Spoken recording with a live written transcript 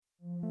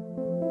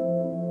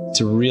It's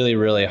really,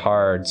 really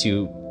hard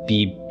to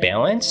be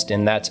balanced,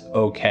 and that's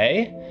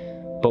okay.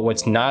 But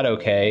what's not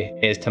okay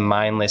is to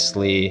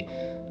mindlessly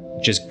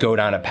just go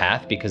down a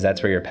path because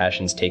that's where your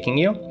passion's taking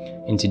you,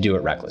 and to do it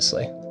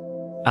recklessly.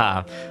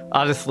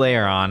 I'll just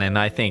layer on, and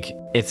I think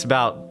it's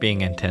about being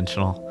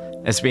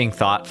intentional. It's being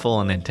thoughtful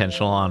and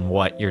intentional on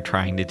what you're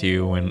trying to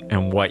do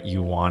and what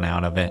you want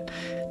out of it.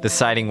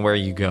 Deciding where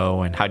you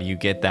go and how do you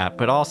get that,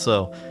 but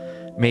also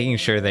making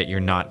sure that you're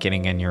not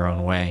getting in your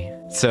own way.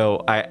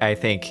 So I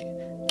think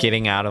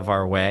getting out of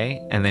our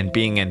way and then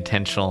being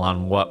intentional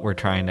on what we're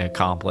trying to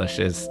accomplish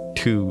is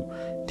two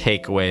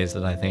takeaways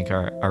that I think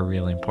are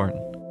really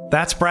important.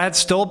 That's Brad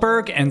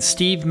Stulberg and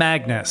Steve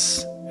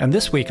Magness. And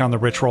this week on the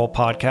Rich Roll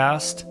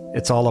podcast,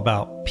 it's all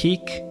about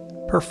peak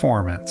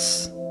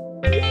performance.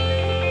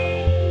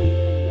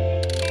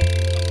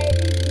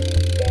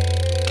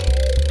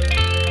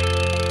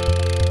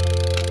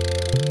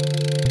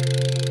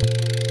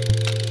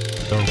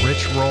 The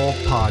Rich Roll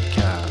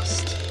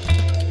podcast.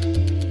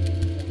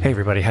 Hey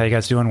everybody, how you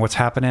guys doing? What's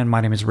happening? My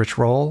name is Rich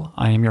Roll.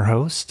 I am your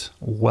host.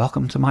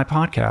 Welcome to my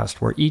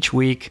podcast, where each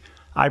week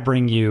I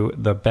bring you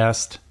the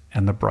best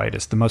and the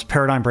brightest, the most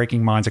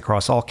paradigm-breaking minds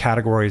across all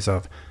categories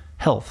of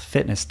health,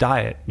 fitness,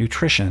 diet,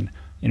 nutrition,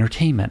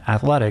 entertainment,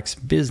 athletics,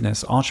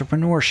 business,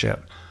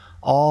 entrepreneurship,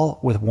 all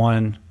with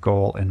one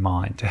goal in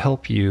mind: to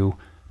help you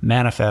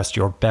manifest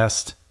your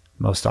best,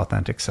 most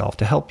authentic self,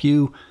 to help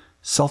you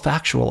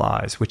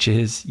self-actualize, which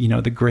is,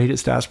 the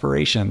greatest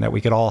aspiration that we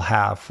could all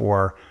have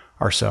for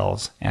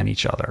ourselves and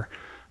each other.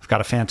 I've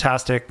got a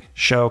fantastic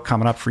show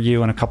coming up for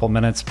you in a couple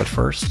minutes, but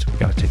first, we've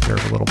got to take care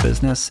of a little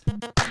business.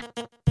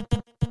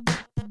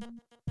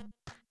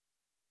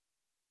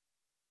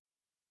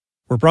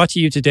 We're brought to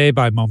you today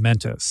by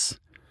Magness.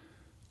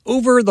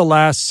 Over the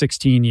last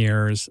 16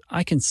 years,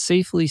 I can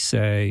safely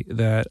say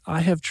that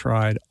I have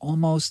tried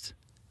almost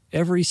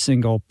every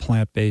single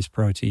plant-based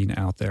protein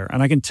out there.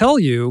 And I can tell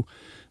you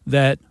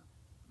that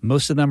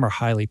most of them are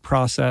highly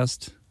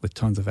processed with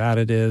tons of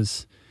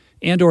additives,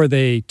 and or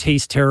they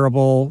taste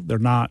terrible, they're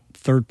not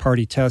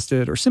third-party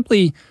tested, or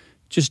simply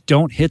just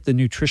don't hit the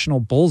nutritional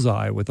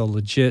bullseye with a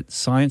legit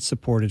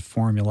science-supported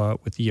formula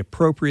with the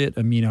appropriate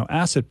amino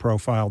acid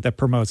profile that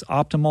promotes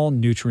optimal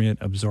nutrient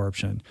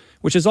absorption,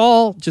 which is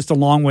all just a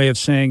long way of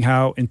saying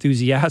how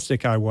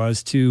enthusiastic I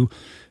was to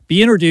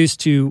be introduced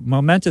to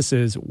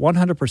Magness's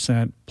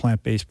 100%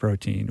 plant-based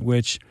protein,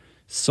 which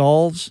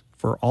solves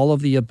for all of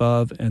the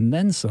above and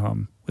then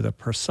some with a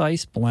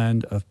precise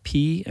blend of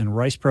pea and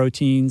rice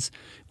proteins,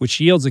 which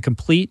yields a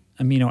complete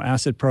amino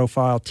acid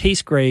profile,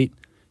 tastes great,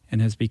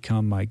 and has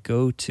become my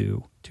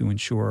go-to to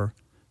ensure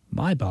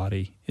my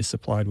body is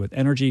supplied with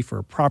energy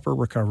for proper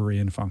recovery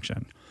and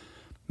function.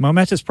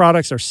 Magness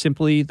products are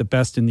simply the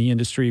best in the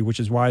industry, which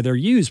is why they're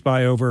used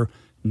by over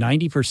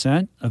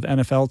 90% of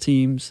NFL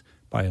teams,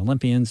 by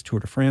Olympians, Tour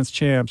de France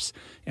champs,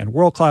 and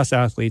world-class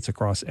athletes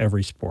across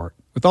every sport.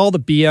 With all the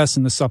BS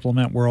in the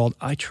supplement world,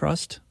 I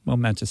trust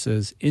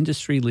Magness's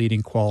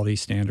industry-leading quality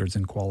standards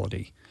and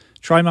quality.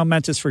 Try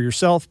Magness for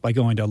yourself by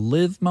going to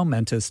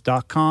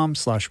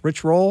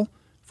livemagness.com/richroll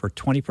for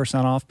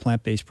 20% off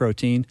plant-based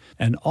protein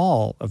and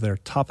all of their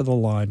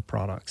top-of-the-line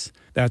products.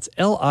 That's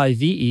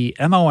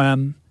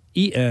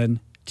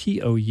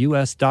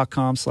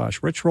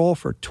LIVEMOMENTOUS.com/richroll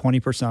for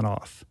 20%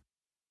 off.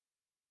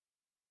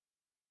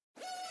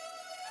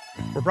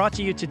 We're brought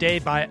to you today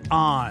by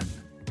On.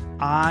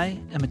 I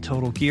am a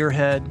total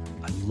gearhead.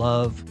 I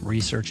love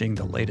researching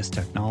the latest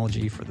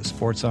technology for the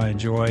sports I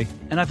enjoy.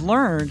 And I've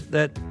learned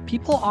that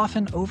people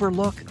often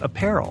overlook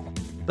apparel.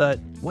 But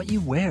what you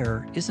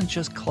wear isn't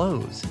just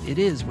clothes. It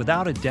is,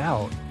 without a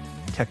doubt,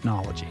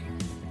 technology.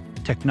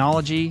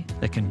 Technology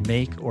that can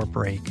make or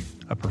break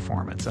a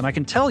performance. And I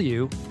can tell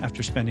you,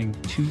 after spending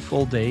 2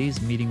 full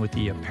days meeting with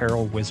the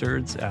apparel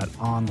wizards at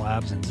On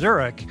Labs in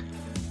Zurich,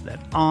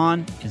 that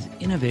On is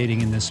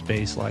innovating in this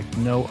space like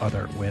no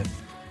other, with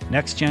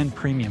next-gen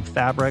premium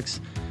fabrics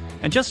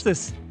and just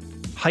this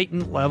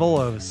heightened level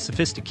of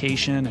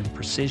sophistication and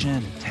precision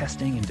and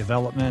testing and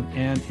development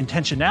and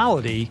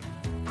intentionality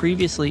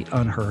previously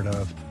unheard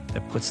of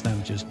that puts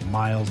them just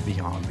miles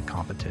beyond the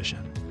competition.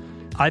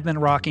 I've been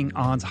rocking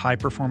On's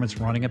high-performance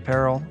running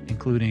apparel,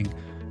 including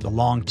the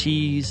long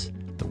tees,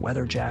 the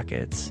weather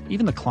jackets,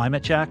 even the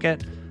climate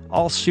jacket,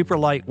 all super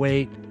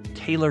lightweight,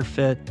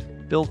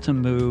 tailor-fit, built to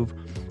move,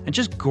 and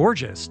just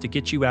gorgeous to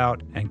get you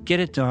out and get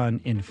it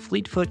done in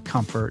fleet-foot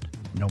comfort,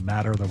 no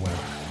matter the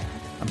weather.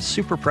 I'm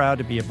super proud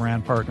to be a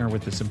brand partner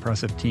with this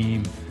impressive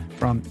team,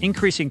 from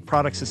increasing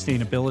product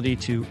sustainability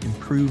to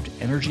improved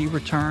energy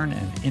return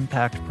and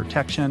impact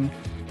protection.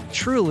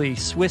 Truly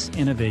Swiss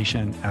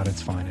innovation at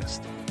its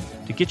finest.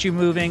 To get you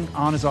moving,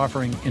 On is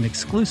offering an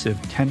exclusive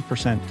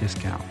 10%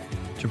 discount.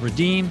 To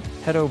redeem,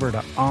 head over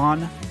to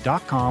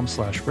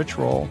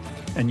on.com/richroll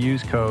and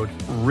use code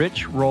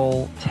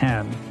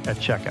RICHROLL10 at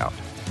checkout.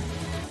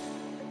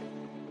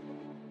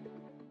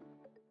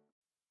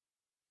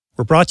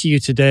 We're brought to you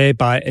today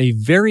by a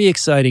very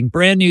exciting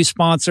brand new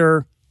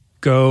sponsor,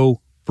 Go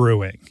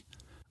Brewing.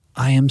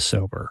 I am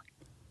sober.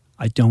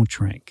 I don't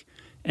drink.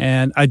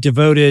 And I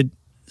devoted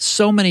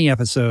so many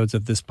episodes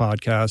of this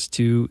podcast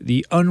to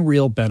the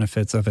unreal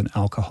benefits of an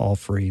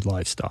alcohol-free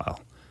lifestyle.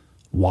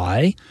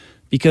 Why?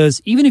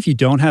 Because even if you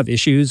don't have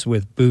issues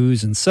with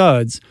booze and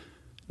suds,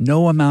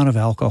 no amount of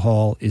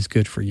alcohol is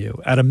good for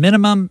you. At a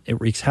minimum, it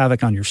wreaks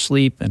havoc on your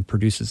sleep and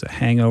produces a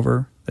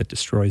hangover that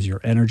destroys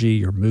your energy,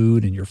 your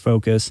mood, and your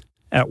focus.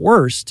 At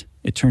worst,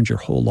 it turns your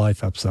whole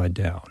life upside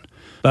down.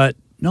 But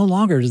no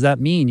longer does that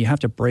mean you have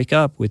to break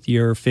up with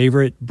your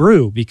favorite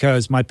brew,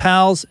 because my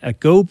pals at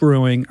Go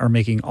Brewing are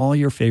making all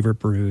your favorite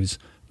brews,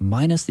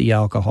 minus the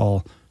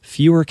alcohol,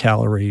 fewer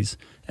calories,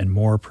 and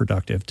more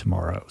productive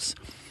tomorrows.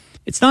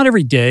 It's not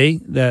every day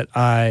that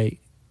I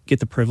get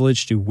the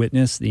privilege to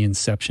witness the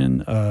inception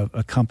of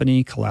a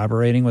company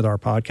collaborating with our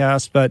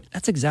podcast, but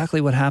that's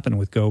exactly what happened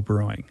with Go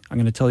Brewing. I'm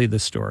going to tell you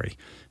this story.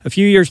 A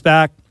few years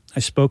back, I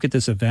spoke at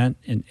this event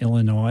in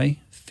Illinois,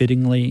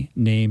 fittingly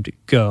named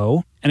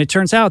Go, and it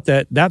turns out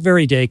that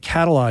very day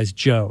catalyzed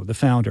Joe, the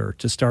founder,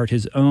 to start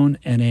his own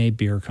NA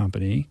beer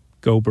company,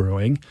 Go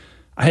Brewing.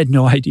 I had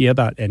no idea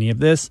about any of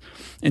this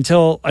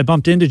until I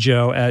bumped into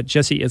Joe at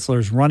Jesse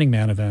Itzler's Running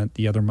Man event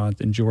the other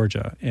month in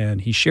Georgia,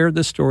 and he shared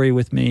this story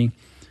with me.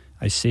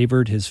 I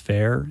savored his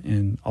fare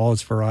in all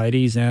its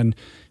varieties and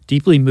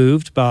deeply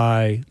moved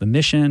by the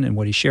mission and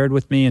what he shared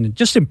with me, and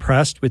just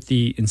impressed with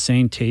the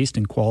insane taste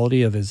and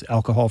quality of his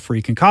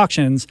alcohol-free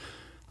concoctions,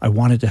 I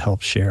wanted to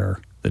help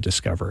share the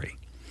discovery.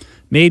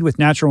 Made with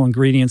natural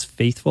ingredients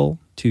faithful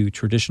to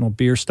traditional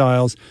beer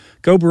styles,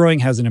 Go Brewing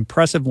has an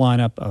impressive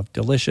lineup of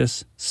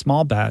delicious,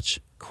 small batch,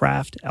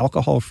 craft,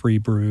 alcohol-free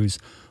brews,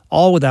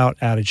 all without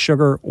added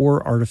sugar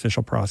or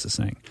artificial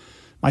processing.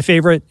 My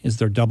favorite is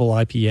their double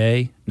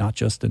IPA, Not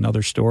Just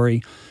Another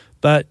Story.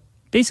 But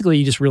basically,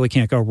 you just really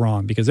can't go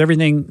wrong because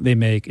everything they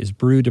make is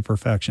brewed to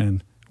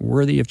perfection,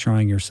 worthy of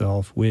trying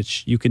yourself,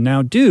 which you can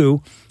now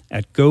do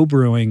at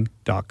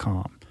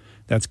gobrewing.com.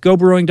 That's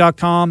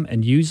gobrewing.com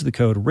and use the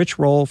code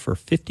RICHROLL for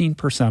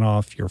 15%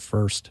 off your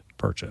first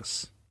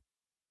purchase.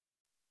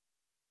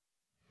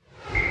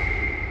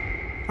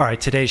 All right,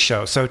 today's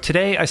show. So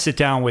today I sit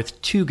down with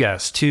two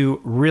guests,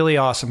 two really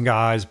awesome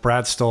guys,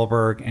 Brad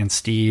Stulberg and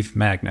Steve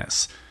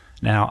Magness.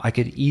 Now, I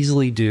could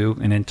easily do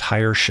an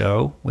entire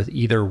show with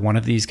either one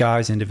of these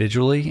guys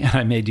individually, and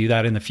I may do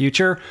that in the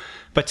future.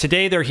 But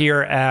today they're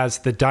here as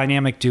the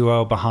dynamic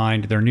duo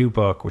behind their new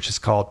book, which is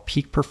called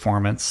Peak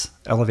Performance,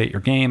 Elevate Your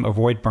Game,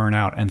 Avoid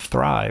Burnout, and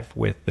Thrive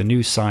with the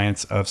New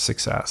Science of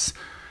Success.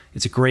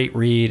 It's a great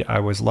read. I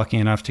was lucky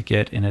enough to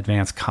get an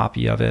advance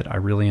copy of it. I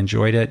really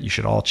enjoyed it. You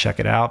should all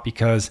check it out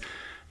because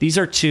these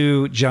are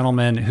two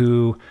gentlemen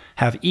who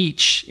have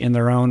each, in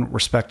their own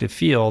respective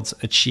fields,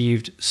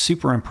 achieved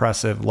super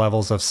impressive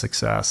levels of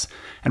success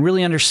and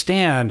really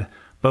understand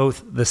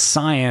both the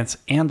science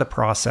and the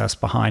process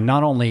behind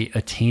not only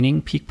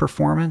attaining peak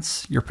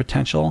performance, your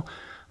potential,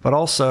 but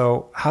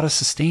also how to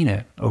sustain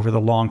it over the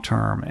long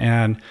term.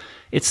 And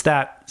it's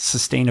that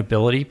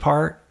sustainability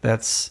part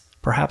that's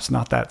perhaps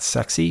not that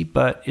sexy,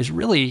 but is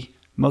really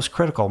most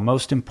critical,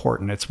 most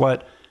important. It's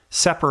what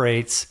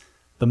separates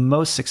the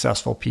most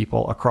successful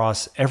people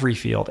across every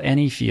field,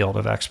 any field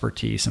of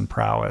expertise and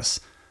prowess,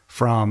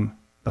 from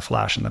the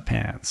flash in the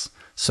pans.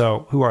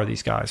 So who are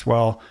these guys?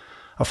 Well,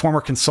 a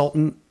former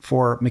consultant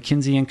for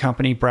McKinsey &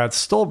 Company, Brad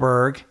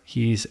Stulberg,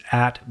 he's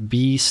at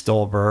B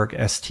Stulberg,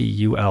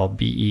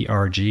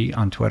 Stulberg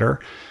on Twitter,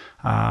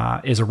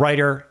 is a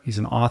writer. He's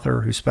an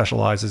author who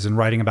specializes in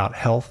writing about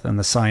health and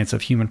the science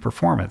of human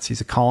performance.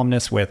 He's a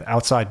columnist with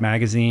Outside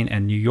Magazine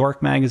and New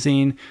York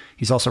Magazine.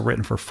 He's also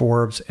written for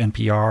Forbes,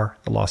 NPR,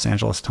 the Los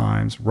Angeles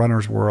Times,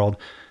 Runner's World,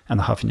 and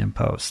the Huffington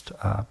Post.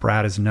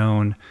 Brad is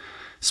known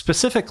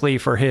specifically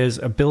for his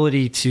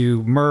ability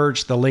to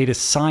merge the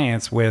latest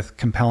science with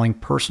compelling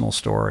personal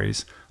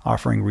stories,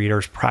 offering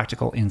readers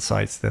practical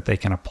insights that they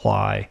can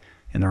apply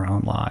in their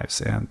own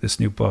lives. And this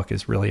new book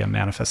is really a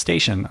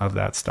manifestation of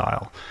that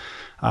style.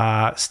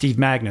 Steve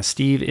Magness.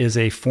 Steve is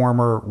a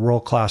former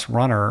world-class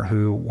runner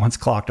who once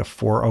clocked a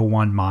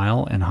 4:01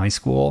 mile in high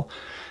school,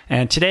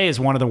 and today is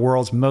one of the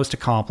world's most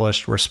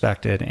accomplished,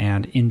 respected,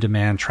 and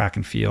in-demand track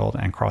and field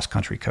and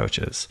cross-country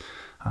coaches.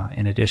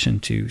 In addition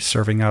to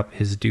serving up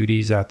his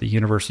duties at the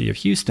University of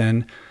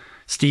Houston,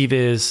 Steve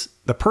is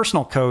the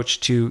personal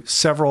coach to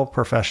several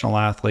professional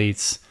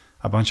athletes,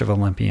 a bunch of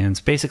Olympians,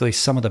 basically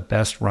some of the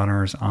best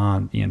runners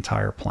on the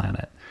entire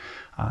planet.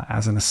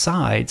 As an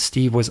aside,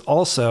 Steve was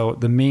also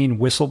the main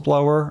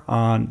whistleblower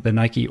on the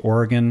Nike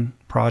Oregon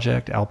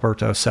project,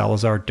 Alberto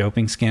Salazar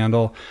doping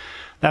scandal.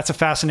 That's a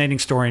fascinating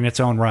story in its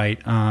own right,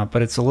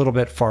 but it's a little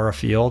bit far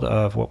afield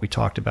of what we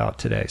talked about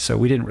today. So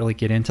we didn't really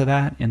get into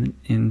that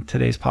in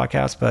today's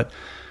podcast, but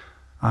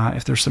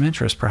if there's some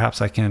interest,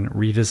 perhaps I can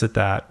revisit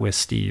that with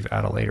Steve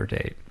at a later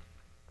date.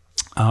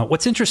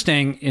 What's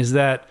interesting is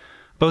that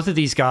both of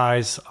these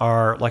guys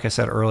are, like I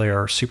said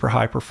earlier, super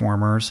high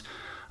performers,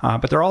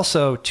 but they're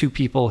also two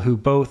people who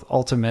both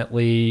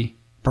ultimately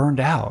burned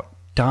out,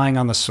 dying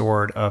on the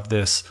sword of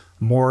this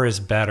more is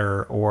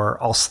better or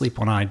I'll sleep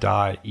when I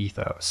die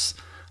ethos.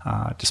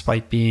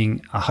 Despite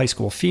being a high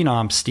school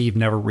phenom, Steve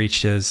never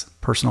reached his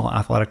personal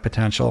athletic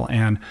potential.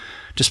 And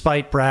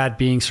despite Brad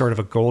being sort of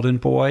a golden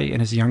boy in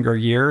his younger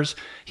years,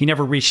 he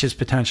never reached his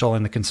potential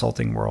in the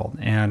consulting world.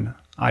 And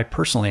I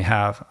personally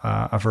have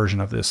a version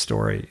of this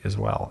story as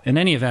well. In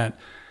any event,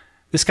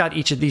 this got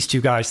each of these two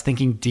guys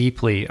thinking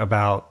deeply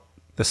about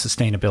the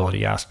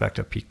sustainability aspect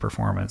of peak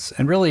performance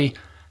and really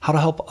how to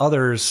help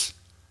others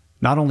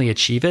not only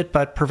achieve it,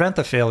 but prevent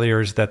the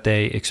failures that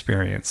they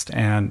experienced.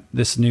 And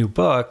this new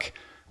book,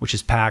 which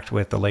is packed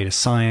with the latest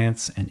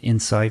science and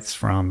insights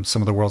from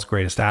some of the world's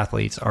greatest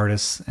athletes,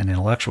 artists, and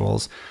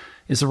intellectuals,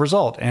 is the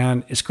result.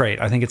 And it's great.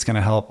 I think it's going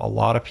to help a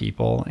lot of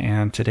people.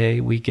 And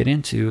today we get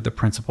into the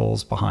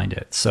principles behind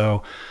it.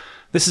 So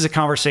this is a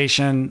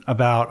conversation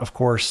about, of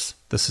course,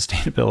 the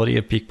sustainability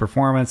of peak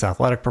performance,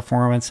 athletic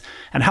performance,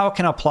 and how it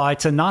can apply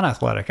to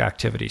non-athletic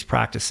activities,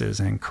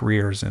 practices, and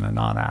careers in a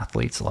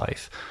non-athlete's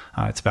life.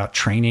 It's about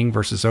training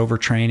versus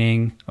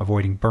overtraining,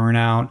 avoiding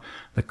burnout,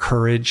 the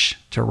courage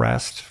to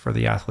rest for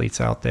the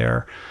athletes out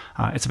there.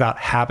 It's about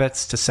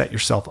habits to set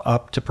yourself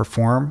up to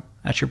perform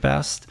at your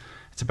best.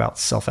 It's about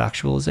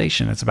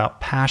self-actualization. It's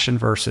about passion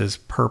versus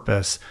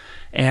purpose,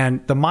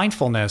 and the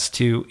mindfulness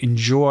to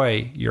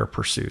enjoy your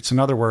pursuits. In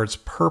other words,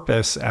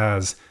 purpose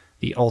as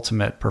the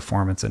ultimate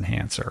performance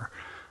enhancer.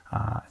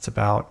 It's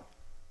about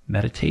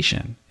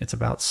meditation. It's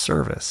about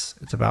service.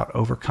 It's about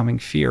overcoming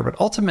fear. But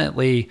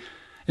ultimately,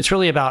 it's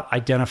really about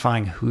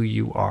identifying who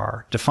you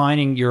are,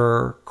 defining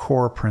your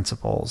core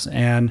principles,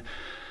 and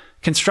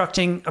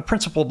constructing a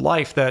principled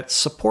life that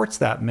supports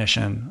that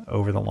mission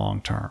over the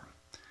long term.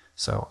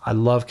 So I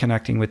love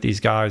connecting with these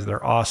guys.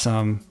 They're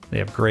awesome. They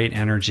have great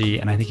energy,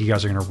 and I think you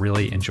guys are going to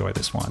really enjoy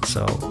this one.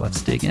 So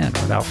let's dig in.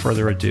 Without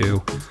further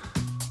ado,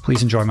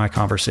 please enjoy my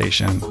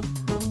conversation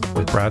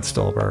with Brad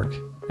Stulberg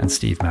and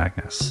Steve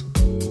Magness.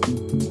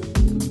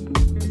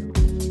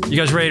 You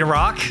guys ready to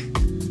rock?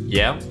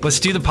 Yeah. Let's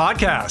do the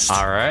podcast.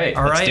 All right.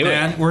 All let's right, do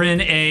man. It. We're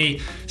in a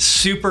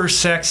super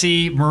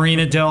sexy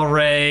Marina Del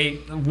Rey.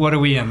 What are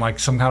we in? Like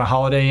some kind of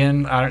Holiday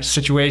Inn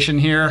situation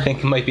here? I think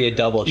it might be a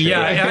double tree.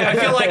 Yeah, I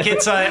feel like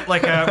it's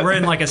we're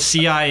in like a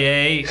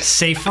CIA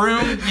safe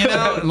room, you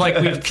know, like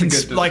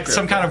like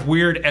some kind of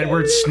weird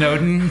Edward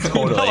Snowden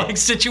like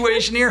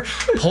situation here.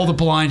 Pull the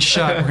blind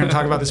shut. We're going to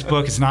talk about this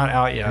book. It's not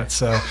out yet.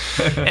 So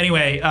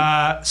anyway,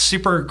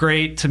 super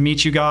great to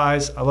meet you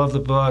guys. I love the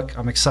book.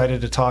 I'm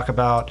excited to talk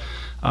about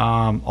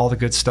all the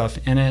good stuff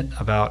in it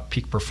about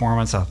peak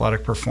performance,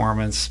 athletic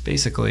performance,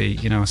 basically,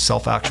 you know,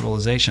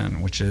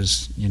 self-actualization, which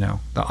is, you know,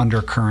 the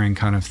undercurring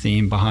kind of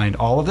theme behind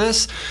all of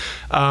this.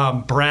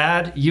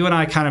 Brad, you and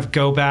I kind of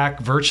go back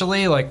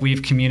virtually, like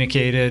we've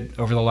communicated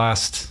over the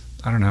last,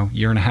 I don't know,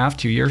 year and a half,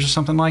 2 years or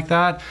something like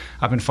that.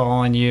 I've been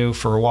following you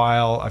for a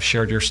while. I've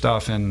shared your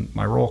stuff in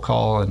my roll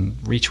call and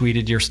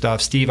retweeted your stuff.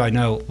 Steve, I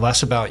know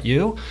less about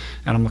you,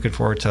 and I'm looking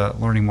forward to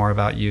learning more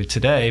about you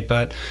today.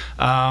 But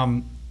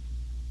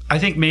I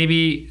think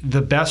maybe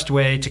the best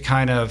way to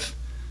kind of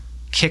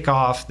kick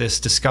off this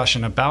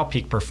discussion about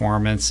peak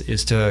performance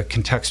is to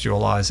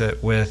contextualize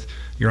it with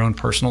your own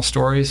personal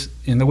stories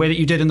in the way that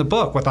you did in the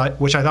book, which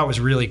I thought was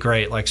really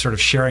great, like sort of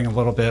sharing a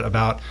little bit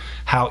about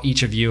how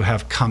each of you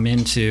have come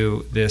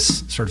into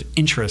this sort of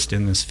interest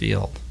in this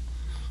field.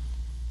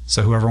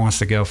 So whoever wants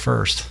to go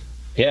first.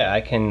 Yeah,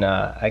 I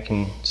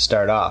can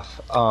start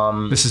off.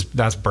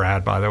 That's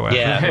Brad, by the way.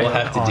 Yeah, we'll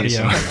have to do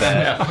some of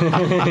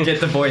that. Get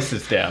the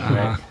voices down,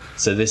 right?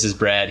 So this is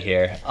Brad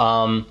here.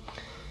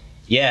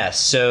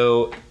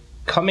 So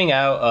coming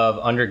out of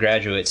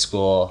undergraduate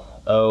school,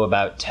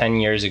 about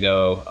 10 years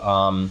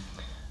ago,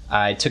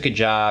 I took a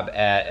job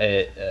at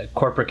a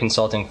corporate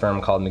consulting firm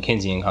called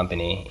McKinsey &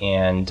 Company.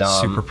 And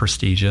super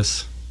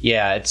prestigious.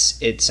 Yeah,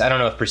 it's I don't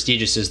know if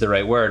prestigious is the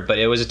right word, but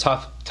it was a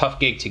tough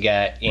gig to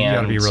get. And you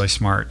got to be really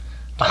smart.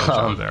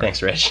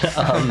 Thanks, Rich.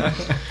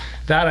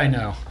 That I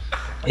know.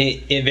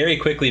 It very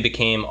quickly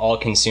became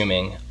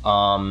all-consuming,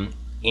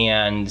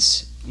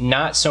 and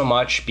not so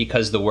much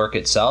because the work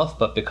itself,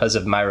 but because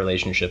of my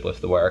relationship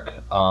with the work.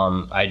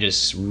 I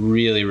just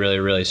really, really,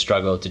 really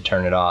struggled to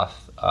turn it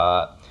off.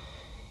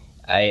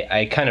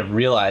 I kind of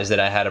realized that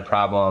I had a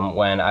problem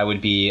when I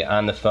would be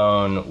on the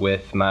phone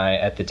with my,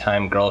 at the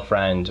time,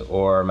 girlfriend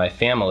or my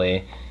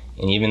family,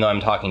 and even though I'm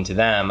talking to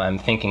them, I'm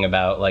thinking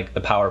about like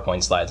the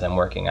PowerPoint slides I'm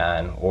working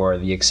on or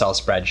the Excel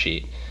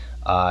spreadsheet.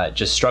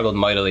 Just struggled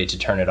mightily to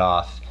turn it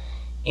off.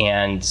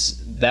 And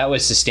that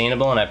was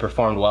sustainable, and I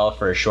performed well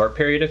for a short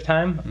period of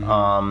time.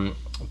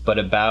 Mm-hmm. But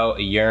about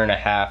a year and a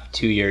half,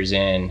 2 years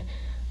in,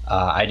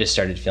 I just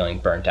started feeling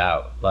burnt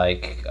out,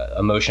 like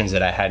emotions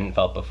that I hadn't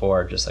felt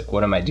before. Just like,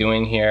 what am I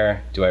doing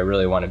here? Do I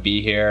really want to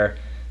be here?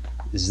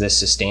 Is this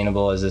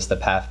sustainable? Is this the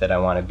path that I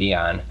want to be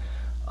on?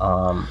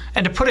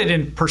 And to put it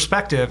in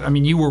perspective, I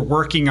mean, you were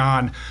working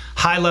on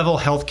high-level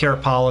healthcare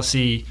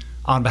policy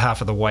on behalf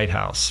of the White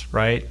House,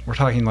 right? We're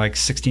talking like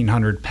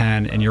 1,600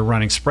 pen, and you're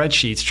running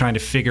spreadsheets trying to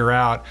figure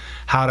out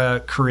how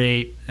to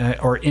create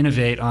or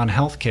innovate on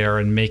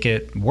healthcare and make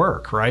it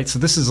work, right? So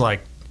this is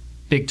like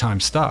big-time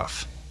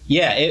stuff.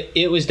 Yeah,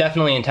 it was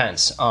definitely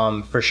intense,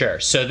 for sure.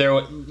 So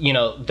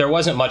there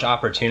wasn't much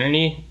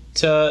opportunity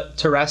to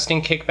rest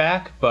and kick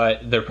back,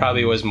 but there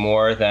probably was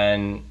more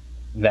than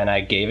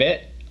I gave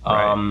it.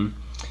 Right.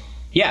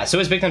 Yeah, so it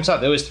was big time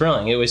stuff. It was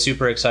thrilling. It was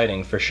super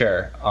exciting for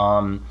sure.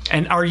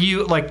 And are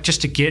you, like,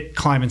 just to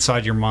climb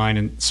inside your mind,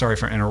 and sorry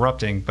for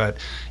interrupting, but,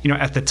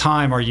 at the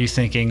time, are you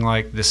thinking,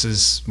 like, this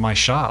is my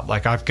shot?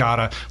 Like, I've got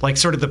to, like,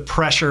 sort of the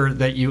pressure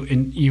that you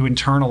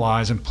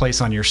internalize and place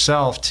on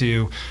yourself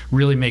to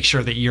really make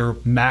sure that you're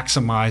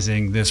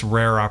maximizing this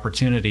rare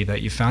opportunity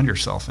that you found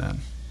yourself in?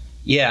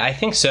 Yeah, I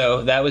think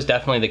so. That was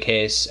definitely the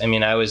case. I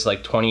mean, I was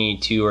like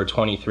 22 or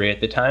 23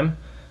 at the time.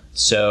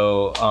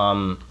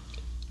 So,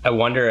 I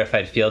wonder if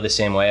I'd feel the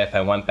same way if I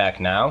went back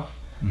now.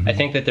 Mm-hmm. I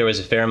think that there was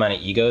a fair amount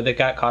of ego that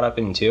got caught up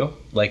in too.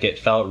 Like, it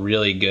felt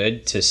really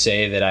good to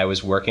say that I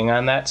was working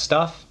on that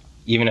stuff.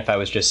 Even if I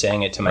was just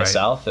saying it to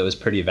myself, It was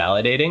pretty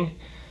validating.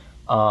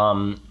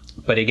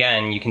 But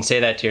again, you can say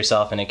that to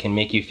yourself and it can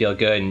make you feel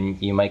good,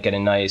 and you might get a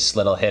nice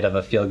little hit of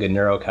a feel-good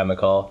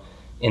neurochemical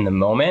in the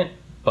moment.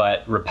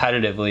 But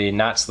repetitively,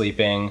 not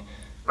sleeping,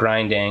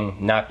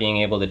 grinding, not being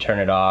able to turn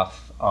it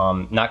off,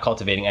 not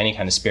cultivating any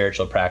kind of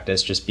spiritual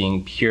practice, just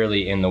being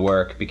purely in the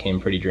work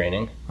became pretty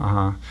draining.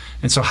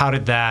 And so how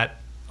did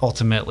that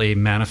ultimately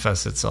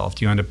manifest itself?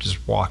 Do you end up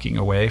just walking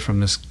away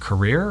from this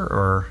career,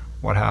 or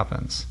what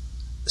happens?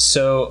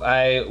 So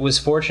I was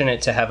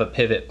fortunate to have a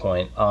pivot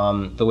point.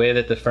 The way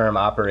that the firm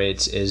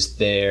operates is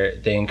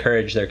they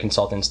encourage their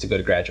consultants to go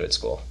to graduate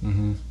school.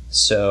 Mm-hmm.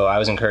 So I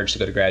was encouraged to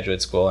go to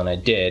graduate school, and I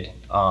did.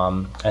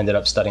 I ended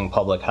up studying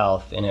public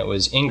health, and it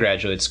was in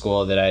graduate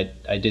school that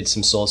I did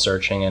some soul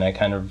searching, and I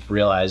kind of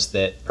realized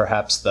that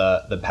perhaps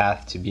the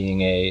path to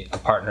being a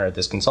partner at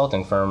this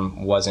consulting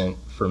firm wasn't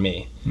for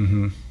me.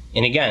 Mm-hmm.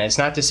 And again, it's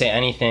not to say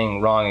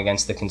anything wrong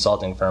against the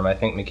consulting firm. I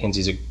think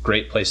McKinsey's a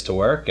great place to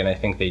work, and I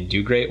think they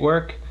do great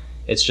work.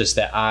 It's just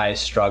that I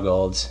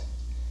struggled.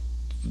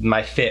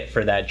 My fit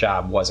for that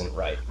job wasn't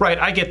right. Right,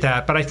 I get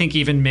that. But I think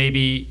even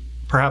maybe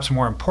perhaps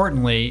more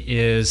importantly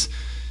is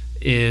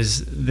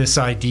this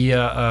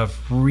idea of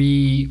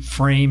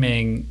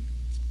reframing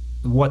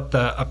what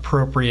the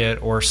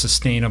appropriate or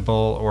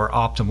sustainable or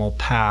optimal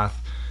path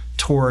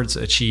towards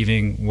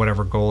achieving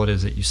whatever goal it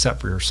is that you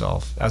set for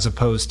yourself, as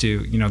opposed to,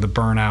 the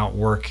burnout,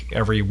 work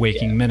every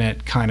waking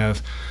minute kind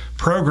of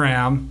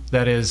program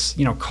that is,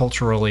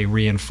 culturally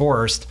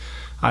reinforced.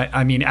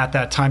 I mean, at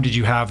that time, did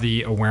you have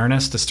the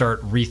awareness to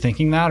start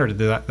rethinking that, or did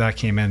that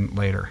came in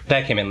later?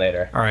 That came in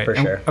later. All right, for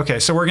sure. Okay,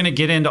 so we're going to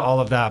get into all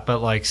of that,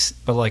 but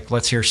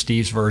let's hear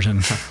Steve's version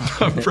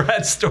of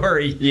Brad's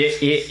story.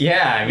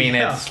 Yeah. I mean,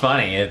 it's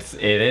funny. It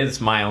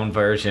is my own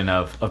version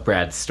of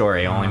Brad's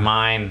story. Only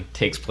mine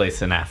takes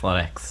place in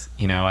athletics.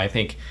 I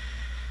think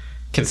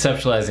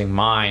conceptualizing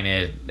mine,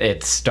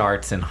 it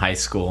starts in high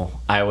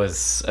school. I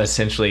was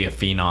essentially a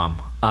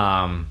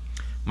phenom.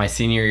 My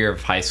senior year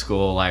of high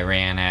school, I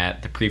ran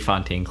at the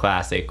Prefontaine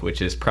Classic,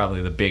 which is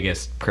probably the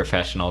biggest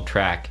professional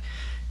track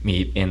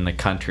meet in the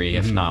country,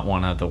 if not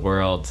one of the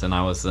world's. And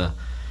I was the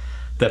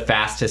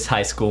fastest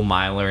high school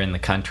miler in the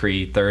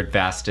country, third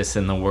fastest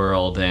in the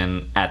world.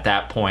 And at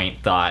that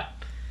point thought,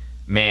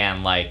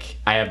 man, like,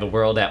 I have the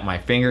world at my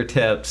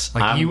fingertips.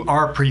 Like, you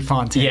are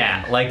Prefontaine.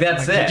 Yeah, like,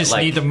 that's it. You just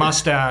need the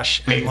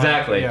mustache.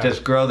 Exactly.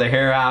 Just grow the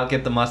hair out,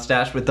 get the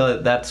mustache. But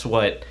that's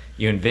what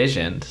you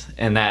envisioned,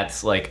 and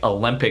that's like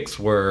Olympics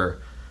were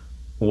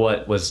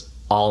what was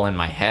all in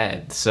my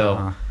head.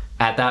 So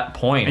at that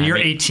point, and you're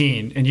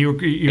 18, and you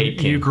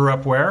 18. You grew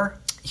up where?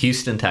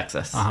 Houston,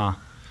 Texas.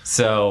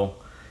 So,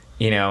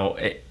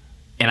 and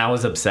I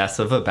was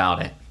obsessive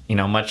about it.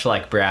 Much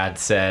like Brad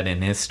said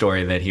in his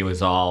story that he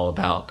was all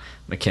about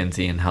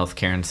McKinsey and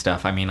healthcare and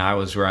stuff. I mean, I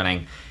was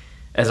running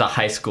as a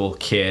high school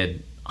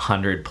kid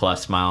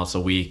 100+ miles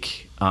a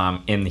week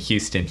in the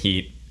Houston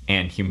heat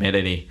and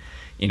humidity.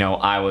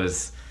 I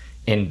was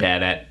in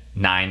bed at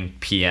 9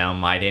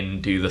 p.m. I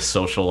didn't do the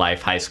social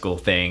life high school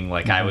thing.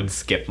 Like, I would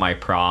skip my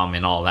prom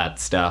and all that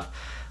stuff.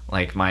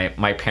 Like,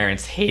 my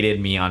parents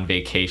hated me on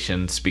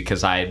vacations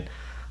because I'd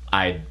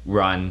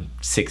run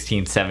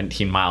 16,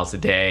 17 miles a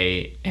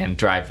day and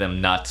drive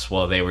them nuts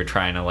while they were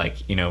trying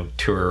to,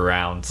 tour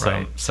around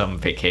some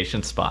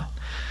vacation spot.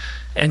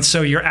 And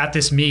so you're at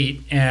this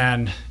meet,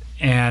 and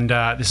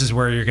this is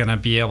where you're going to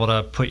be able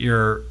to put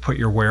your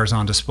wares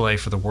on display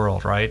for the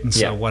world, right? And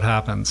so what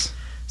happens?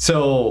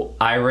 So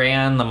I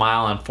ran the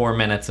mile in 4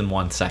 minutes and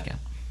 1 second.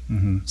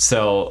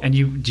 So, and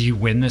do you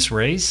win this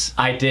race?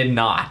 I did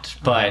not,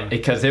 but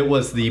because it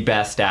was the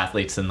best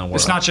athletes in the world.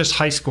 It's not just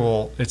high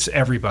school; it's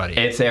everybody.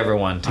 It's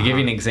everyone. To give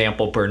you an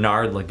example,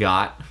 Bernard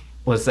Lagat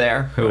was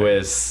there, who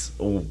is,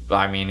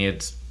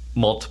 it's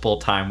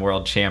multiple-time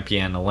world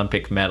champion,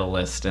 Olympic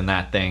medalist, and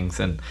that things.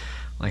 And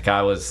like,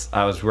 I was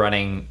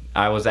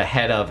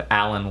ahead of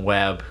Alan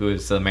Webb, who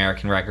is the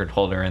American record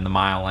holder in the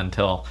mile,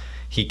 until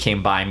he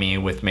came by me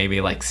with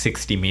maybe like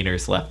 60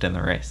 meters left in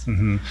the race.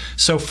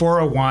 So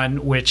 4:01,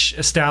 which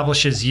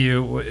establishes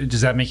you, does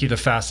that make you the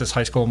fastest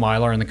high school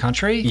miler in the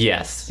country?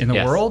 Yes. In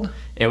the world?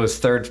 It was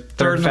third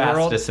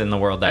fastest in the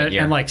world that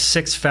year. And like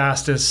sixth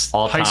fastest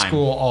high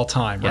school all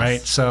time,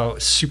 right? So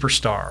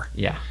superstar.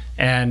 Yeah.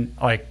 And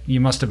like, you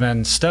must have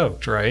been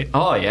stoked, right?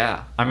 Oh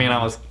yeah. I mean,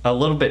 I was a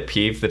little bit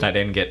peeved that I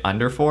didn't get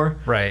under 4.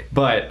 Right.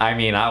 But I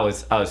mean, I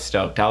was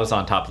stoked. I was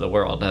on top of the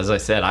world. As I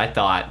said, I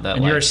thought that.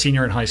 And you're a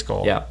senior in high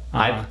school. Yeah.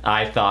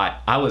 I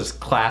thought I was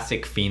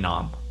classic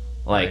phenom.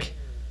 Like,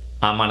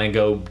 I'm gonna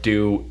go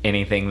do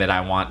anything that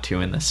I want to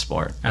in this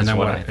sport. And then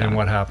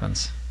what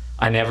happens?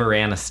 I never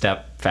ran a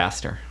step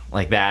faster.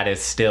 Like, that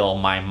is still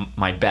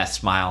my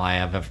best mile I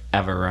have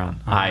ever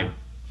run. I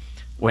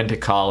went to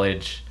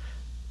college,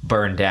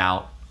 burned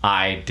out.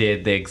 I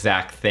did the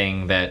exact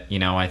thing that,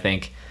 I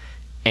think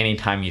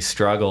anytime you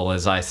struggle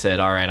is I said,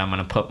 all right, I'm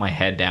going to put my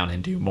head down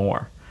and do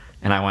more.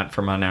 And I went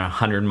from under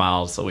 100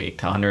 miles a week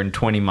to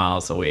 120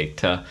 miles a week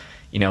to,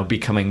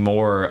 becoming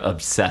more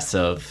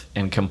obsessive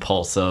and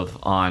compulsive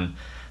on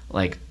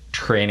like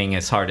training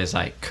as hard as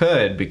I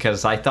could,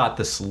 because I thought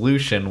the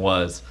solution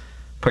was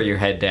put your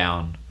head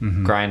down,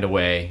 grind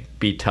away,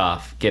 be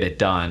tough, get it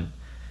done.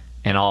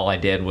 And all I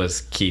did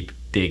was keep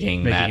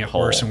digging that hole. Making it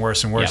worse and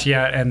worse and worse.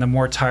 Yeah, and the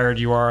more tired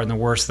you are and the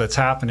worse that's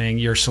happening,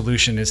 your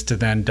solution is to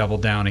then double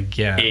down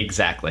again.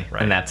 Exactly.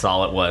 Right. And that's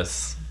all it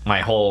was.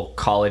 My whole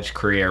college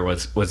career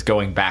was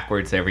going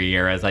backwards every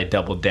year as I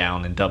doubled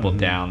down and doubled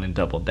down and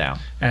doubled down.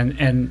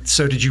 And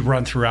so did you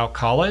run throughout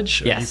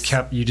college? Yes.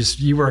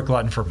 You were a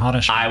glutton for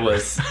punishment. I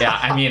was. Yeah.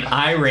 I mean,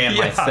 I ran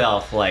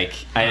myself like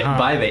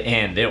by the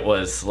end it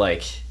was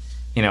like,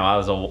 I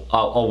was a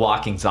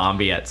walking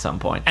zombie at some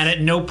point. And at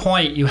no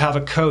point you have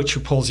a coach who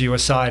pulls you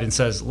aside and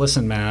says,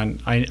 listen,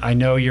 man, I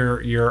know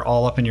you're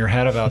all up in your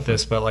head about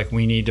this, but like,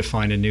 we need to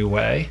find a new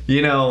way.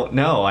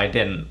 No, I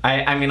didn't.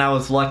 I mean, I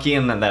was lucky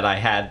in that I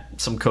had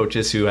some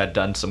coaches who had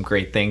done some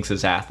great things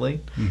as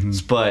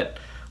athletes, but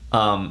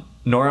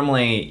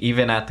normally,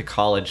 even at the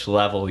college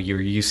level, you're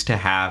used to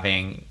have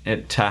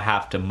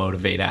to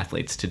motivate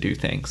athletes to do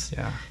things.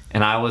 Yeah.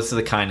 And I was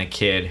the kind of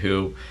kid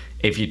who,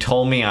 if you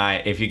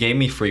gave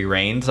me free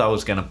reins, I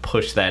was going to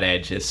push that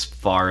edge as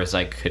far as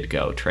I could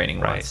go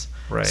training wise.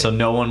 Right. So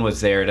no one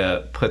was there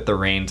to put the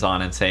reins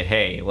on and say,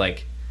 hey,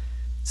 like,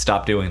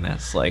 stop doing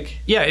this. Like,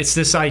 yeah, it's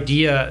this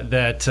idea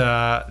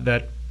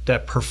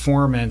that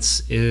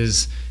performance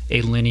is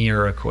a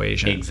linear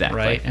equation. Exactly.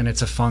 Right? And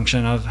it's a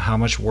function of how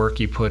much work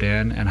you put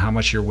in and how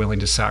much you're willing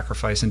to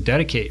sacrifice and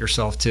dedicate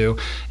yourself to.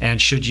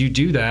 And should you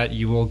do that,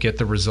 you will get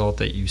the result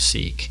that you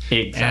seek.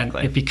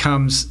 Exactly. And it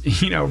becomes,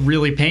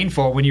 really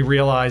painful when you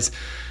realize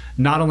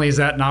not only is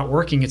that not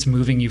working, it's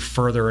moving you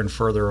further and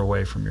further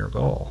away from your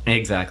goal.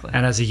 Exactly.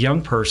 And as a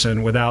young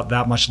person without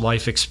that much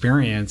life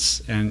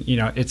experience, and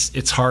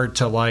it's hard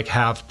to like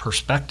have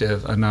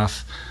perspective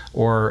enough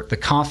or the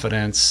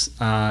confidence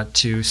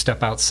to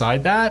step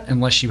outside that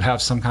unless you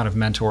have some kind of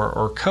mentor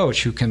or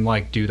coach who can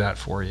like do that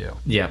for you.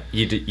 Yeah,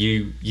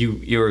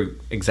 you're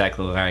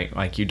exactly right.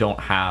 Like, you don't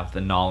have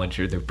the knowledge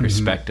or the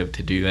perspective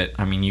to do it.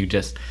 I mean,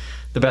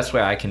 the best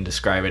way I can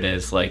describe it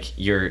is like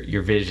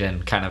your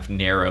vision kind of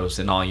narrows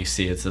and all you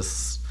see is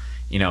this,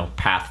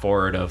 path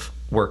forward of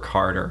work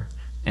harder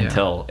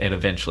until it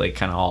eventually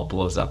kind of all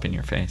blows up in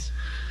your face.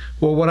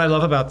 Well, what I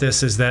love about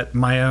this is that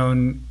my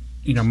own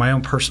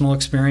personal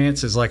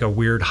experience is like a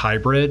weird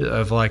hybrid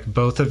of like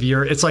both of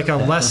it's like a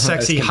less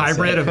sexy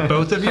hybrid of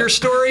both of your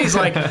stories.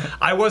 Like,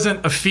 I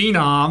wasn't a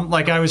phenom,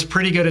 like I was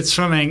pretty good at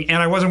swimming,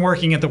 and I wasn't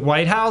working at the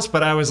White House,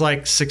 but I was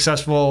like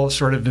successful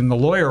sort of in the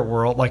lawyer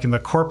world, like in the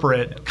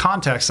corporate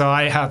context. So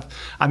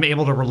I'm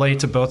able to relate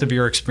to both of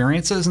your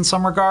experiences in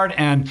some regard.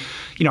 And,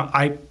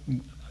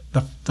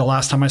 the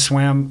last time I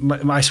swam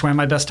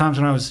my best times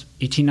when I was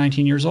 18,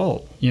 19 years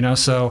old,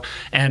 so,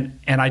 and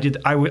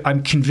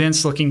I'm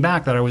convinced looking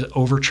back that I was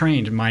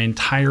overtrained my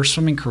entire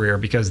swimming career,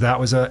 because that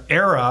was an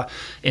era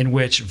in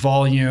which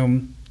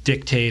volume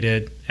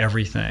dictated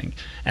everything.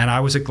 And I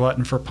was a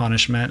glutton for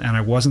punishment, and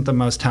I wasn't the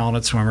most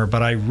talented swimmer,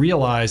 but I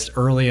realized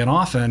early and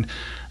often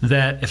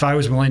that if I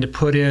was willing to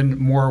put in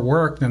more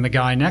work than the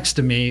guy next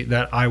to me,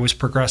 that I was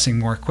progressing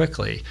more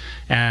quickly.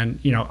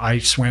 And, I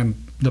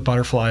swam the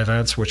butterfly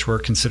events, which were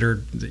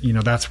considered,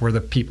 that's where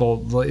the people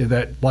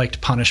that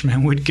liked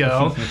punishment would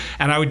go.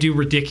 And I would do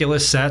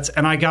ridiculous sets,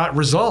 and I got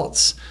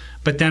results.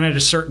 But then at a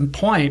certain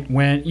point,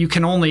 when you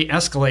can only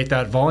escalate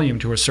that volume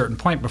to a certain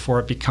point before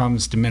it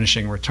becomes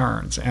diminishing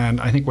returns. And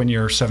I think when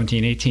you're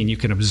 17, 18, you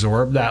can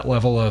absorb that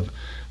level of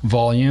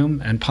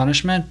volume and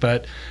punishment,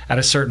 but at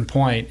a certain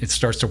point, it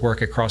starts to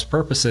work at cross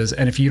purposes.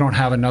 And if you don't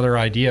have another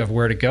idea of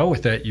where to go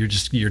with it,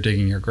 you're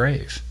digging your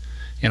grave.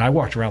 And I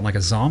walked around like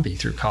a zombie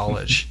through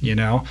college,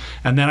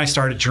 and then I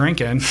started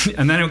drinking,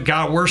 and then it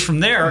got worse from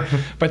there.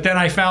 But then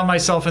I found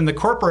myself in the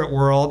corporate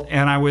world,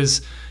 and I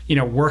was,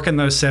 working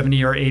those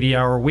 70 or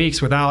 80-hour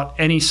weeks without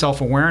any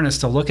self-awareness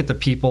to look at the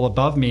people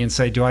above me and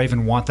say, do I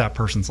even want that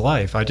person's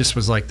life? I just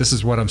was like, this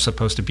is what I'm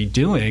supposed to be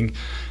doing.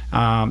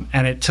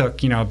 And it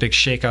took, a big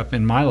shakeup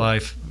in my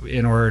life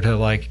in order to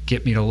like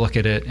get me to look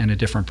at it in a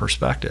different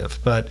perspective.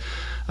 But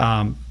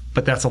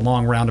that's a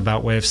long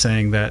roundabout way of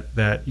saying that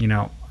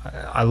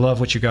I love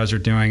what you guys are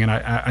doing, and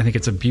I think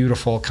it's a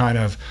beautiful kind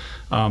of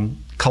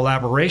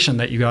collaboration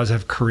that you guys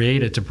have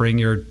created to bring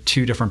your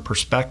two different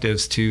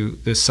perspectives to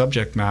this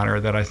subject matter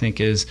that I think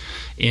is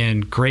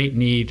in great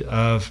need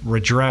of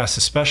redress,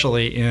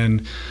 especially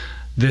in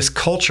this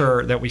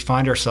culture that we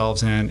find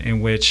ourselves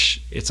in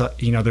which it's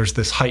there's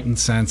this heightened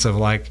sense of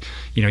like,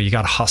 you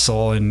got to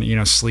hustle,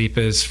 and sleep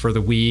is for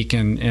the weak,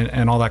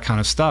 and all that kind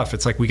of stuff.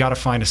 It's like we got to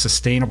find a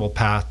sustainable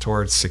path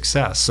towards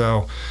success.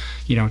 So,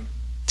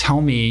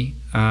 tell me,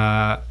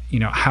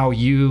 how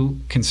you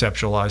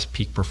conceptualize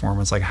peak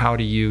performance. Like, how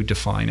do you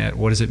define it?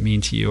 What does it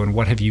mean to you? And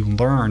what have you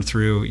learned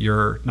through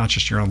not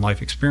just your own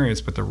life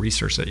experience, but the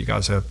research that you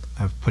guys have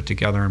put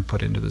together and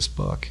put into this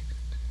book?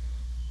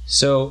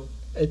 So,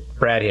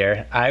 Brad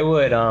here. I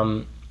would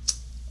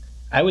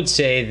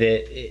say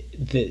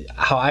that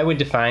how I would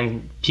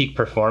define peak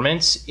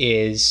performance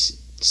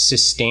is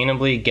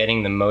sustainably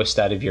getting the most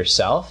out of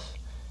yourself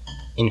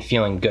and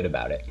feeling good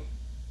about it.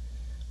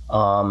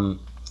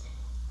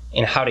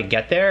 And how to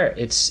get there,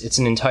 it's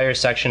an entire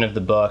section of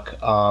the book.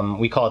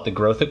 We call it the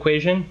growth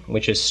equation,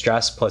 which is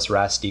stress plus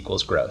rest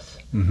equals growth.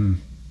 Mm-hmm.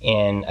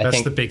 And I think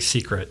that's the big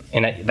secret.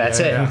 And that's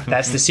it. Yeah.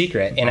 That's the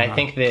secret. And I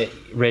think that,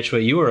 Rich,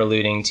 what you were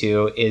alluding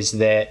to is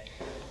that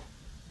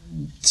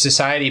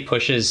society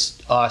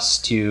pushes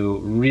us to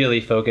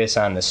really focus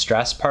on the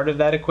stress part of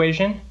that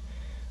equation,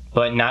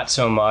 but not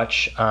so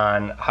much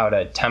on how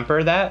to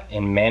temper that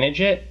and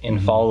manage it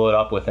and follow it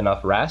up with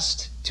enough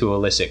rest to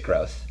elicit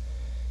growth.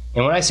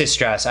 And when I say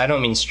stress, I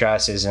don't mean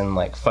stress as in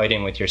like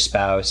fighting with your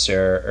spouse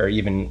or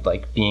even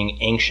like being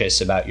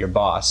anxious about your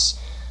boss.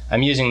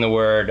 I'm using the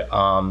word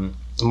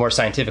more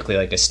scientifically,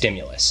 like a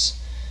stimulus.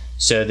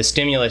 So the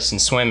stimulus in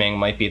swimming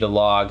might be to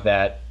log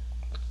that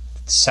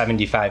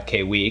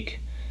 75K week.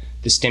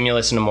 The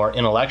stimulus in a more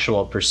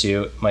intellectual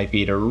pursuit might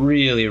be to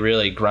really,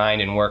 really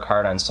grind and work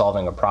hard on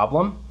solving a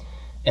problem.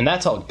 And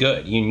that's all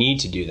good. You need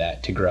to do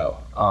that to grow.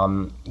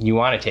 You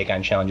want to take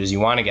on challenges.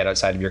 You want to get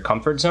outside of your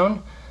comfort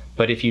zone.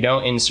 But if you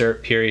don't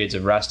insert periods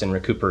of rest and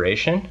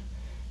recuperation,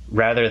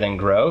 rather than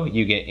grow,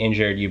 you get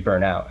injured, you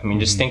burn out. I mean,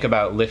 just think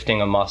about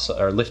lifting a muscle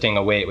or lifting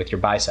a weight with your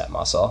bicep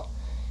muscle.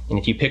 And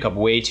if you pick up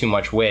way too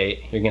much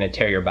weight, you're going to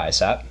tear your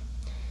bicep.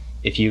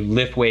 If you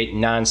lift weight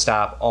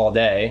nonstop all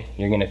day,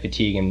 you're going to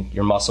fatigue and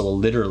your muscle will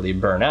literally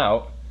burn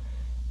out.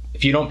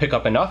 If you don't pick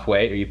up enough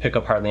weight or you pick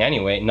up hardly any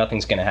weight,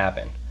 nothing's going to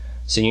happen.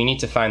 So you need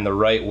to find the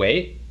right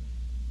weight,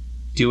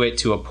 do it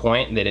to a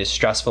point that is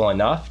stressful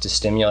enough to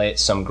stimulate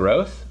some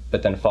growth,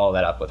 but then follow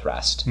that up with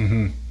rest.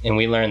 Mm-hmm. And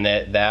we learned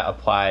that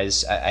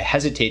applies, I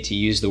hesitate to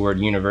use the word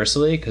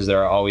universally because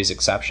there are always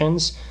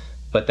exceptions,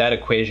 but that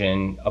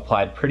equation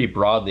applied pretty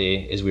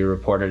broadly as we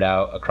reported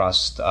out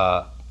across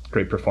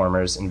great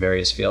performers in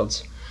various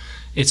fields.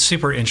 It's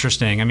super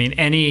interesting. I mean,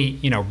 any,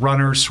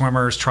 runners,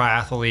 swimmers,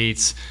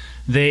 triathletes,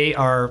 they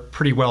are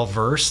pretty well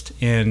versed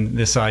in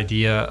this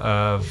idea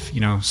of,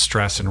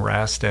 stress and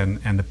rest and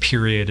the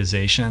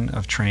periodization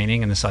of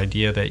training, and this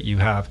idea that you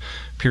have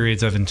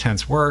periods of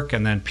intense work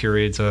and then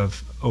periods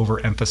of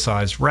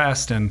overemphasized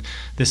rest, and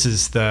this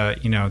is the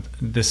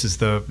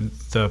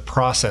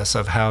process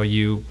of how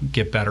you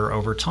get better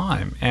over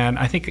time. And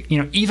I think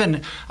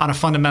even on a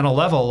fundamental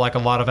level, like a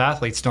lot of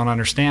athletes don't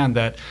understand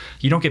that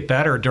you don't get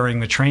better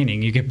during the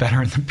training, you get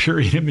better in the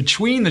period in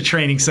between the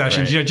training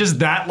sessions. Right. Just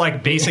that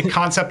like basic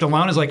concept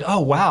alone is like, oh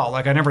wow,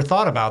 like I never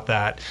thought about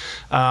that.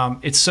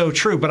 It's so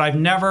true, but I've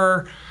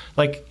never,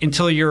 like,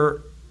 until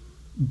your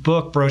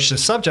book broached the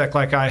subject,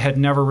 like I had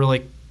never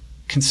really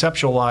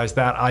conceptualized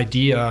that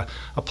idea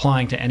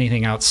applying to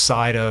anything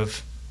outside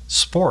of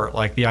sport,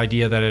 like the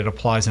idea that it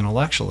applies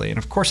intellectually. And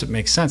of course it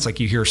makes sense. Like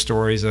you hear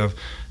stories of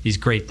these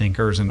great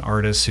thinkers and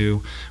artists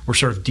who were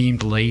sort of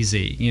deemed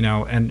lazy,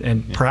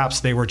 and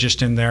perhaps they were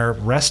just in their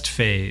rest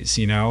phase,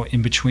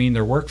 in between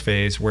their work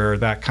phase, where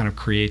that kind of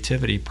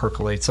creativity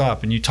percolates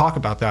up. And you talk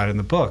about that in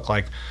the book,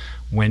 like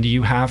when do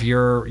you have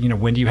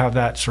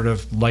that sort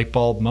of light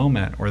bulb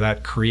moment or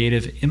that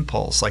creative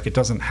impulse? Like it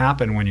doesn't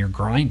happen when you're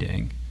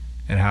grinding.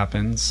 It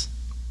happens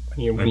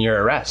when you're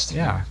at rest.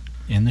 Yeah,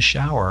 in the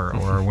shower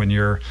or when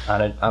you're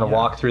on a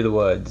walk through the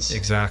woods.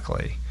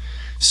 Exactly.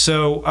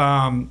 So,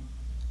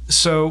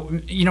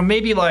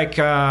 maybe like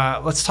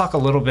let's talk a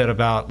little bit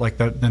about like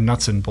the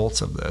nuts and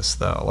bolts of this,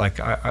 though. Like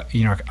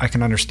I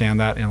can understand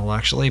that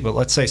intellectually, but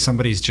let's say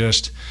somebody's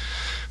just,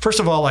 first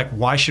of all, like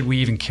why should we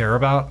even care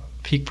about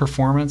peak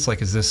performance?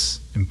 Like, is this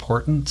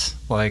important?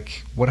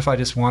 Like, what if I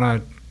just want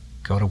to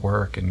go to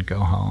work and go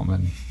home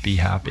and be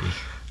happy?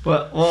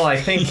 Well, I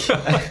think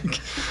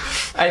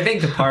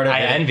the part of I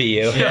envy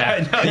you.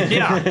 Yeah.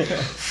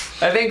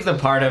 I think the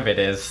part of it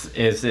is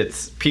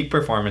it's peak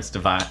performance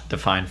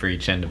defined for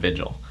each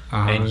individual,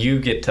 and you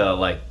get to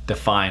like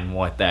define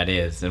what that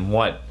is and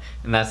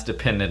that's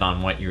dependent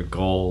on what your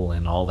goal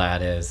and all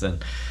that is.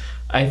 And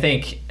I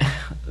think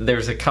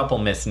there's a couple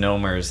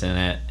misnomers in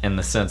it, in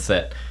the sense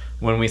that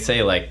when we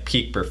say like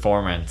peak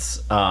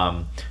performance,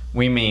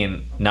 we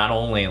mean not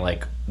only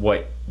like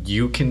what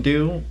you can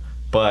do,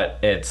 but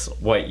it's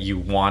what you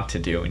want to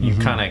do, and you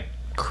kind of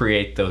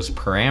create those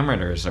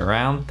parameters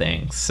around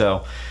things.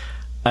 So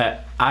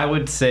I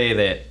would say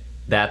that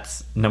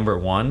that's number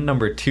one.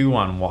 Number two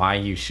on why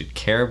you should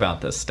care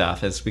about this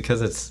stuff is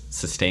because it's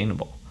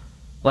sustainable.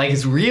 Like,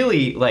 it's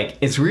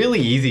really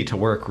easy to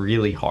work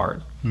really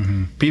hard.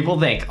 Mm-hmm. People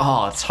think,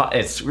 oh,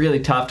 it's really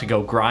tough to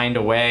go grind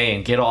away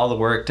and get all the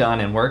work done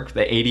and work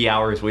the 80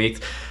 hours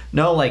weeks.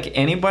 No, like,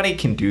 anybody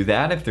can do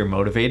that if they're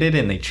motivated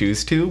and they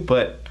choose to,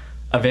 but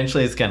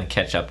eventually it's going to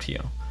catch up to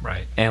you.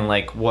 Right. And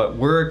like what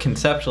we're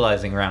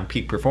conceptualizing around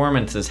peak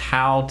performance is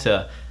how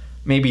to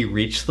maybe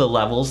reach the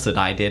levels that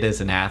I did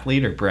as an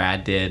athlete or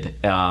Brad did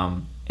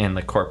in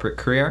the corporate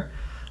career,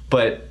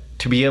 but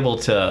to be able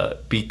to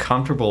be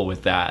comfortable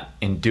with that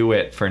and do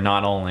it for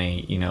not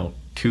only,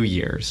 2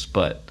 years,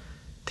 but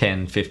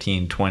 10,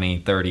 15, 20,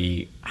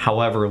 30,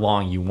 however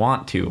long you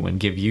want to, and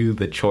give you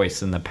the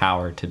choice and the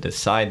power to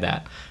decide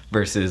that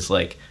versus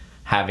like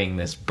having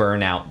this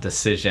burnout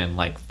decision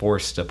like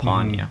forced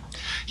upon you.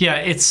 Yeah,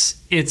 it's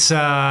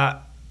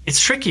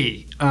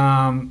tricky.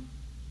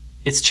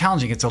 It's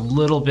challenging. It's a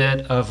little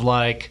bit of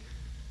like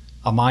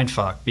a mind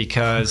fuck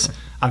because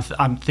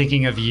I'm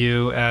thinking of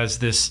you as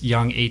this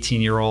young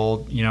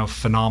 18-year-old,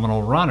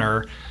 phenomenal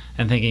runner,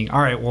 and thinking,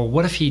 all right, well,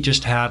 what if he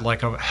just had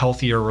like a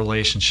healthier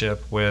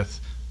relationship with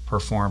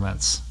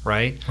performance,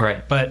 right?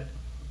 Right. But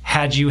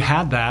had you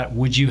had that,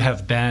 would you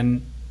have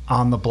been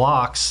on the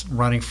blocks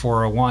running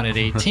 401 at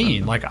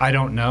 18? Like, I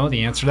don't know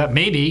the answer to that.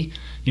 Maybe,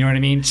 you know what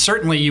I mean?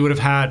 Certainly you would have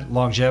had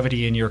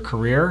longevity in your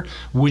career.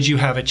 Would you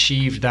have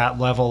achieved that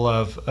level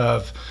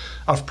of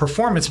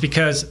performance?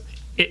 Because,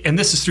 and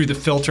this is through the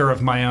filter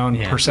of my own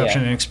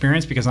perception and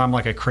experience, because I'm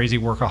like a crazy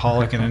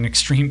workaholic and an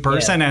extreme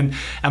person. And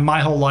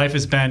my whole life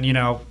has been,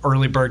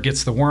 early bird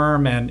gets the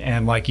worm,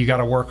 and like, you got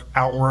to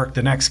outwork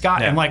the next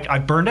guy. And like, I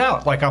burned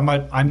out. Like I'm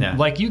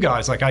like you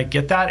guys, like I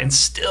get that. And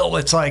still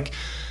it's like,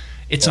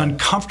 it's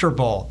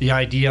uncomfortable, the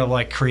idea of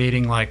like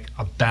creating like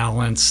a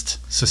balanced,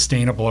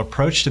 sustainable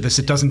approach to this.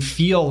 It doesn't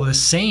feel the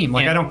same.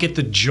 Like, I don't get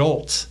the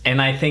jolt.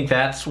 And I think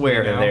that's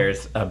where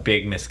there's a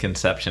big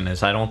misconception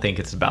is I don't think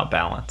it's about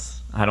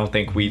balance. I don't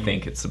think we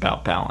think it's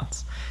about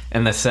balance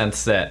in the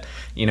sense that,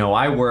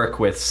 I work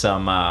with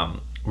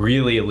some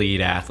really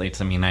elite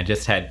athletes. I mean, I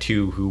just had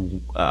two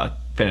who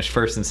finished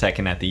first and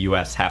second at the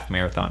U.S. half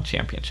marathon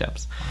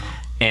championships.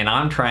 And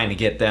I'm trying to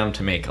get them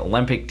to make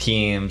Olympic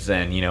teams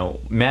and,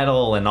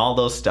 medal and all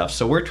those stuff.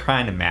 So we're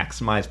trying to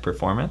maximize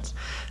performance.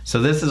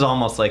 So this is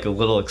almost like a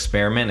little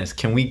experiment is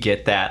can we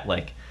get that,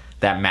 like,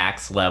 that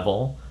max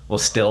level while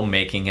still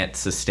making it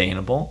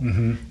sustainable?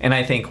 Mm-hmm. And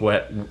I think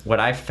what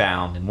I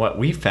found and what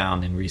we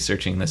found in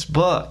researching this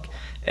book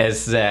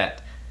is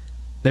that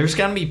there's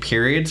going to be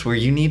periods where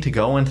you need to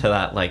go into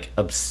that, like,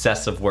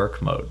 obsessive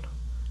work mode,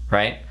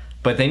 right?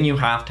 But then you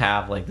have to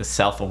have like the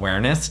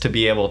self-awareness to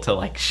be able to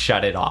like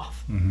shut it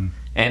off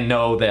and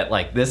know that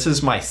like this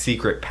is my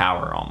secret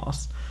power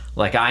almost.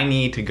 Like I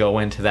need to go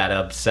into that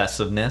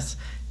obsessiveness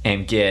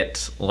and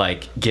get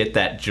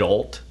that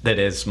jolt that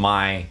is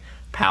my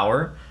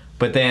power.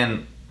 But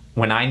then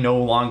when I no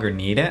longer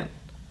need it,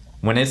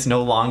 when it's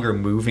no longer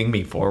moving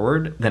me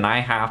forward, then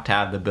I have to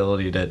have the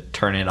ability to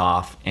turn it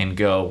off and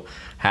go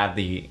have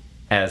the,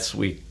 as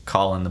we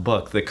call in the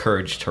book, the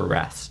courage to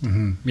rest.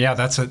 Mm-hmm. Yeah,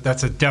 that's a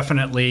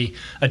definitely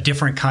a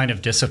different kind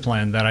of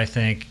discipline that I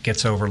think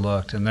gets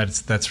overlooked, and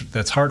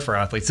that's hard for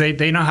athletes.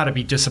 They know how to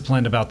be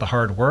disciplined about the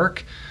hard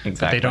work,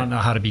 exactly. But they don't know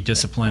how to be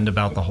disciplined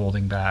about the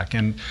holding back.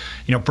 And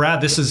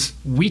Brad,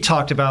 we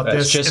talked about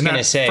this in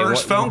that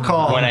first phone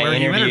call when I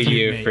interviewed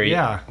you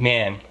for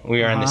man,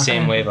 we were on the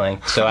same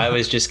wavelength. So I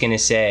was just going to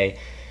say,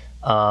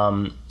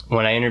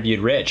 when I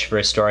interviewed Rich for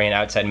a story in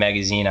Outside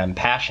Magazine on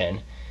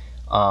passion,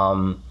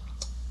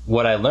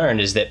 what I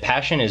learned is that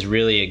passion is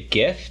really a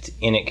gift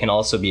and it can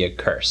also be a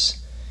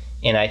curse.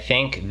 And I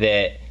think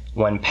that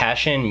when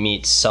passion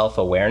meets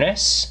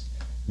self-awareness,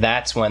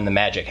 that's when the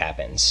magic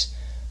happens.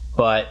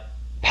 But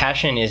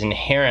passion is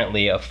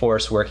inherently a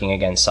force working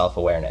against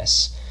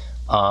self-awareness.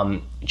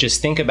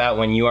 Just think about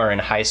when you are in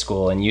high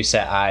school and you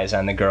set eyes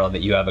on the girl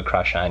that you have a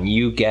crush on,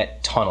 you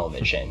get tunnel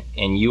vision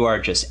and you are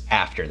just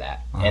after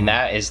that. And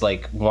that is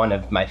like one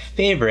of my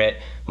favorite,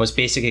 most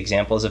basic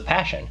examples of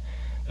passion.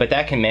 But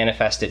that can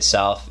manifest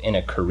itself in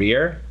a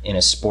career, in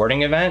a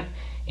sporting event,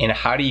 and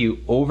how do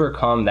you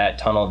overcome that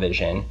tunnel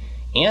vision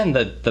and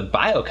the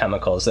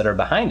biochemicals that are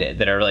behind it,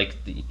 that are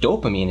like the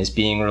dopamine is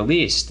being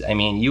released. I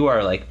mean, you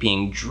are like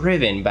being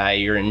driven by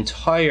your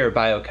entire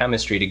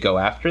biochemistry to go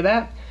after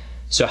that.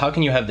 So how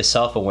can you have the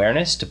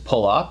self-awareness to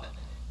pull up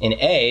and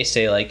A,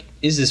 say like,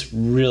 is this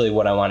really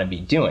what I want to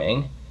be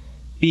doing?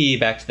 B,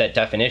 back to that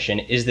definition,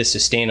 is this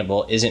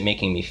sustainable? Is it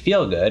making me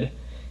feel good?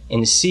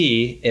 And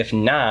C, if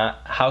not,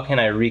 how can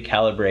I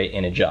recalibrate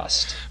and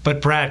adjust?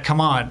 But Brad, come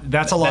on,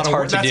 that's a lot of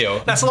work. That's hard to do.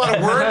 That's a lot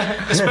of work,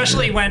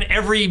 especially when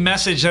every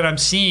message that I'm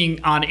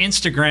seeing on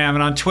Instagram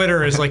and on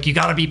Twitter is like, you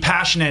got to be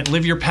passionate,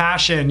 live your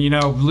passion. You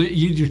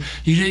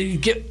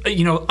get,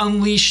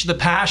 unleash the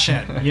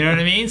passion. You know what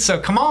I mean? So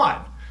come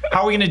on,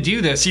 how are we going to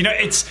do this?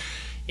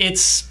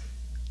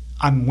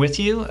 I'm with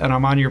you and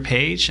I'm on your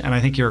page and I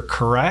think you're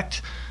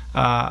correct.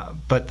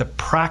 But the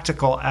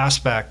practical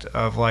aspect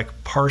of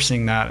like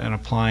parsing that and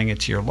applying it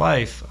to your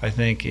life, I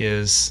think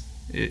is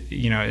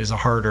a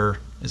harder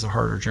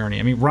journey.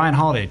 I mean, Ryan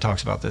Holiday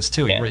talks about this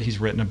too. Yeah. He's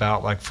written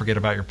about like forget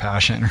about your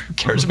passion, or who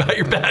cares about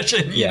your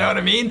passion? You know what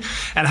I mean?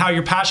 And how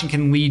your passion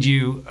can lead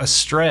you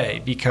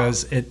astray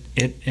because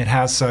it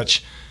has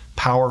such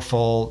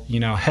powerful,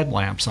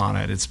 headlamps on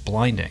it. It's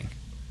blinding.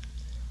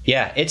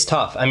 Yeah, it's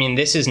tough. I mean,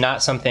 this is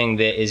not something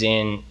that is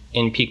in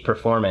peak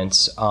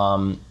performance,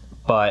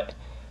 but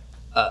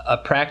a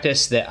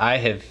practice that I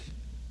have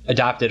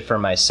adopted for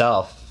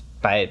myself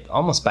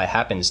almost by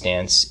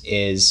happenstance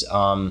is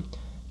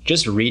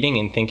just reading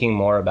and thinking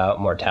more about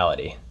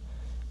mortality.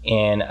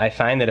 And I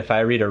find that if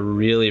I read a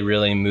really,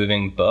 really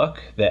moving book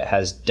that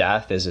has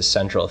death as a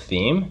central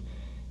theme,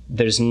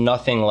 there's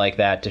nothing like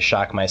that to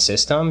shock my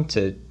system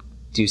to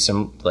do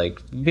some like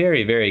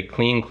very, very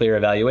clear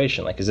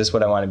evaluation. Like, is this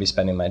what I want to be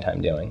spending my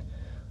time doing?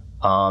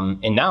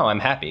 And now I'm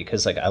happy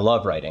because like I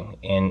love writing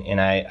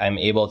and I'm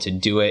able to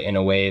do it in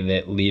a way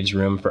that leaves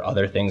room for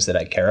other things that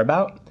I care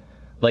about.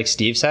 Like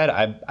Steve said,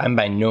 I'm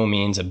by no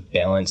means a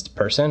balanced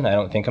person. I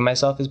don't think of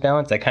myself as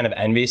balanced. I kind of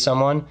envy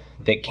someone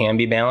that can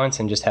be balanced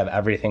and just have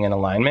everything in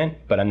alignment,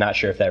 but I'm not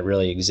sure if that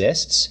really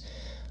exists.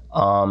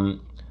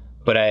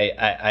 But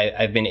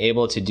I've been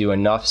able to do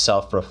enough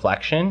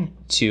self-reflection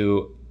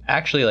to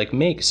actually like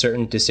make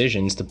certain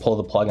decisions to pull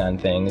the plug on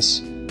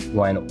things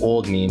when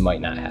old me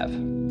might not have.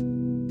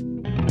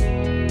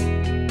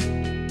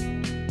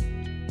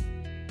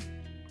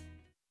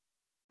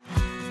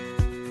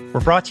 We're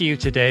brought to you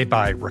today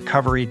by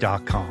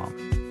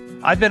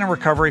Recovery.com. I've been in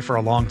recovery for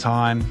a long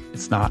time.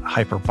 It's not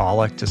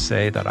hyperbolic to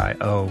say that I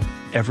owe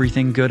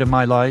everything good in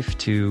my life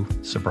to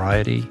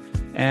sobriety.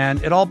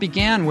 And it all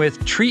began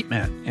with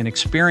treatment, an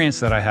experience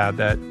that I had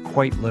that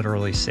quite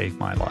literally saved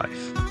my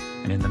life.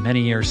 And in the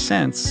many years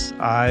since,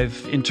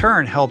 I've in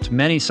turn helped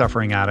many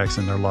suffering addicts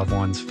and their loved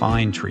ones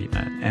find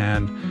treatment.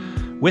 And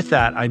with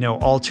that, I know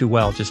all too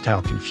well just how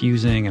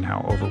confusing and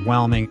how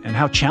overwhelming and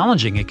how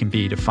challenging it can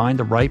be to find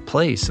the right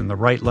place and the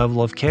right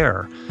level of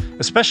care,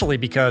 especially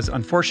because,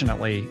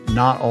 unfortunately,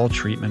 not all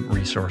treatment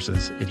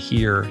resources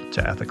adhere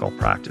to ethical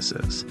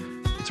practices.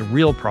 It's a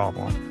real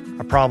problem,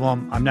 a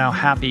problem I'm now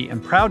happy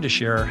and proud to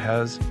share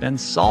has been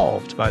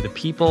solved by the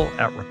people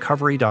at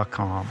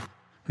Recovery.com,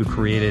 who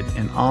created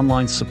an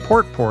online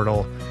support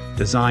portal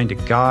designed to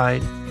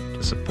guide,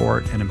 to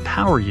support, and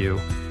empower you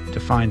to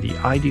find the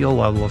ideal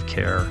level of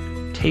care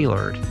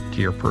tailored to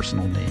your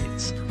personal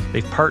needs.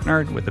 They've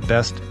partnered with the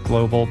best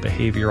global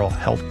behavioral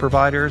health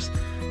providers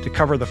to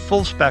cover the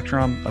full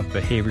spectrum of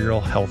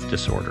behavioral health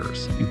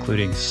disorders,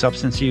 including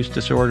substance use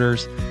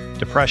disorders,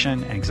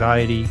 depression,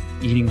 anxiety,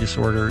 eating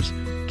disorders,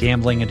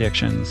 gambling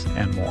addictions,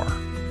 and more.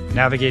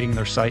 Navigating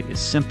their site is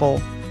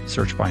simple.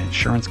 Search by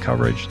insurance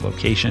coverage,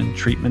 location,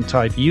 treatment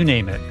type, you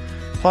name it.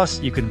 Plus,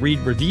 you can read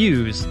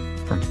reviews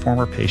from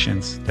former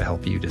patients to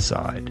help you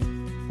decide.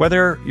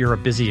 Whether you're a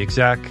busy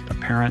exec, a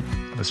parent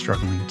of a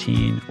struggling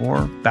teen,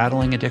 or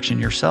battling addiction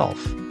yourself,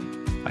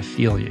 I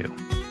feel you.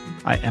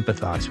 I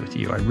empathize with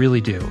you. I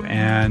really do.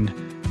 And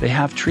they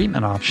have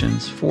treatment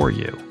options for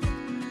you.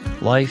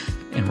 Life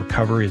in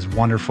recovery is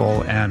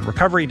wonderful, and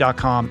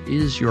Recovery.com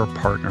is your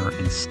partner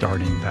in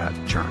starting that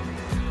journey.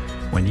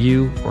 When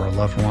you or a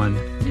loved one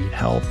need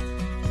help,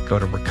 go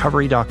to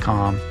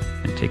Recovery.com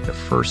and take the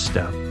first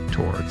step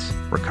towards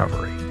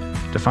recovery.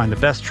 To find the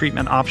best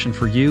treatment option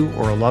for you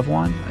or a loved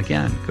one,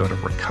 again, go to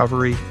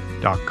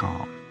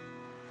Recovery.com.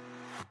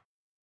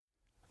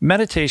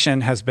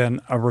 Meditation has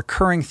been a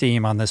recurring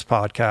theme on this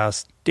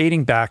podcast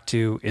dating back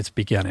to its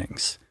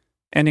beginnings.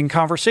 And in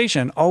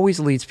conversation, always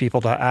leads people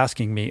to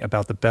asking me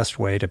about the best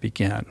way to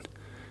begin.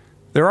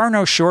 There are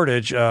no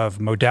shortage of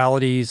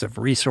modalities, of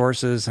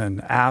resources,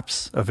 and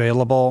apps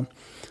available.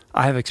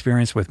 I have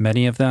experience with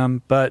many of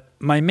them, but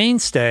my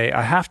mainstay,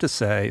 I have to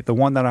say, the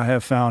one that I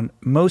have found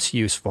most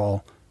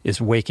useful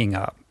is Waking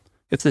Up.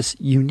 It's this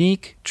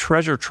unique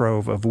treasure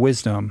trove of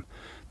wisdom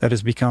that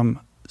has become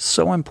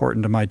so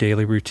important to my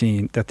daily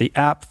routine that the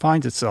app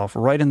finds itself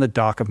right in the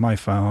dock of my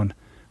phone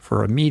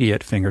for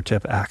immediate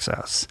fingertip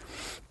access.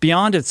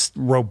 Beyond its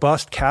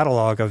robust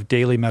catalog of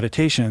daily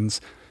meditations,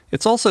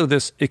 it's also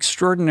this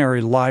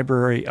extraordinary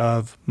library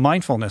of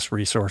mindfulness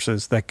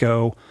resources that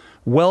go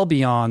well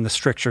beyond the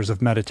strictures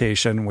of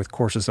meditation, with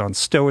courses on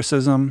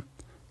stoicism,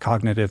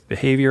 cognitive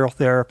behavioral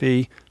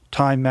therapy,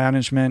 time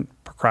management,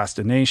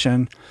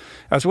 procrastination,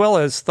 as well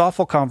as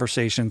thoughtful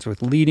conversations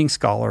with leading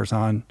scholars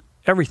on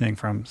everything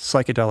from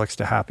psychedelics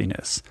to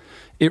happiness.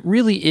 It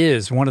really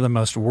is one of the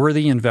most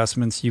worthy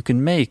investments you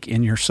can make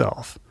in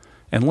yourself.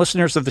 And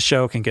listeners of the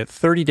show can get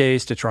 30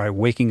 days to try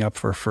Waking Up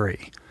for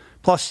free.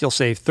 Plus, you'll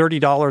save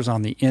 $30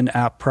 on the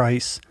in-app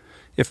price.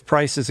 If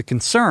price is a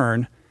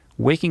concern,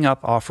 Waking Up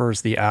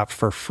offers the app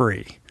for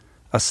free,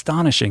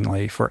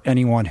 astonishingly for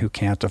anyone who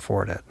can't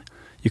afford it.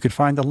 You can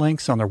find the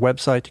links on their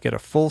website to get a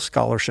full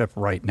scholarship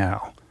right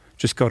now.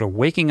 Just go to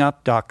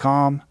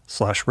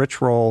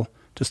wakingup.com/richroll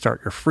to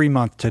start your free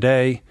month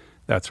today.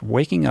 That's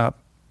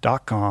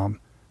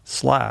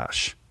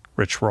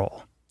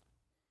wakingup.com/richroll.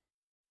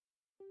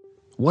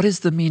 What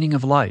is the meaning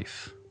of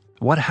life?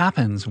 What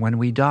happens when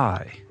we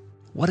die?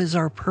 What is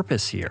our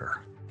purpose here?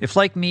 If,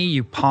 like me,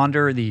 you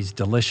ponder these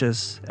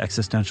delicious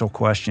existential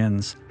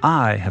questions,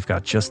 I have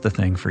got just the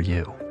thing for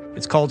you.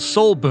 It's called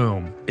Soul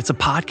Boom. It's a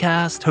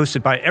podcast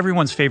hosted by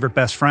everyone's favorite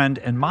best friend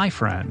and my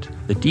friend,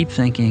 the deep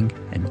thinking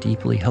and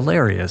deeply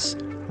hilarious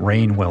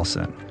Rainn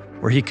Wilson,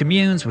 where he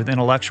communes with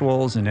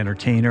intellectuals and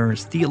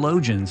entertainers,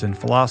 theologians and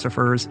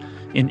philosophers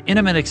in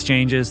intimate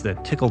exchanges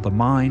that tickle the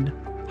mind,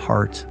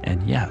 heart,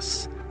 and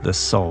yes, the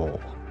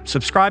soul.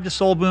 Subscribe to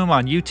Soul Boom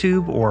on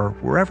YouTube or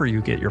wherever you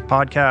get your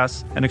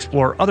podcasts, and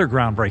explore other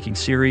groundbreaking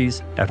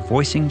series at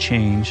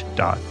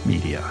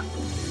voicingchange.media.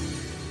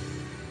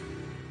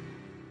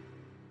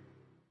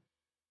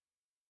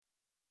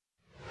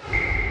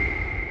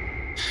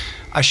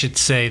 I should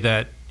say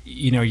that,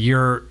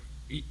 you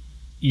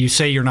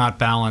say you're not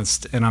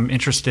balanced, and I'm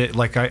interested,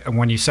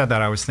 when you said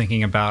that, I was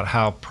thinking about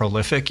how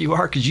prolific you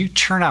are, because you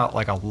churn out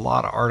like a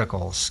lot of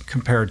articles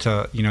compared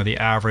to, the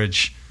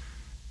average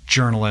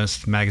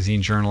journalist,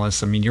 magazine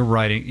journalist. I mean, you're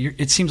writing,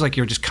 it seems like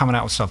you're just coming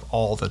out with stuff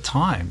all the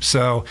time.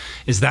 So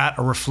is that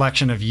a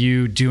reflection of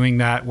you doing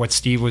that, what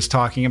Steve was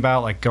talking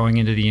about, like going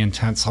into the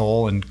intense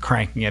hole and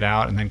cranking it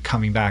out and then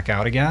coming back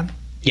out again?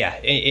 Yeah,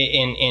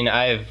 and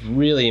I've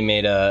really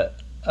made a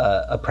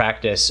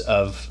practice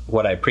of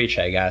what I preach,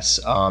 I guess.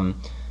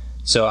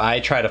 So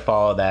I try to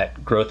follow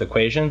that growth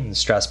equation,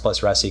 stress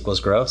plus rest equals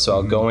growth. So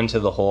I'll go into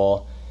the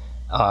hole.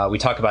 We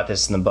talk about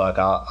this in the book.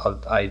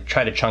 I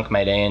try to chunk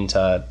my day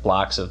into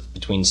blocks of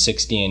between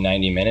 60 and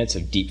 90 minutes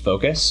of deep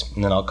focus,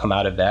 and then I'll come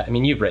out of that. I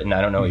mean, you've written,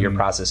 I don't know what your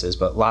process is,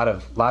 but a lot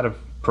of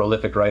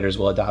prolific writers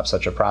will adopt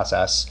such a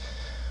process.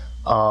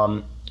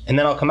 And then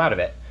I'll come out of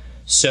it.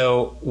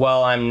 So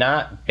while I'm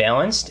not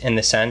balanced in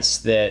the sense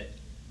that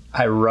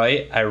I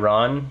write, I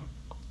run,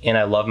 and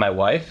I love my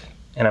wife,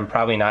 and I'm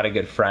probably not a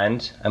good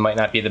friend, I might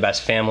not be the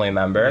best family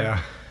member.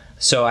 Yeah.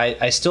 So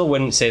I still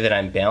wouldn't say that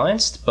I'm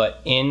balanced, but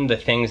in the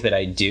things that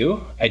I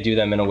do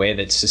them in a way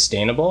that's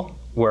sustainable.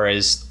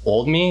 Whereas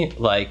old me,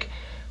 like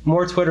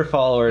more Twitter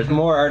followers,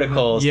 more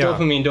articles,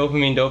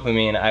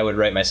 dopamine, I would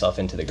write myself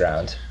into the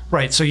ground.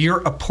 Right. So you're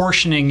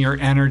apportioning your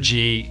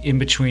energy in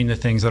between the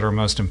things that are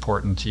most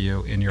important to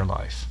you in your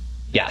life.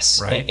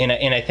 Yes. Right. And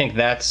I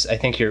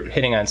think you're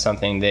hitting on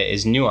something that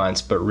is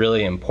nuanced, but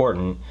really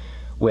important,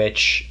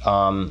 which,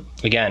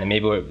 again,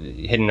 maybe we're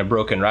hitting a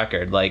broken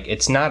record. Like,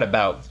 it's not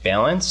about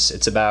balance.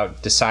 It's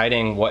about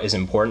deciding what is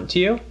important to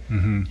you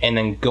and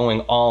then going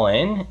all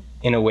in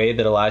a way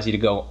that allows you to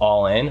go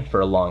all in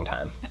for a long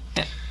time.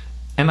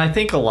 And I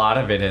think a lot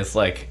of it is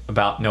like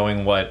about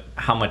knowing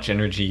how much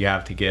energy you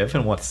have to give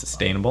and what's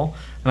sustainable.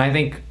 And I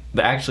think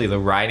actually the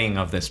writing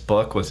of this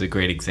book was a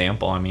great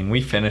example. I mean,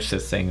 we finished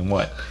this thing in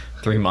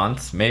 3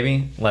 months,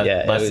 maybe?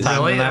 Less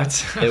time than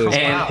that.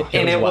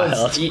 It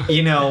was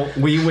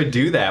we would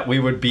do that. We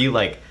would be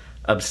like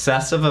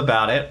obsessive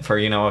about it for,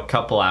 a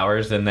couple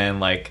hours and then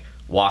like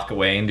walk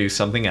away and do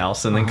something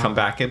else and then come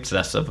back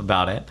obsessive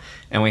about it.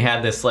 And we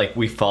had this,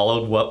 we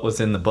followed what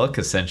was in the book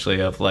essentially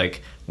of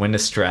like when to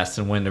stress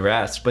and when to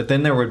rest. But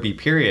then there would be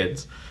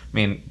periods. I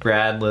mean,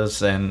 Brad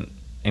lives in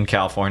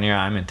California.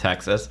 I'm in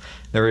Texas.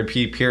 There would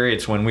be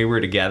periods when we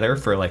were together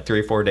for like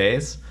 3 or 4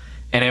 days,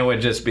 and it would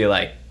just be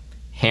like,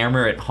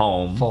 hammer it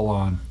home full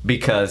on,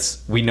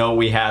 because we know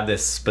we have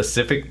this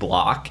specific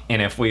block,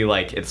 and if we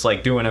it's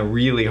like doing a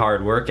really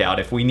hard workout.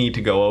 If we need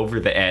to go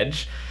over the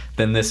edge,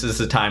 then this is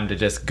the time to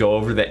just go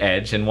over the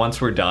edge, and once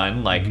we're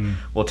done,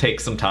 we'll take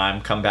some time,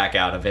 come back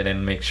out of it,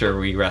 and make sure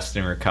we rest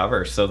and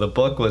recover. So the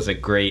book was a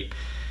great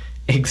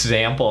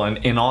example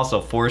and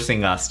also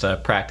forcing us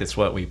to practice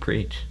what we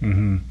preach.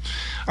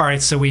 All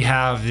right, so we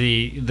have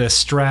the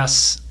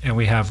stress and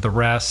we have the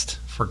rest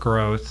for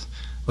growth.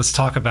 Let's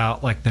talk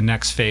about the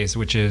next phase,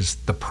 which is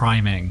the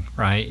priming,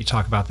 right? You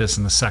talk about this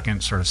in the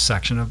second sort of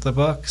section of the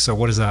book. So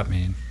what does that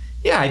mean?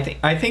 Yeah,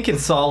 I think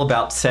it's all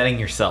about setting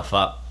yourself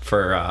up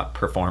for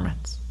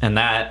performance. And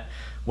that,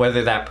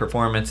 whether that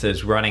performance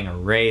is running a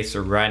race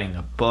or writing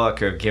a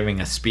book or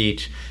giving a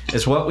speech,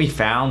 is what we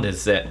found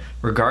is that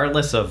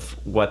regardless of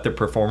what the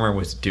performer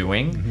was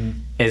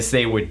doing, is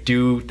they would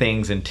do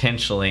things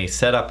intentionally,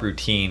 set up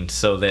routines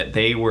so that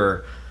they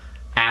were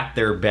at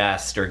their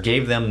best or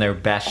gave them their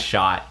best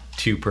shot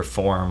to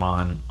perform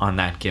on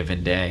that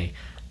given day.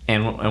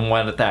 And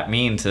what that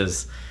means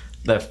is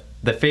the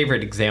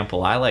favorite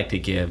example I like to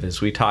give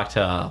is we talked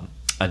to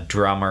a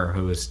drummer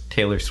who was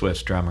Taylor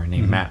Swift's drummer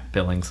named Matt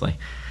Billingsley,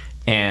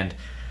 and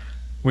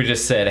we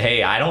just said,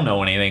 hey, I don't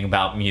know anything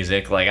about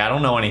music, I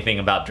don't know anything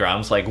about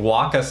drums,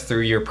 walk us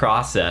through your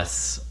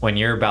process when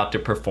you're about to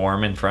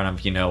perform in front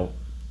of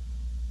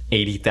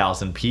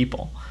 80,000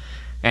 people.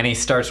 And he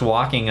starts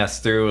walking us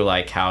through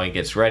how he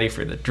gets ready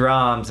for the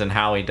drums and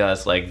how he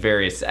does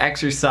various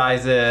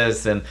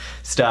exercises and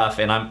stuff.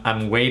 And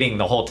I'm waiting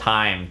the whole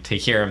time to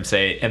hear him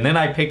say, and then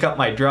I pick up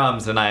my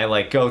drums and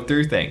I go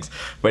through things.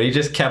 But he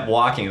just kept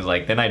walking. He's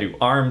then I do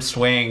arm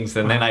swings,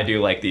 and then I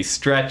do these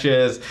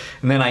stretches,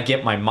 and then I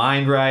get my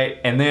mind right,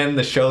 and then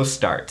the show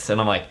starts.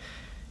 And I'm like,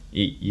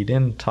 you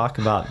didn't talk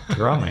about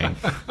throwing.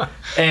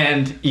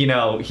 And, you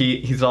know,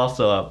 he's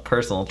also a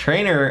personal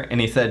trainer, and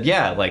he said,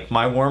 yeah, like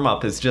my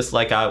warm-up is just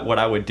like what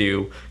I would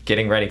do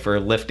getting ready for a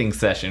lifting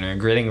session or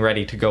getting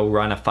ready to go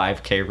run a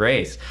 5K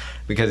race.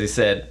 Because he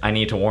said, I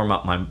need to warm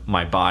up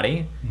my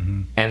body,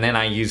 and then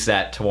I use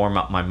that to warm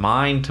up my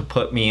mind to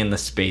put me in the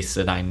space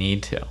that I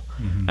need to.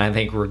 And I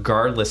think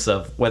regardless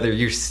of whether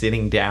you're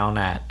sitting down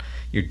at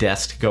your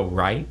desk to go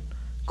write,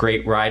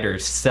 great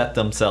writers set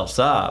themselves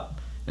up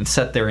and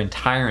set their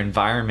entire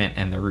environment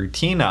and the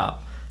routine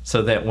up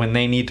so that when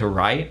they need to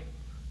write,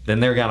 then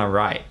they're going to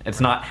write.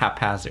 It's not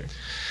haphazard.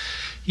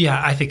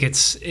 Yeah, I think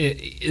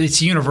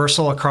it's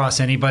universal across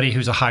anybody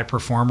who's a high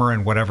performer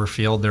in whatever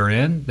field they're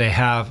in. They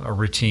have a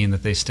routine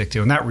that they stick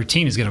to, and that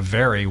routine is going to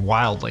vary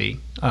wildly.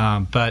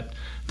 But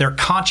they're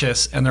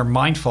conscious and they're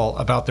mindful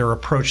about their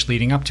approach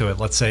leading up to it.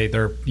 Let's say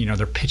they're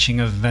pitching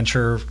a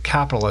venture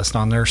capitalist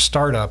on their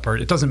startup, or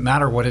it doesn't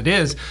matter what it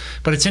is.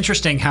 But it's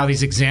interesting how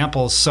these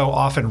examples so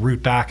often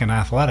root back in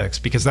athletics,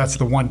 because that's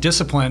the one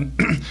discipline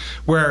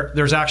where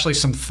there's actually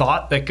some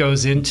thought that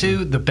goes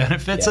into the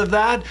benefits of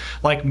that.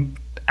 Like,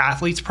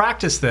 athletes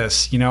practice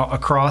this,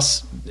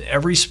 across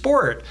every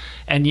sport,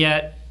 and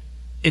yet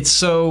it's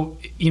so,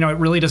 it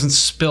really doesn't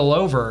spill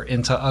over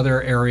into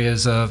other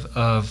areas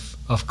of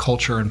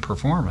culture and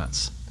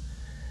performance.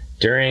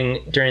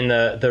 During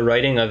the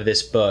writing of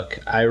this book,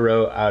 I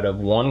wrote out of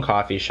one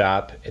coffee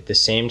shop at the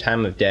same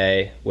time of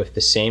day with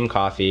the same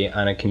coffee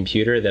on a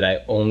computer that I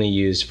only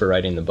used for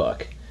writing the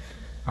book.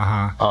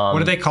 What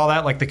do they call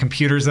that? Like the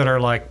computers that are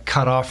like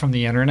cut off from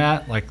the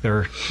internet? Like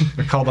they're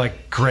called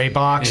like gray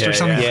boxed or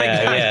something like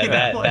that?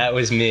 Yeah, that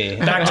was me.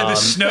 Back to the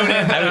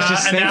Snowden I was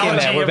just thinking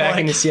that. We're back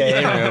in the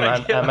CIA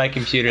room on my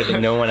computer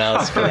that no one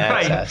else can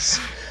access.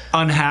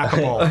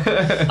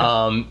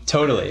 Unhackable.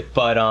 Totally.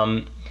 But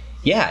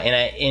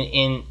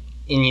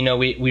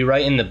we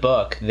write in the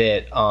book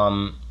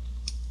that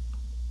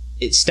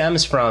it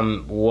stems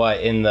from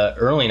what in the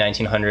early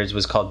 1900s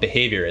was called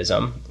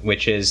behaviorism,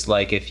 which is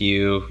like if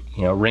you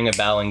ring a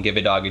bell and give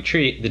a dog a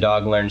treat, the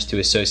dog learns to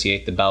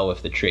associate the bell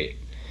with the treat.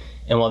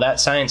 And while that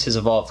science has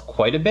evolved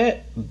quite a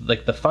bit,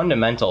 like the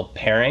fundamental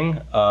pairing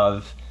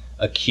of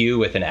a cue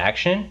with an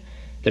action,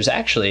 there's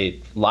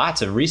actually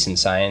lots of recent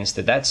science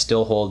that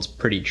still holds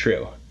pretty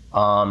true.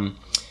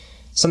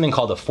 Something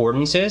called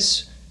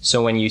affordances.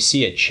 So when you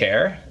see a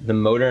chair, the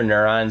motor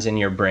neurons in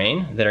your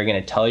brain that are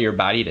going to tell your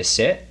body to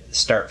sit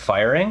start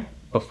firing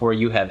before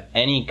you have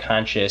any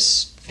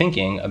conscious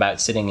thinking about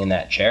sitting in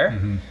that chair.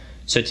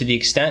 So to the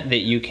extent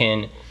that you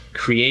can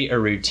create a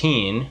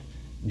routine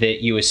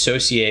that you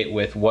associate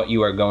with what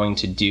you are going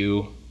to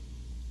do,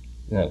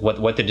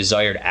 what the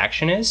desired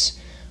action is,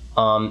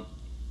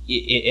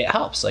 it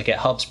helps. Like, it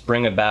helps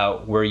bring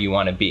about where you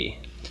want to be.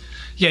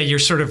 Yeah, you're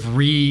sort of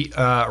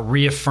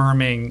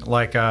reaffirming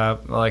like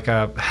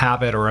a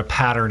habit or a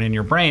pattern in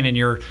your brain, and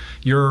you're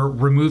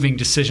removing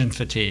decision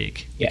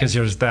fatigue because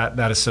there's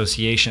that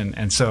association.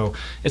 And so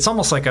it's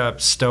almost like a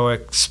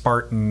Stoic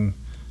Spartan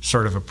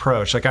sort of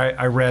approach. Like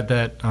I read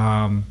that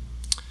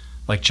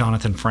like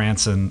Jonathan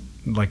Franzen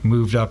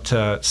moved up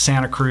to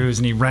Santa Cruz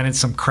and he rented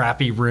some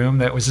crappy room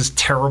that was just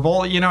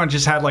terrible, and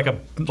just had like a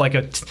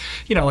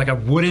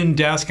wooden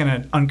desk and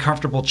an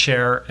uncomfortable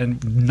chair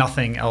and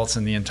nothing else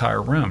in the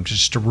entire room,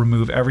 just to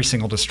remove every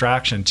single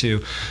distraction,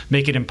 to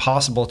make it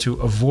impossible to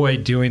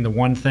avoid doing the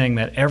one thing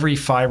that every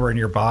fiber in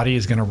your body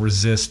is going to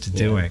resist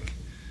doing.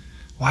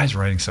 Why is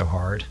writing so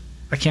hard?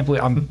 I can't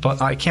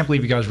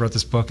believe you guys wrote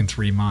this book in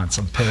 3 months.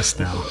 I'm pissed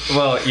now.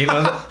 Well,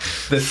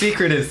 the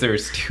secret is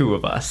there's two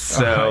of us.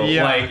 So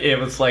it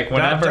was like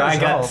whenever I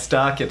got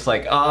stuck, it's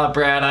like,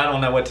 Brad, I don't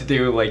know what to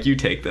do. Like, you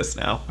take this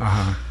now.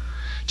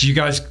 Do you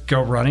guys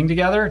go running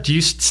together?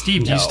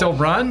 Steve, do you still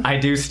run? I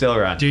do still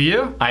run. Do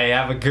you? I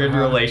have a good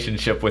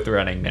relationship with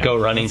running now. Go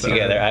running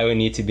together. I would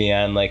need to be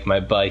on my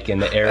bike in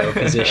the arrow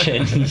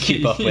position and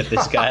keep up with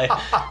this guy.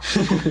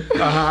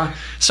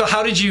 So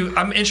how did you,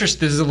 I'm interested,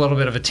 this is a little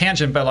bit of a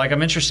tangent, but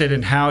I'm interested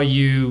in how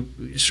you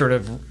sort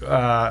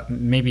of,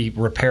 maybe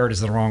repaired is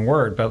the wrong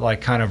word, but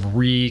kind of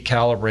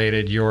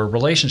recalibrated your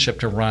relationship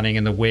to running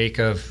in the wake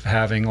of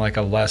having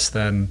a less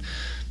than,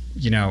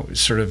 a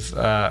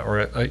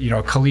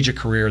collegiate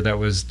career that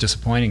was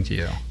disappointing to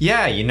you.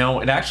 Yeah,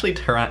 it actually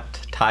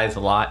ties a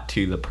lot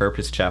to the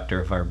purpose chapter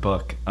of our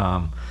book,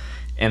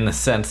 in the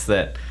sense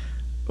that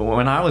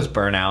when I was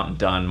burnt out and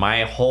done,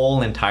 my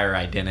whole entire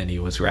identity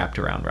was wrapped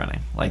around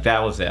running.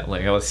 That was it.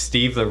 I was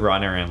Steve the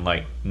runner, and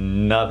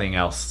nothing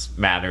else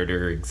mattered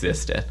or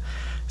existed.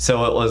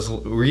 So it was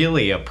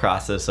really a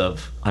process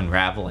of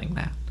unraveling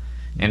that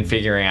and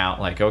figuring out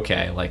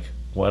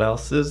what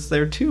else is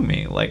there to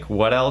me?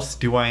 What else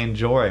do I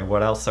enjoy?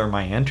 What else are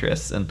my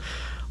interests? And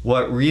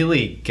what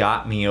really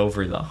got me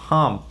over the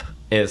hump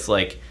is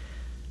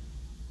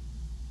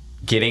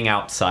getting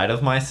outside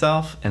of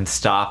myself and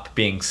stop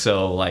being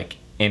so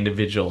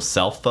individual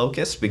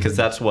self-focused, because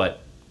that's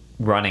what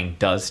running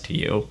does to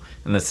you,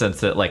 in the sense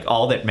that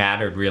all that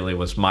mattered really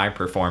was my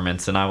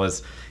performance, and I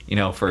was,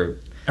 for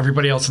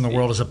Everybody else in the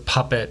world is a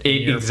puppet.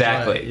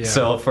 Exactly. Yeah.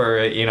 So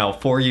for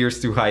 4 years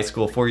through high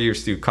school, 4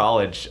 years through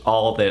college,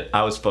 all that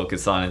I was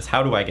focused on is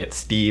how do I get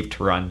Steve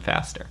to run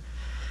faster?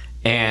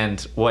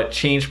 And what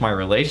changed my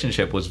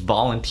relationship was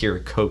volunteer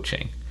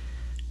coaching.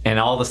 And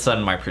all of a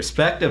sudden my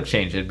perspective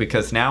changed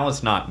because now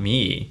it's not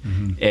me.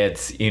 Mm-hmm.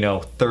 It's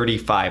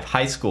 35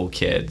 high school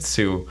kids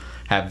who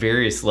have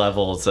various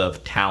levels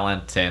of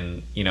talent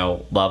and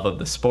love of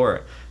the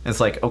sport. And it's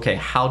like, okay,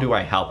 how do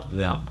I help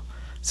them?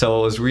 So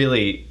it was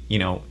really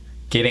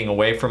getting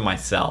away from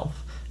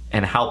myself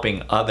and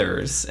helping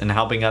others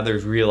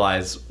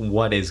realize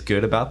what is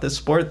good about this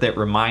sport that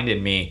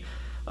reminded me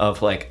of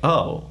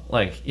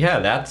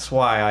that's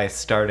why I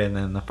started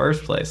in the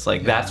first place.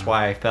 That's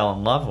why I fell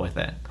in love with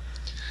it.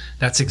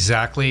 That's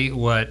exactly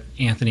what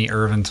Anthony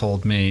Irvin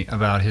told me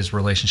about his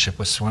relationship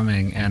with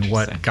swimming and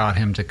what got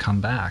him to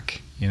come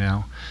back.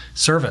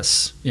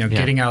 Service,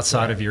 getting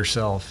outside of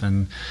yourself.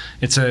 And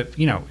it's a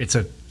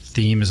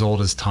theme as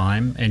old as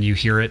time, and you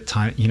hear it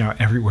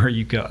everywhere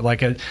you go.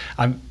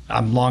 I'm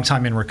a long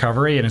time in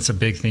recovery, and it's a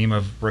big theme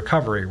of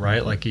recovery,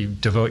 right? Like you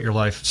devote your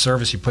life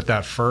service, you put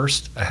that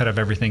first ahead of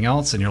everything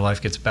else, and your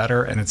life gets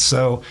better. And it's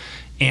so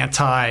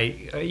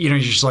you're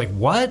just like,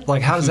 what?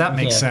 How does that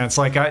make sense?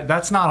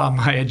 That's not on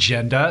my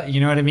agenda, you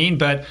know what I mean?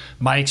 But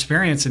my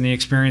experience and the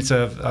experience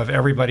of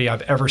everybody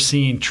I've ever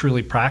seen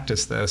truly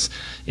practice this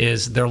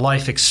is their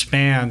life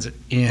expands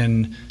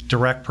in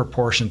direct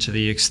proportion to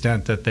the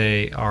extent that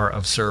they are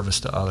of service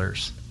to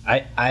others.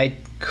 I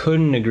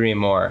couldn't agree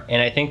more.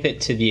 And I think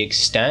that to the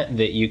extent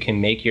that you can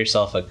make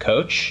yourself a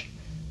coach,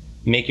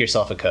 make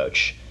yourself a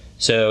coach.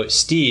 So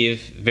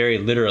Steve very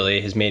literally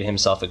has made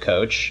himself a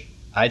coach.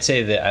 I'd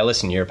say that I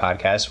listen to your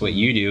podcast. What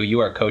you do, you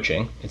are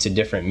coaching. It's a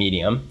different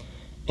medium.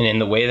 And in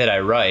the way that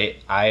I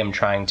write, I am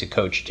trying to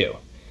coach too.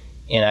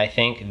 And I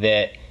think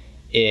that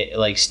it,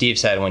 like Steve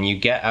said, when you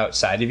get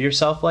outside of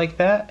yourself like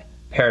that,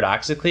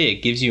 paradoxically,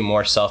 it gives you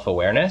more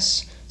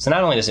self-awareness. So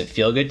not only does it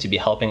feel good to be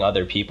helping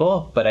other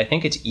people, but I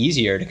think it's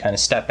easier to kind of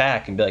step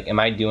back and be like, am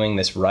I doing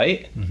this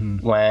right? Mm-hmm.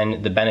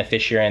 When the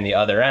beneficiary on the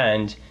other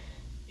end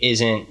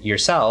isn't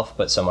yourself,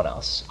 but someone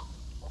else.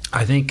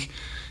 I think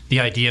the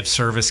idea of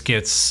service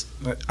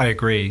I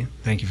agree.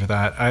 Thank you for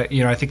that.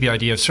 I think the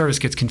idea of service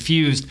gets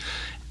confused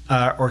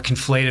or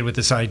conflated with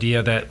this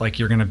idea that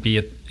you're going to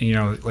be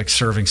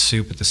serving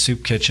soup at the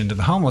soup kitchen to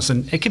the homeless.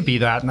 And it can be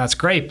that, and that's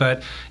great,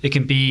 but it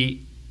can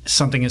be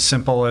something as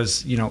simple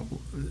as,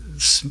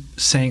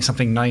 saying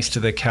something nice to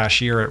the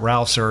cashier at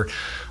Ralph's or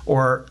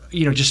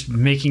just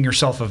making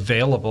yourself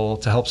available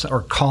to help,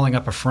 or calling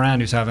up a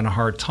friend who's having a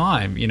hard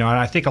time, and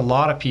I think a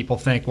lot of people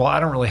think, well,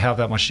 I don't really have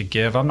that much to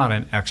give. I'm not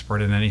an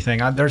expert in anything.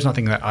 There's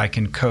nothing that I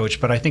can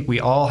coach, but I think we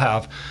all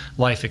have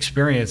life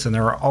experience, and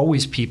there are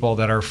always people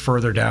that are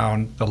further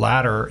down the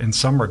ladder in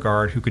some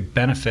regard who could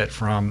benefit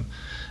from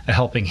a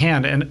helping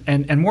hand.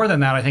 And more than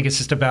that, I think it's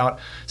just about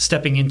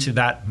stepping into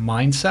that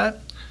mindset.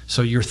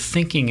 So you're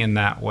thinking in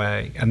that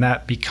way, and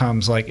that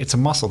becomes it's a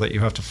muscle that you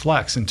have to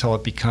flex until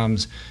it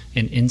becomes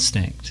an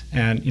instinct.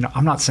 And,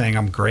 I'm not saying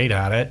I'm great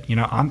at it.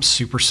 I'm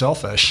super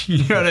selfish.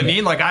 You know what I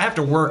mean? I have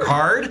to work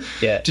hard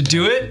to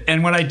do it.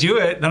 And when I do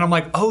it, then I'm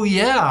like, oh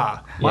yeah,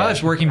 wow,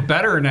 it's working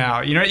better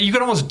now. You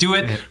can almost do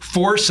it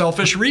for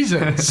selfish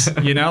reasons,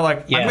 I'm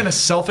going to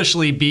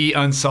selfishly be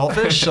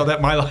unselfish so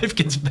that my life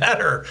gets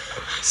better.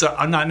 So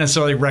I'm not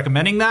necessarily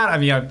recommending that. I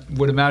mean, I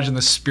would imagine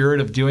the spirit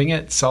of doing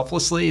it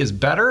selflessly is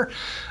better.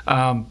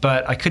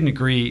 But I couldn't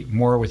agree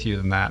more with you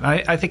than that. And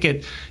I think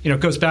it,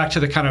 goes back to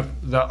the kind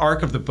of the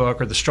arc of the book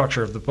or the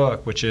structure of the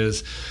book, which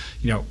is,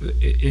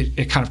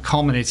 it kind of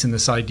culminates in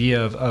this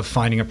idea of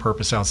finding a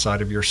purpose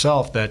outside of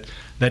yourself that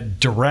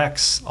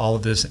directs all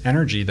of this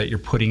energy that you're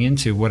putting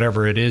into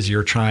whatever it is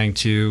you're trying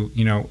to,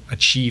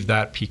 achieve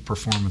that peak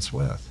performance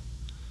with.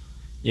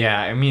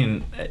 Yeah, I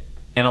mean,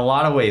 in a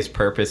lot of ways,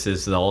 purpose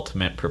is the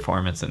ultimate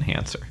performance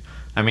enhancer.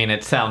 I mean,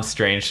 it sounds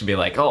strange to be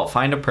like, oh,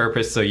 find a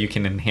purpose so you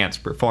can enhance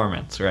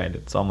performance, right?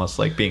 It's almost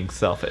like being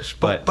selfish.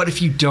 But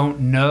if you don't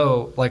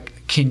know,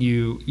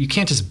 you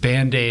can't just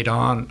Band-Aid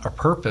on a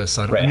purpose.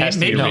 It has to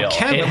be real.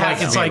 It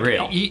has to be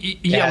real.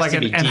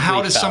 And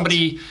how does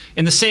somebody,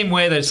 in the same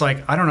way that it's I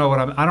don't know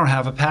I don't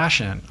have a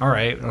passion. All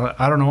right,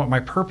 I don't know what my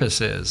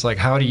purpose is.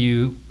 How do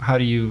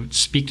you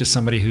speak to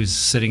somebody who's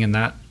sitting in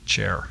that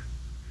chair?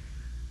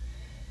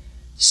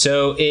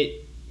 So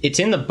it's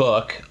in the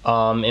book,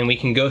 and we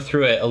can go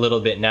through it a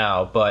little bit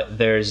now, but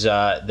there's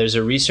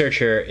a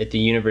researcher at the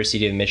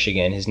University of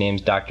Michigan. His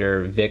name's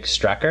Dr. Vic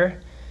Strecker,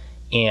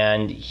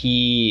 and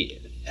he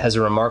has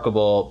a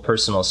remarkable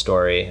personal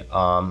story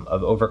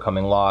of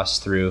overcoming loss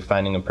through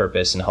finding a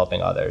purpose and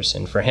helping others.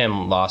 And for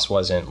him, loss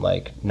wasn't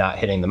not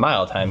hitting the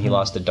mile time. Mm-hmm. He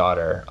lost a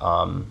daughter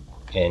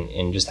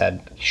and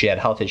she had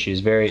health issues,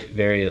 very,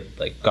 very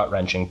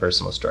gut-wrenching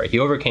personal story. He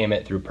overcame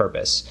it through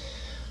purpose.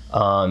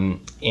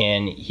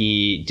 And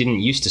he didn't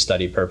used to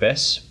study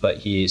purpose, but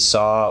he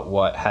saw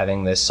what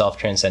having this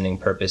self-transcending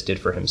purpose did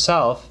for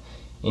himself,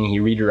 and he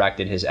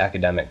redirected his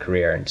academic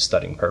career into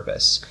studying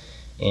purpose.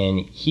 And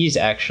he's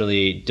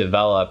actually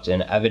developed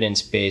an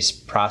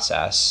evidence-based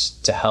process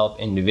to help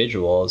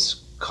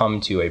individuals come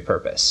to a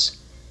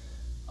purpose.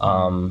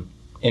 And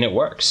it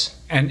works.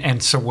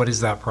 And so what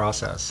is that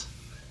process?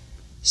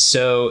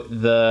 So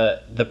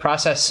the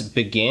process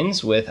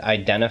begins with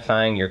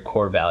identifying your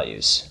core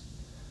values.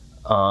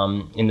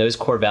 And those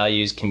core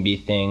values can be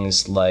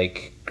things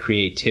like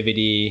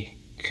creativity,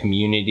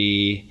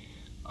 community,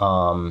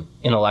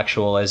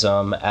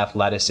 intellectualism,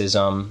 athleticism.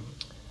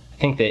 I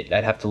think that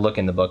I'd have to look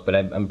in the book, but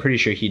I'm pretty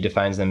sure he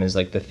defines them as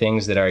like the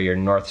things that are your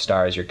North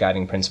Stars, your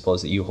guiding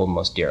principles that you hold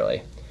most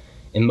dearly.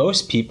 And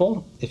most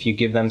people, if you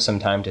give them some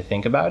time to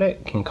think about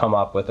it, can come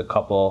up with a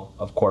couple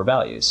of core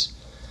values.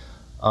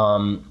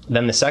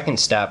 Then the second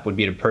step would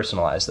be to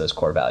personalize those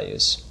core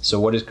values. So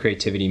what does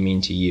creativity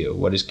mean to you?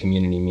 What does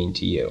community mean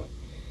to you?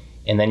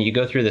 And then you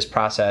go through this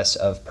process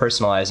of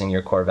personalizing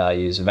your core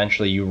values.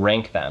 Eventually you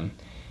rank them.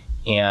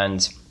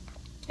 And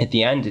at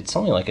the end, it's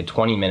only like a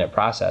 20-minute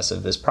process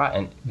of this.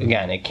 And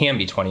again, it can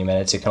be 20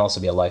 minutes. It can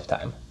also be a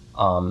lifetime.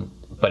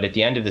 But at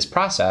the end of this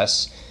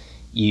process,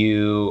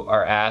 you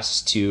are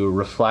asked to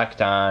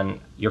reflect on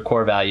your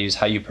core values,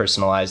 how you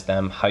personalize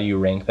them, how you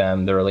rank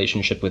them, the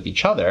relationship with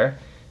each other,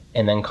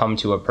 and then come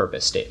to a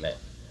purpose statement.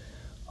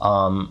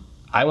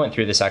 I went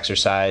through this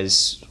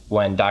exercise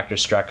when Dr.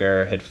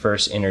 Strecker had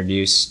first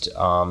introduced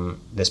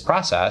this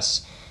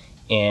process,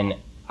 and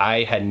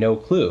I had no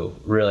clue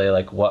really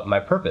like what my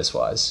purpose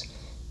was.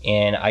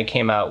 And I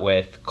came out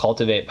with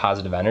cultivate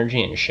positive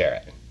energy and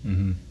share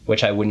it,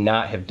 which I would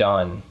not have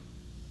done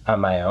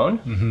on my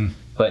own.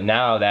 But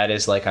now that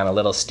is like on a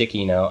little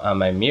sticky note on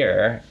my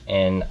mirror.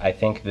 And I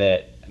think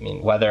that, I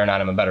mean, whether or not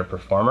I'm a better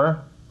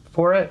performer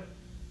for it,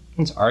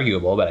 it's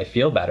arguable, but I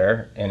feel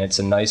better, and it's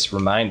a nice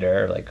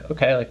reminder. Like,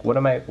 okay, like what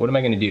am I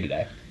going to do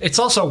today? It's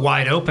also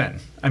wide open.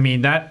 I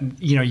mean, that,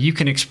 you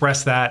can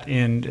express that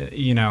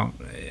in,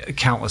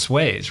 countless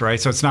ways,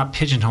 right? So it's not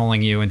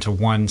pigeonholing you into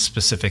one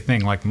specific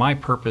thing. Like my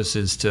purpose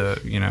is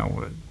to,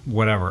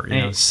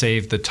 whatever,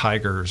 save the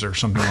tigers or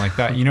something like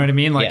that. You know what I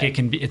mean? Like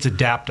it's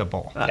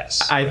adaptable.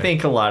 Yes. I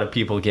think a lot of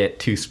people get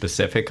too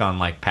specific on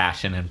like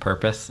passion and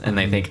purpose, and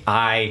they think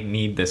I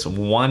need this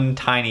one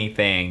tiny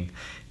thing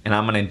and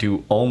I'm going to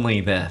do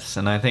only this.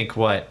 And I think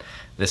what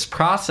this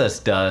process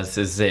does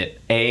is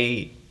it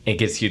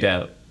gets you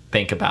to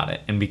think about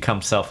it and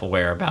become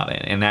self-aware about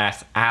it and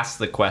ask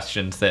the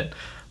questions that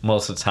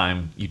most of the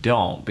time you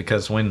don't.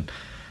 Because when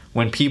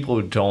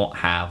people don't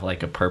have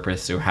like a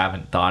purpose or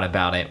haven't thought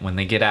about it, when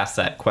they get asked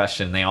that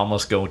question, they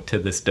almost go to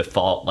this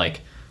default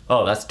like,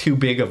 oh, that's too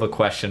big of a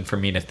question for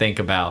me to think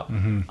about.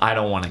 I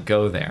don't want to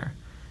go there.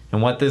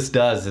 And what this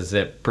does is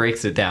it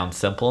breaks it down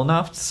simple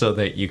enough so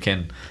that you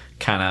can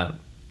kind of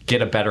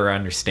get a better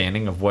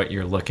understanding of what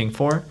you're looking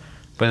for.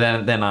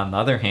 But then on the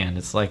other hand,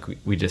 it's like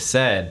we just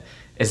said,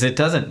 is it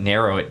doesn't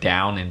narrow it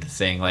down into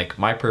saying like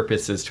my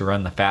purpose is to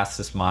run the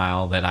fastest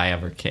mile that I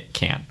ever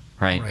can,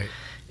 right?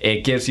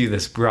 It gives you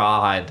this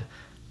broad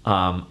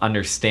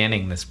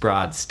understanding, this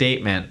broad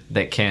statement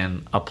that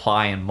can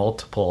apply in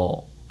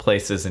multiple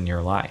places in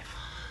your life.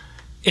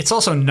 It's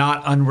also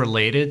not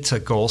unrelated to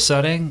goal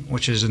setting,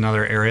 which is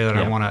another area that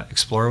I want to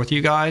explore with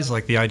you guys.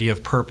 Like the idea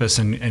of purpose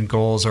and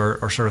goals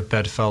are sort of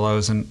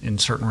bedfellows in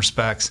certain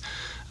respects.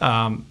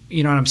 And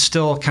I'm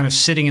still kind of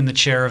sitting in the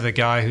chair of the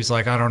guy who's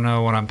like, I don't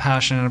know what I'm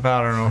passionate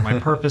about. I don't know what my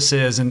purpose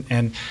is. And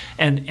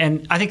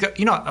I think,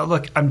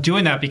 look, I'm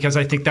doing that because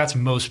I think that's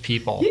most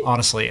people,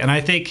 honestly. And I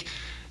think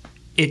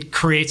it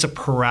creates a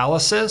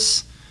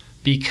paralysis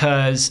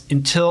because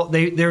until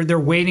they're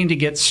waiting to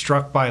get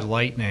struck by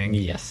lightning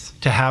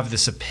to have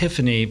this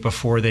epiphany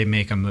before they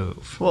make a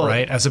move,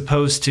 right? As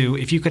opposed to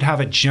if you could have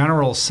a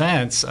general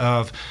sense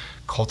of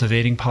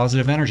cultivating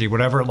positive energy,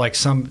 whatever, like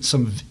some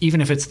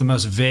even if it's the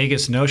most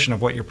vaguest notion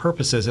of what your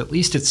purpose is, at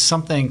least it's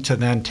something to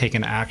then take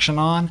an action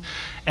on.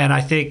 And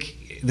I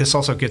think this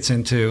also gets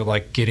into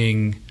like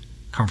getting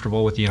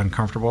comfortable with the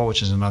uncomfortable,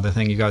 which is another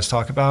thing you guys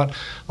talk about,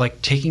 like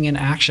taking an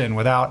action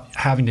without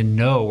having to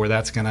know where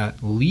that's going to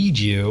lead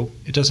you.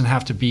 It doesn't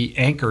have to be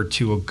anchored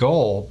to a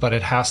goal, but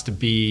it has to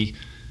be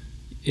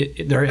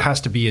there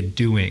has to be a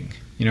doing.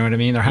 You know what I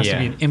mean? There has to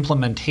be an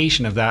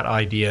implementation of that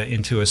idea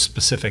into a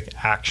specific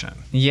action.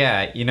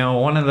 Yeah,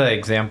 one of the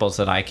examples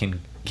that I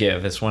can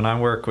give is when I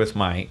work with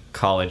my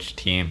college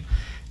team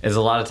is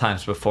a lot of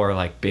times before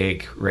like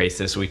big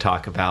races, we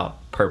talk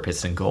about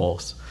purpose and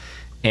goals.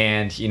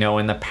 And,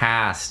 in the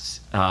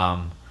past,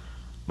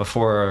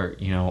 before,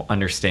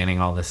 understanding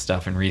all this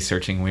stuff and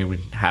researching, we would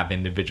have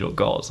individual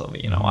goals of,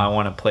 I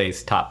want to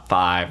place top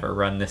 5 or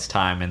run this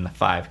time in the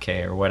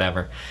 5K or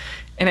whatever.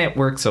 And it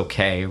works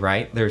okay,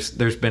 right?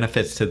 There's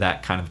benefits to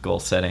that kind of goal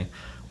setting.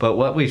 But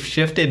what we've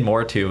shifted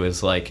more to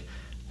is like,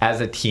 as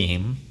a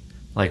team,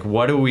 like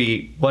what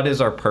is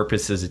our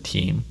purpose as a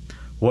team?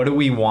 What do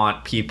we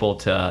want people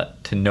to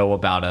know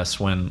about us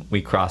when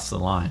we cross the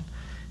line?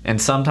 And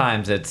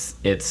sometimes it's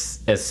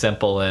as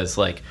simple as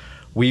like,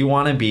 we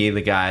want to be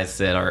the guys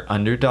that are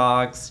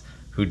underdogs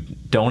who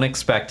don't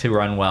expect to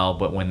run well,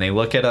 but when they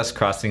look at us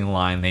crossing the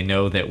line, they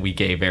know that we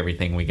gave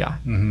everything we got.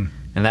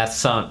 And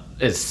that's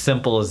as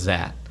simple as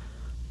that.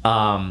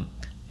 And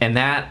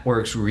that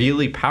works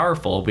really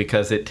powerful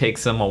because it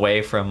takes them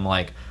away from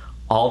like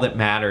all that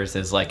matters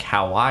is like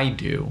how I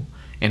do.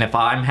 And if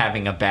I'm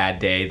having a bad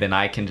day, then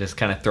I can just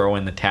kind of throw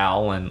in the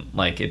towel and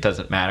like it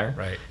doesn't matter.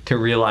 Right. To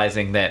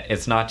realizing that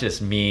it's not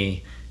just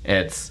me,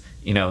 it's,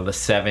 you know, the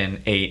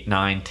 7, 8,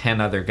 9,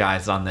 10 other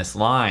guys on this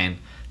line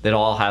that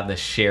all have this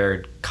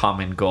shared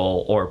common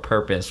goal or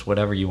purpose,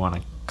 whatever you want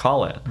to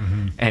call it.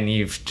 Mm-hmm. And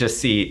you just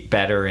see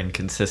better and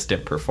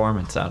consistent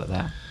performance out of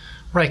that.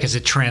 Right, because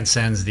it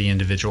transcends the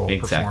individual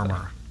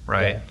performer,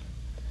 right?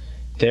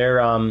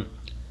 Yeah.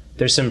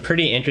 There's some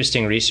pretty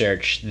interesting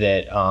research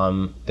that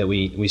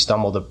we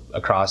stumbled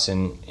across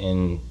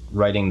in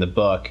writing the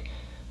book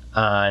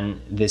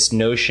on this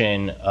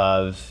notion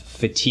of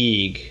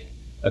fatigue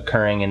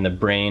occurring in the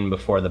brain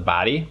before the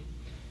body.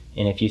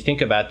 And if you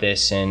think about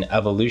this in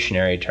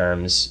evolutionary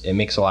terms, it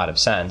makes a lot of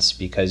sense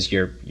because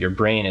your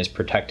brain is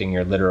protecting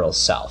your literal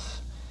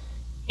self.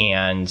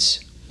 And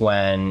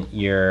when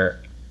you're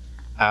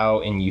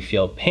out and you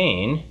feel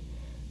pain,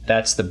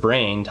 that's the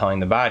brain telling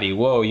the body,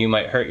 whoa, you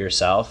might hurt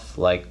yourself,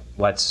 like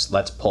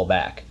let's pull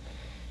back.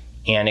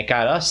 And it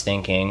got us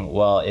thinking,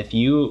 well, if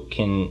you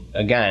can,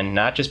 again,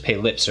 not just pay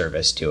lip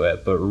service to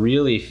it, but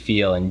really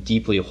feel and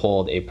deeply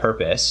hold a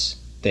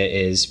purpose that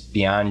is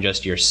beyond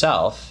just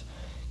yourself,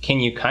 can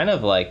you kind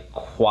of like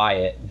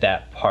quiet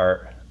that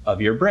part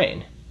of your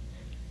brain?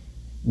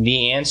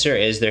 The answer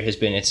is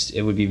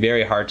it would be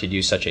very hard to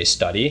do such a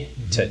study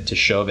to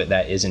show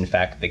that is in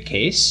fact the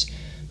case.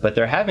 But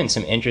there have been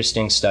some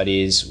interesting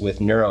studies with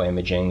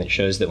neuroimaging that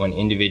shows that when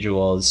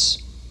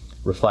individuals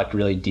reflect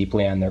really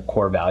deeply on their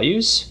core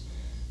values,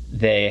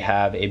 they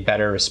have a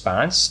better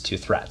response to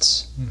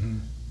threats.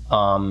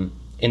 Mm-hmm.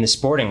 In the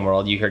sporting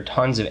world, you hear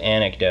tons of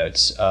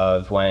anecdotes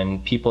of when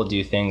people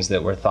do things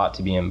that were thought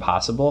to be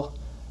impossible.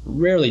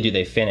 Rarely do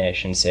they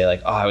finish and say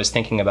like, oh, I was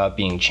thinking about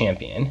being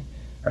champion,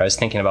 or I was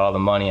thinking about all the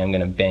money I'm going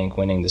to bank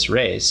winning this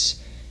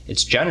race.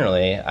 It's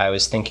generally, I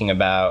was thinking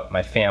about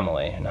my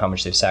family and how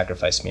much they've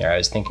sacrificed me, or I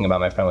was thinking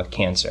about my friend with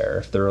cancer, or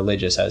if they're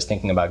religious, I was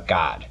thinking about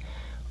God.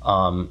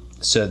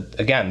 So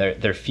again,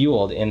 they're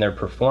fueled in their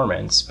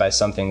performance by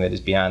something that is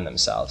beyond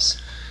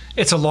themselves.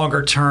 It's a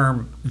longer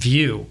term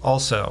view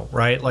also,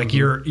 right? Like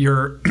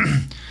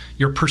mm-hmm.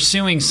 You're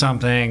pursuing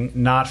something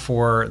not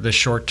for the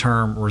short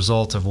term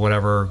result of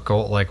whatever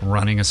goal, like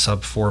running a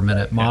sub 4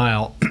 minute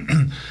mile,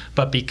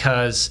 but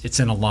because it's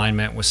in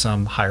alignment with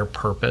some higher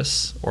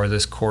purpose or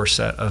this core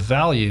set of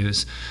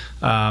values.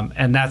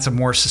 And that's a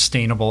more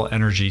sustainable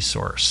energy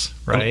source,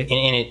 right?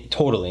 And it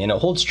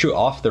holds true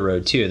off the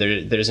road too.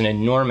 There's an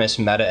enormous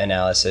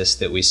meta-analysis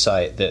that we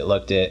cite that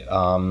looked at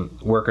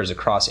workers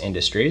across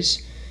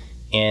industries,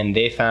 and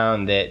they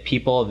found that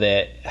people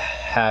that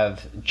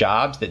have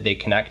jobs that they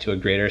connect to a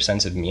greater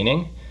sense of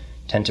meaning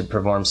tend to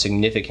perform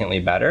significantly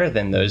better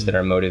than those that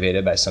are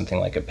motivated by something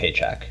like a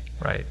paycheck.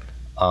 Right.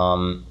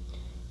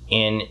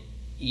 And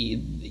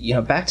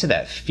back to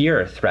that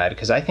fear thread,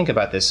 because I think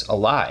about this a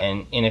lot,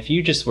 and if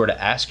you just were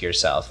to ask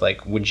yourself,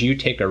 like, would you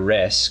take a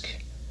risk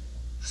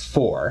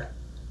for,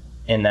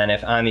 and then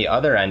if on the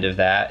other end of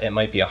that, it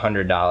might be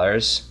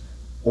 $100,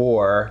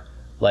 or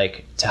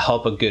like to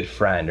help a good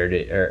friend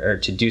or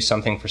to do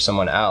something for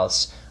someone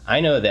else,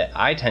 I know that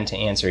I tend to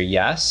answer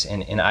yes,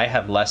 and I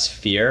have less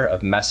fear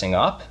of messing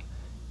up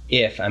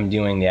if I'm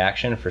doing the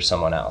action for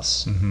someone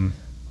else. Mm-hmm.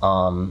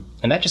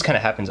 And that just kind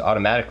of happens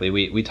automatically.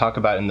 We talk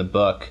about in the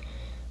book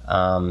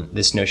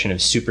this notion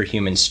of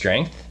superhuman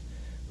strength,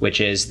 which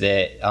is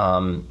that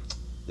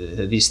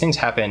these things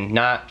happen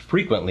not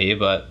frequently,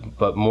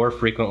 but more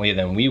frequently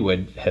than we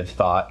would have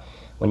thought.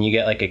 When you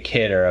get like a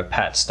kid or a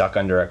pet stuck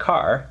under a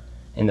car,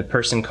 and the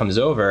person comes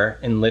over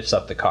and lifts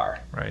up the car.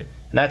 Right.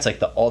 And that's like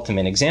the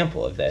ultimate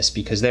example of this,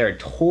 because they're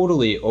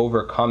totally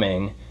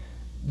overcoming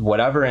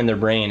whatever in their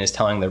brain is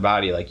telling their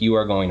body, like, you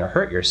are going to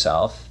hurt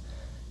yourself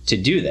to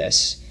do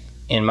this.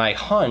 And my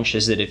hunch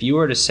is that if you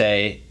were to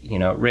say,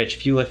 Rich,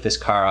 if you lift this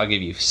car, I'll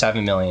give you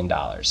 $7 million.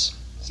 There's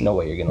no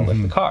way you're going to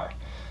lift the car.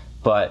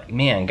 But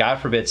man, God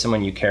forbid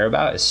someone you care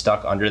about is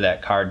stuck under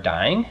that car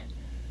dying.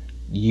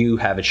 You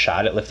have a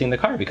shot at lifting the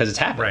car because it's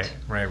happened.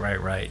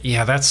 Right.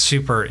 Yeah, that's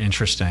super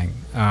interesting,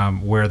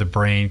 where the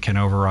brain can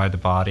override the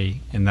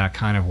body in that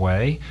kind of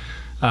way.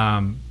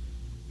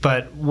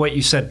 But what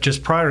you said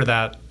just prior to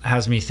that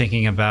has me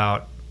thinking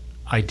about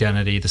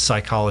identity, the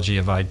psychology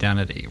of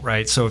identity,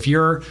 right? So if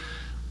you're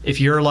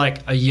like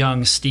a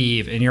young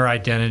Steve and your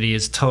identity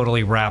is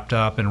totally wrapped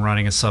up in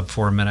running a sub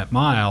 4 minute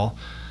mile,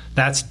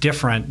 that's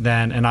different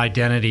than an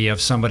identity of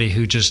somebody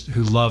who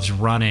loves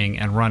running,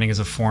 and running is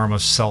a form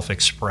of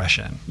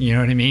self-expression. You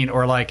know what I mean?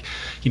 Or like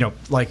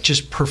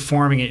just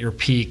performing at your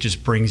peak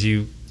just brings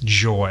you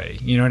joy.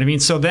 You know what I mean?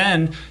 So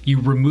then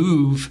you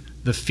remove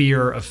the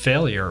fear of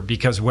failure,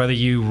 because whether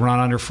you run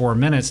under 4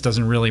 minutes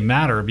doesn't really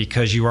matter,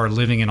 because you are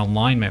living in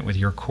alignment with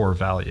your core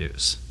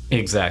values.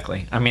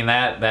 Exactly. I mean,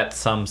 that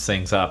sums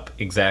things up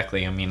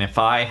exactly. I mean, if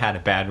I had a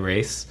bad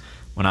race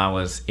when I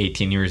was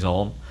 18 years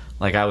old,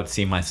 like, I would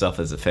see myself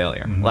as a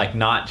failure. Mm-hmm. Like,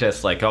 not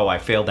just like, oh, I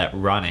failed at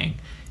running.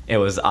 It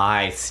was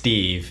I,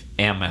 Steve,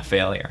 am a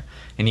failure.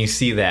 And you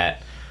see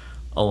that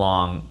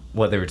along,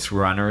 whether it's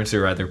runners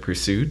or other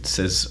pursuits,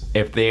 is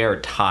if they are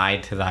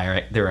tied to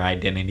their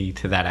identity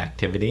to that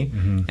activity,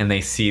 and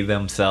they see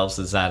themselves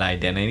as that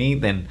identity,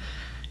 then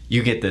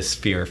you get this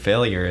fear of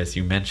failure, as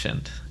you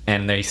mentioned,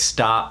 and they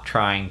stop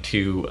trying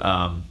to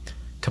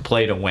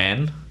play to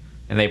win,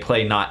 and they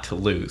play not to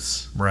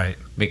lose. Right.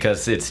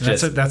 Because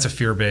that's a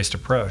fear-based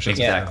approach. That's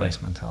exactly. A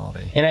fear-based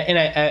mentality.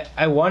 And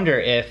I wonder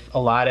if a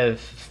lot of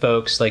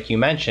folks, like you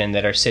mentioned,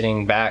 that are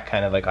sitting back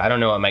kind of like, I don't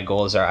know what my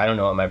goals are, I don't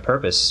know what my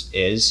purpose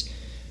is,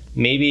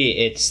 maybe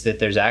it's that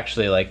there's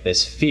actually like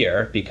this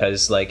fear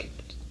because, like,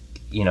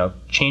 you know,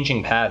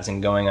 changing paths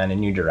and going on a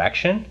new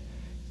direction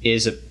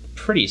is a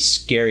pretty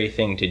scary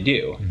thing to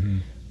do.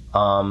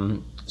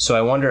 So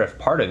I wonder if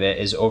part of it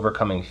is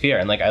overcoming fear.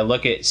 And like I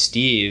look at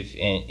Steve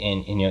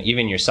and you know,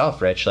 even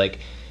yourself, Rich, like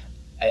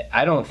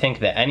I don't think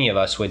that any of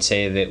us would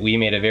say that we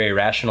made a very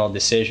rational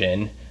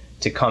decision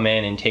to come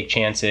in and take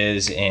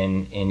chances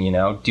and you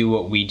know, do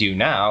what we do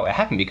now. It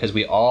happened because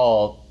we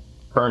all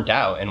burnt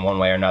out in one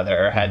way or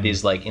another, or had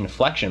these like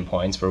inflection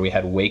points where we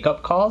had wake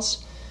up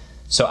calls.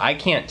 So I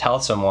can't tell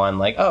someone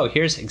like, oh,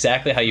 here's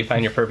exactly how you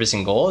find your purpose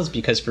and goals,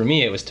 because for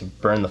me it was to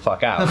burn the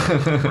fuck out.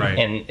 Right.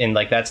 And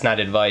like that's not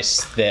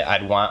advice that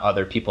I'd want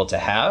other people to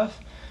have.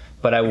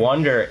 But I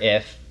wonder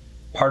if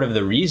part of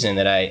the reason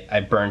that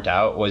I burnt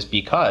out was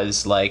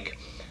because like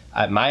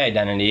my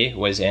identity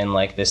was in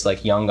like this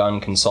like young gun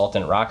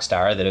consultant rock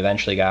star that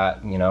eventually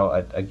got, you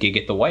know, a gig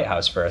at the White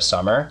House for a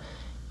summer.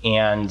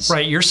 And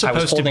right, you're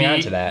supposed to be on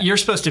to that. You're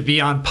supposed to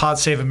be on Pod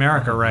Save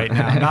America right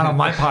now, not on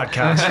my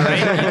podcast,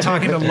 right? You're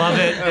talking to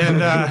Lovett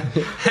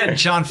and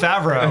John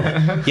Favreau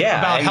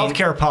about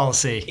healthcare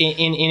policy.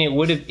 And it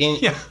would have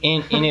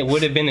and it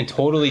would have been a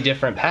totally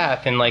different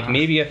path. And like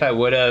maybe if I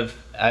would have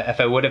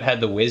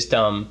had the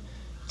wisdom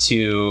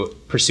to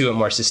pursue it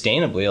more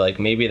sustainably, like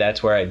maybe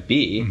that's where I'd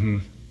be.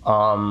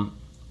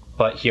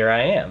 But here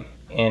I am,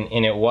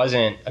 and it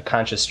wasn't a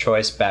conscious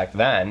choice back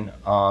then.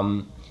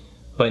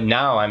 But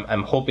now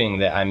I'm hoping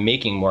that I'm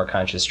making more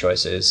conscious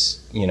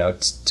choices, you know,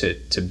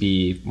 to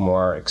be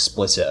more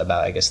explicit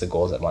about, I guess, the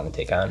goals I want to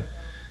take on.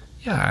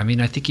 Yeah, I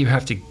mean, I think you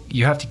have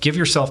to give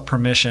yourself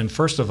permission,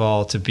 first of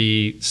all, to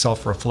be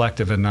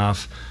self-reflective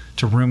enough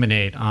to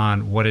ruminate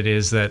on what it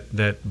is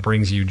that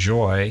brings you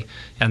joy,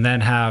 and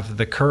then have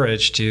the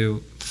courage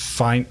to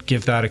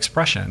give that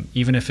expression,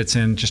 even if it's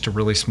in just a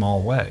really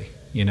small way,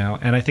 you know.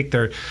 And I think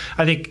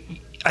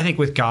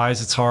with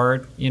guys it's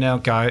hard, you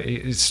know.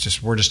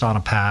 We're just on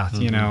a path,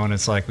 you know, and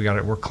it's like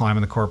we're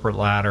climbing the corporate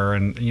ladder,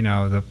 and you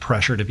know the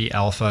pressure to be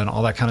alpha and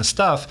all that kind of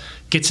stuff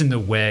gets in the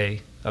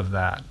way of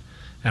that.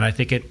 And I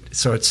think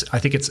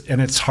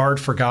it's hard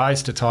for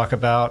guys to talk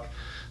about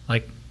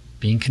like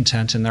being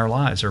content in their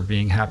lives or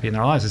being happy in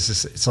their lives.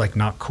 It's like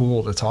not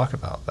cool to talk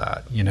about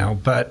that, you know.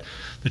 But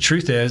the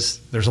truth is,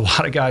 there's a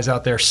lot of guys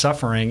out there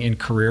suffering in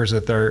careers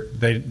that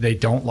they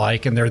don't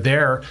like, and they're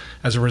there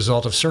as a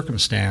result of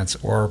circumstance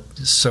or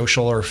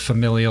social or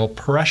familial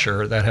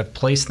pressure that have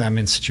placed them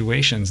in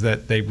situations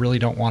that they really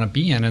don't want to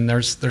be in. And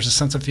there's a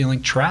sense of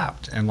feeling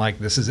trapped and like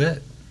this is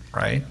it,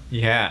 right?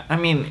 Yeah, I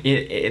mean,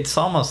 it's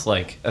almost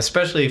like,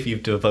 especially if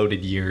you've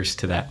devoted years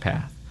to that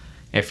path.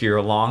 If you're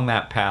along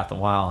that path a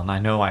while, and I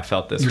know I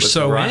felt this with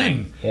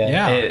running,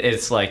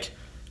 it's like,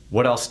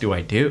 what else do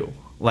I do?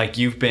 Like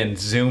you've been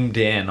zoomed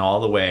in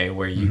all the way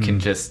where you can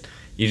just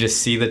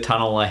see the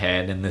tunnel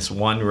ahead and this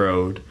one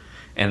road,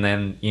 and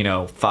then, you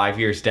know, 5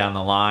 years down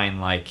the line,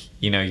 like,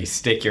 you know, you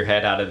stick your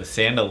head out of the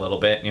sand a little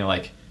bit and you're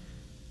like,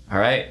 all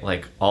right,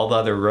 like all the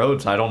other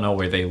roads, I don't know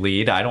where they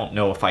lead. I don't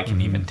know if I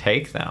can even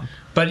take them.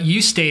 But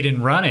you stayed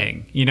in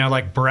running, you know,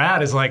 like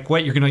Brad is like,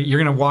 what, you're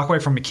gonna walk away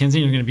from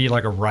McKinsey and you're gonna be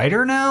like a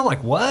writer now?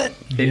 Like what?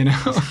 You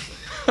know?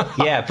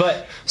 Yeah,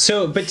 but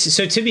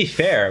to be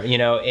fair, you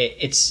know,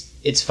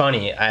 it's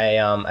funny.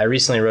 I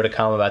recently wrote a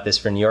column about this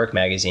for New York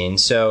Magazine.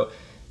 So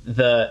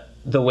the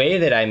way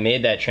that I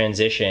made that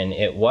transition,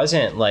 it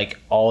wasn't like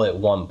all at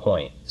one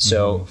point.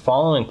 So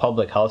following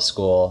public health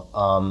school,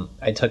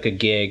 I took a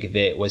gig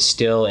that was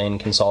still in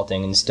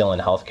consulting and still in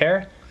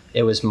healthcare.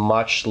 It was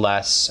much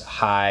less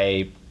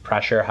high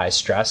pressure, high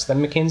stress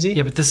than McKinsey.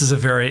 Yeah, but this is a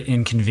very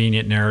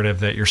inconvenient narrative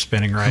that you're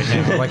spinning right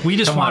now. Like we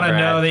just want to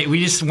know that,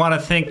 we just want to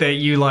think that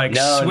you like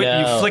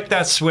you flick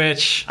that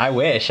switch. I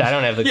wish. I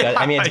don't have the guts.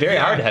 I mean, it's very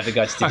hard to have the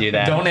guts to do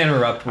that. Don't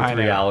interrupt with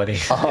reality.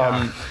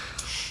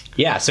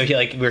 Yeah, so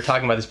we were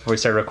talking about this before we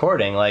started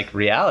recording, like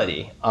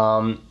reality.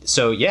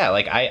 So yeah,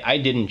 like I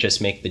didn't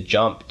just make the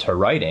jump to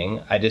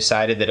writing. I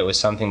decided that it was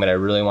something that I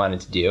really wanted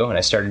to do, and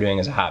I started doing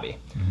it as a hobby.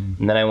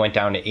 And then I went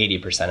down to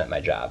 80% at my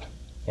job,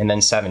 and then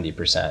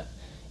 70%.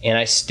 And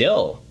I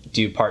still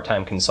do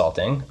part-time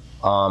consulting,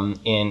 and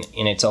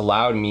it's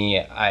allowed me,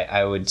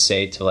 I would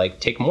say, to like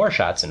take more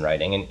shots in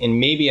writing. And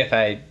maybe if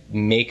I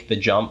make the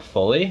jump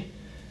fully,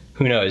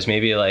 who knows,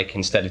 maybe like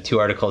instead of 2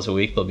 articles a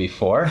week, there'll be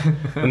 4,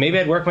 but maybe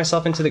I'd work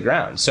myself into the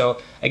ground. So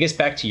I guess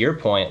back to your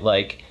point,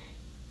 like,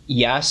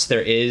 yes,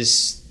 there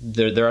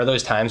are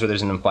those times where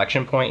there's an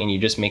inflection point and you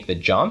just make the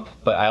jump,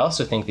 but I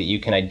also think that you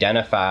can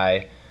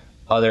identify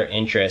other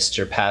interests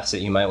or paths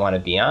that you might want to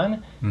be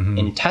on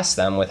and test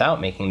them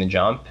without making the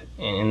jump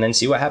and then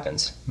see what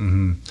happens.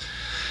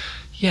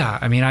 Yeah,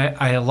 I mean,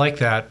 I like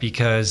that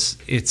because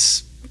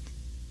it's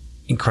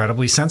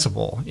incredibly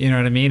sensible. You know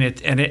what I mean?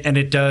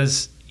 It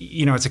does.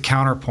 It's a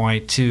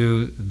counterpoint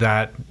to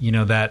that,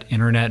 that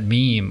internet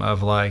meme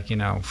of like,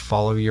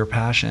 follow your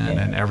passion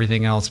and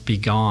everything else be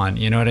gone.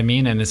 You know what I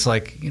mean? And it's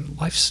like,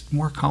 life's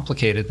more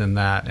complicated than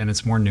that, and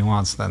it's more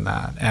nuanced than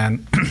that.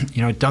 And,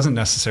 it doesn't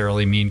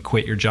necessarily mean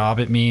quit your job.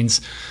 It means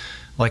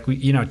like,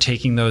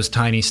 taking those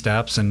tiny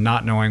steps and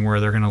not knowing where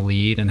they're going to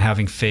lead and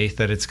having faith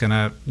that it's going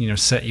to,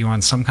 set you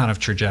on some kind of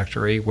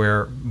trajectory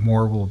where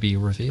more will be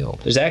revealed.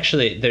 There's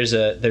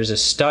a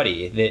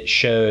study that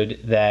showed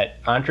that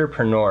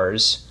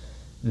entrepreneurs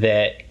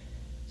that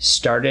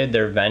started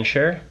their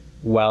venture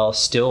while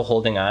still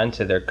holding on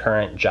to their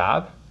current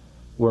job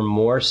were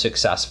more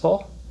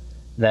successful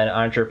than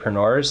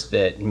entrepreneurs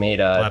that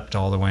leapt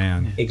all the way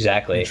in.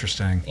 Exactly.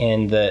 Interesting.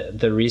 And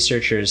the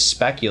researchers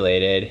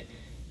speculated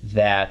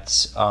that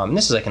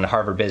this is like in the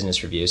Harvard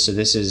Business Review, so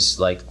this is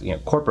like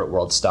corporate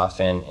world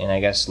stuff, and I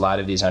guess a lot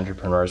of these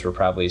entrepreneurs were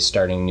probably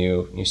starting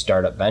new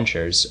startup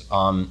ventures.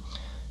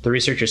 The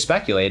researchers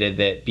speculated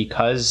that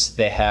because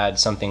they had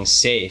something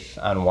safe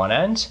on one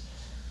end,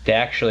 they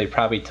actually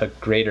probably took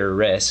greater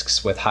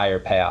risks with higher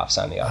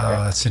payoffs on the other.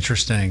 Oh, that's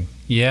interesting.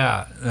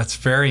 Yeah, that's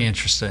very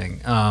interesting.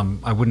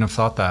 I wouldn't have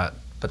thought that,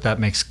 but that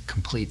makes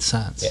complete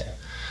sense. Yeah.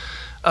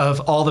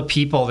 Of all the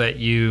people that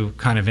you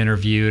kind of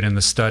interviewed and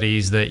the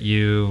studies that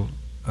you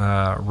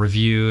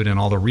reviewed and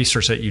all the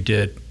research that you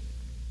did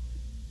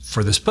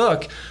for this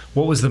book,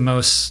 what was the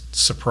most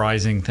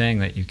surprising thing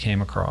that you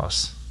came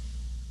across?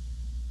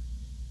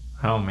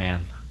 Oh,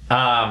 man.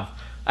 I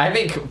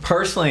think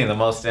personally the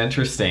most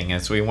interesting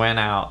is we went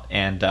out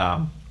and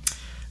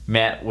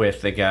met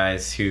with the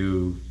guys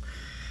who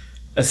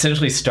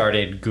essentially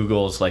started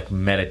Google's like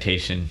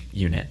meditation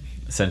unit.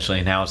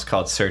 Essentially, now it's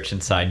called Search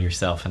Inside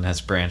Yourself and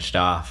has branched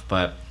off.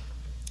 But,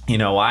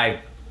 I've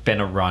been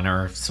a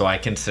runner, so I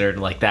considered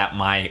like that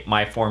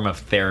my form of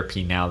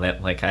therapy now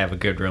that like I have a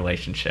good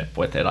relationship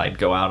with it. I'd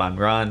go out on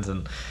runs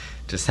and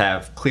just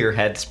have clear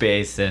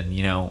headspace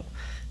and,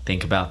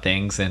 think about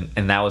things. And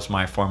that was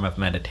my form of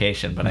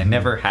meditation. But I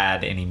never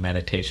had any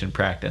meditation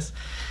practice.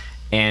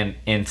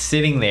 And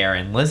sitting there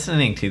and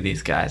listening to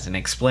these guys and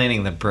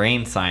explaining the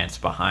brain science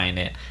behind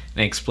it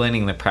and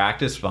explaining the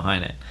practice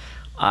behind it,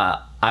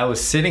 I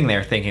was sitting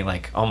there thinking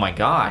like, oh my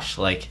gosh,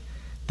 like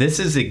this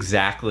is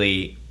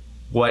exactly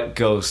what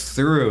goes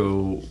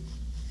through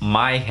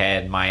my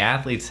head, my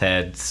athletes'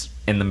 heads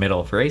in the middle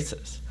of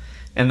races.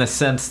 In the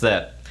sense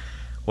that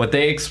what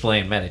they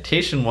explained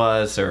meditation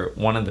was, or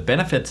one of the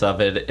benefits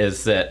of it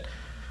is that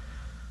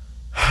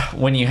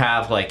when you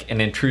have like an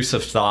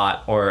intrusive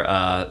thought or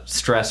a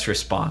stress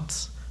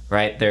response,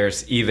 right?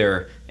 It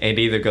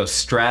either goes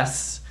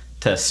stress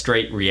to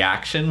straight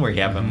reaction where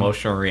you have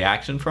emotional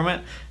reaction from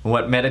it. And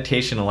what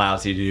meditation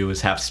allows you to do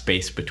is have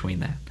space between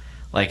that,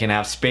 like, and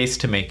have space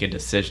to make a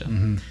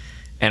decision.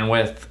 And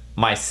with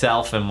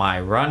myself and my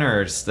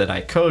runners that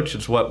I coach,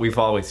 is what we've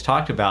always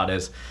talked about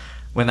is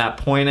when that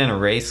point in a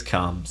race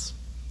comes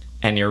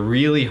and you're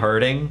really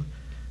hurting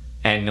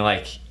and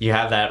like you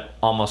have that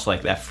almost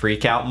like that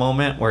freak out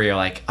moment where you're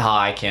like,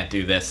 I can't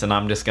do this and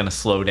I'm just going to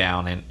slow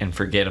down and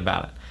forget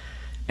about it.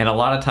 And a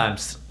lot of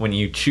times when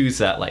you choose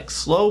that like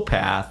slow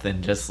path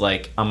and just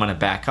like, I'm going to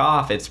back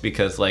off, it's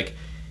because like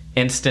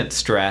instant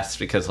stress,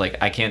 because like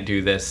I can't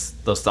do this,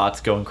 those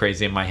thoughts going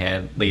crazy in my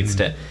head leads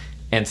to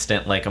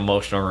instant like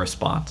emotional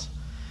response.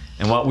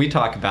 And what we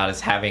talk about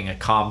is having a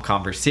calm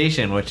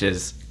conversation, which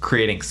is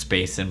creating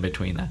space in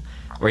between that,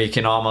 where you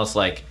can almost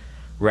like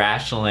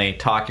rationally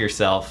talk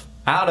yourself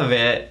out of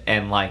it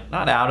and like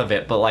not out of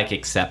it, but like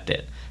accept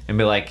it and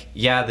be like,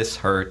 yeah, this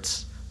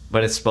hurts,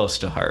 but it's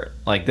supposed to hurt.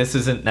 Like, this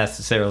isn't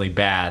necessarily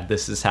bad.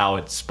 This is how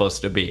it's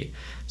supposed to be.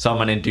 So I'm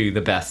going to do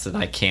the best that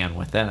I can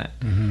within it.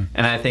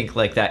 And I think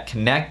like that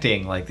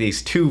connecting like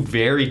these two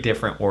very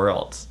different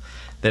worlds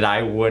that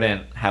I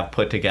wouldn't have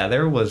put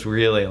together was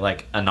really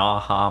like an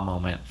aha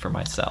moment for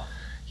myself.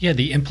 Yeah,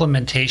 the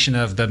implementation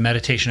of the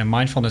meditation and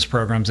mindfulness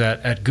programs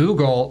at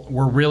Google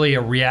were really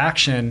a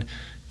reaction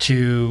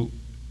to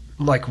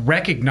like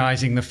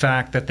recognizing the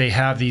fact that they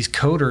have these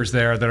coders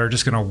there that are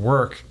just going to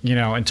work,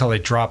 until they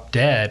drop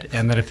dead.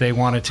 And that if they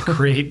wanted to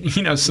create,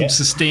 some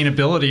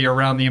sustainability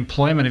around the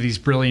employment of these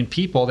brilliant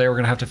people, they were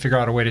going to have to figure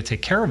out a way to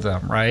take care of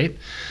them, right?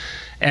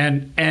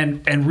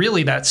 And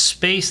really that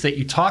space that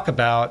you talk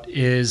about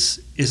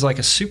is like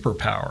a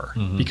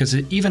superpower, because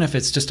even if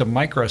it's just a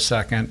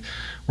microsecond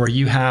where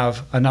you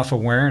have enough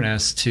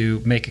awareness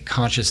to make a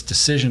conscious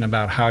decision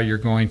about how you're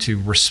going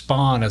to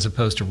respond as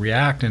opposed to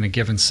react in a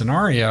given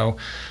scenario,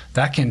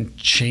 that can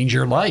change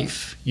your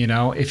life,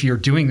 if you're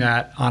doing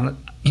that on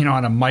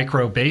a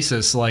micro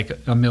basis, like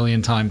a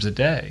million times a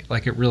day.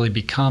 Like, it really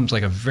becomes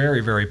like a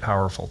very, very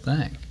powerful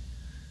thing.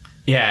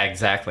 Yeah,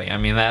 exactly. I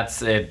mean,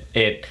 that's it.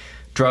 It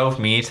drove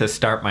me to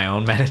start my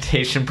own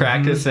meditation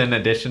practice in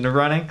addition to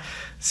running.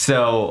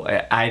 So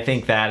I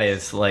think that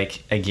is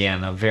like,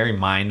 again, a very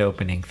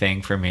mind-opening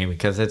thing for me,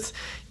 because it's,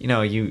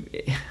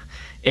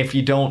 if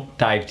you don't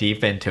dive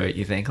deep into it,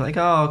 you think like,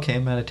 oh, okay,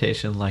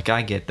 meditation, like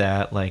I get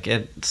that, like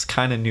it's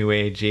kind of new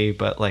agey,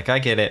 but like I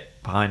get it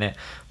behind it.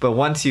 But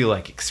once you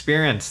like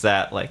experience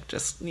that, like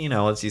just, you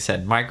know, as you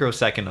said,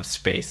 microsecond of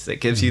space,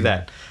 it gives you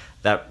that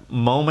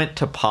moment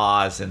to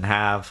pause and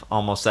have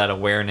almost that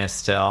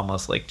awareness to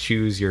almost like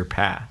choose your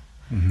path,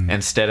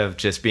 instead of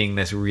just being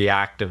this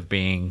reactive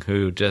being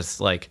who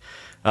just like,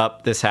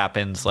 this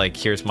happens, like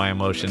here's my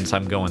emotions,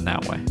 I'm going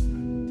that way.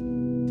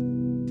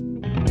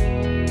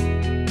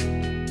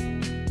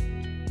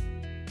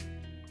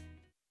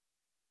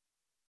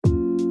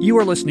 You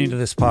are listening to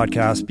this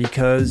podcast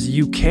because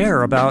you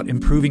care about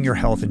improving your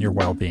health and your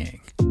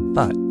well-being.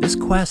 But this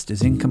quest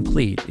is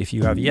incomplete if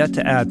you have yet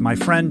to add my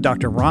friend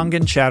Dr.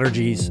 Rangan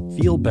Chatterjee's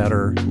Feel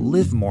Better,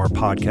 Live More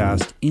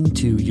podcast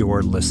into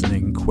your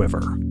listening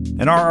quiver.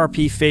 An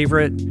RRP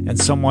favorite and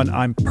someone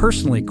I'm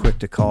personally quick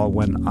to call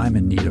when I'm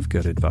in need of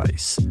good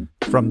advice.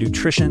 From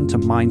nutrition to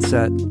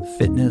mindset,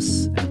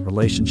 fitness, and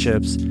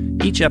relationships,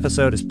 each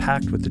episode is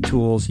packed with the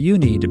tools you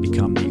need to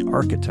become the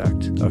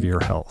architect of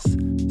your health.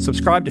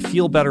 Subscribe to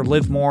Feel Better,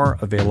 Live More,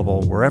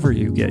 available wherever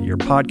you get your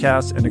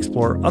podcasts, and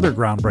explore other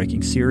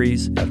groundbreaking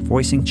series at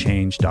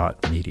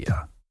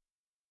voicingchange.media.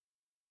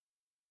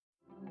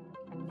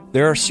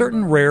 There are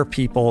certain rare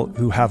people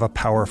who have a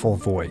powerful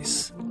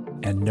voice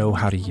and know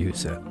how to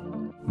use it.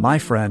 My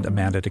friend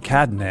Amanda de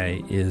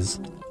Cadenet is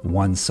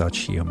one such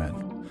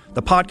human.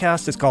 The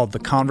podcast is called The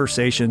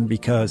Conversation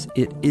because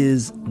it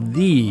is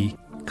the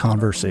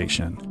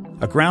conversation,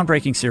 a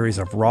groundbreaking series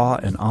of raw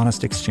and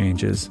honest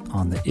exchanges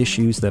on the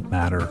issues that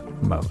matter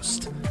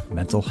most: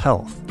 mental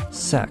health,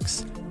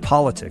 sex,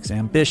 politics,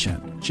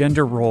 ambition,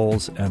 gender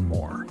roles, and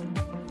more.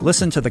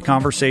 Listen to The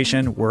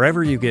Conversation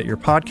wherever you get your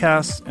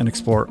podcasts and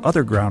explore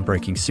other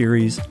groundbreaking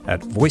series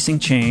at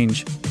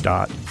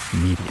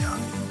voicingchange.media.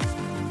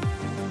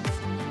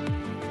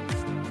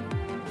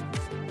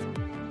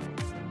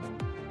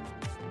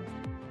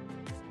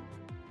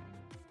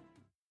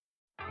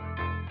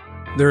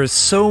 There is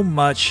so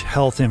much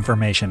health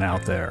information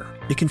out there.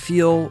 It can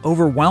feel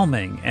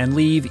overwhelming and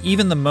leave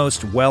even the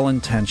most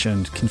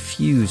well-intentioned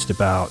confused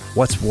about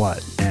what's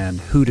what and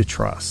who to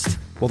trust.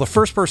 Well, the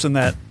first person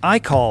that I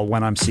call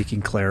when I'm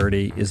seeking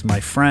clarity is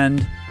my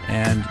friend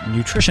and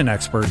nutrition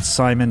expert,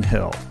 Simon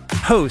Hill,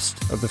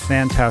 host of the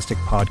fantastic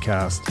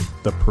podcast,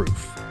 The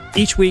Proof.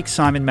 Each week,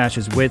 Simon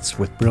matches wits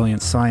with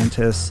brilliant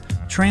scientists,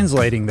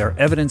 translating their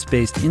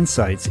evidence-based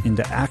insights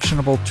into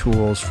actionable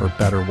tools for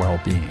better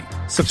well-being.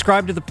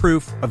 Subscribe to The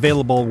Proof,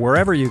 available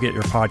wherever you get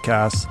your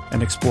podcasts,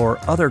 and explore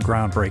other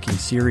groundbreaking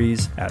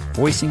series at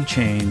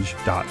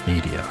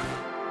voicingchange.media.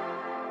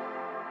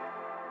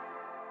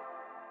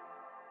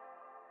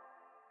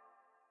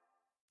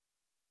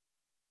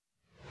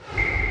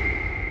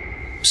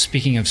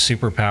 Speaking of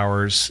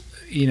superpowers,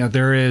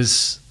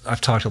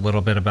 I've talked a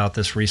little bit about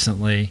this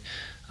recently,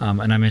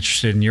 and I'm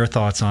interested in your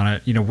thoughts on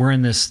it. We're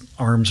in this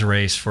arms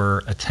race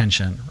for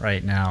attention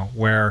right now,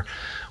 where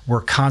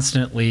we're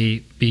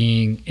constantly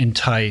being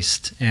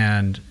enticed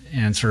and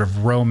sort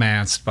of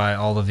romanced by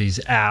all of these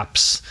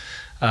apps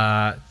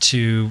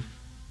to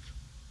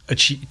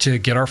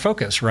get our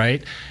focus,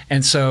 right?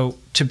 And so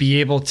to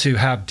be able to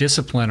have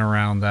discipline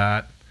around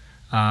that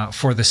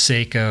for the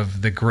sake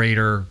of the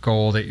greater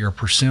goal that you're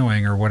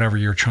pursuing or whatever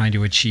you're trying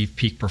to achieve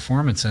peak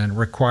performance in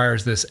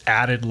requires this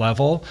added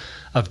level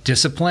of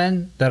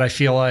discipline that I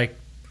feel like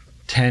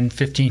 10,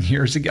 15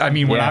 years ago. I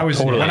mean, when I was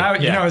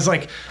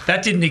like,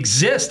 that didn't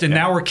exist. And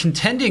now we're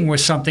contending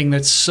with something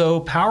that's so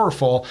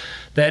powerful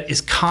that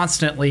is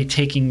constantly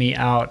taking me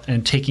out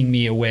and taking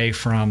me away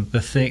from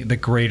the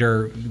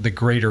greater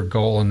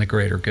goal and the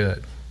greater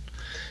good.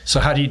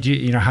 So how do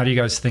you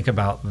guys think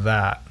about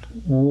that?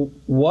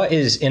 What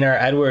is in our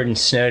Edward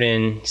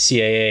Snowden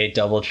CIA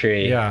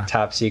DoubleTree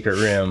top secret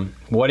room?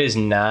 What is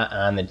not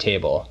on the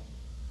table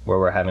where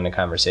we're having a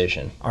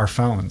conversation? Our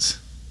phones.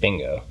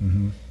 Bingo.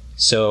 Mm-hmm.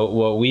 So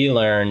what we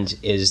learned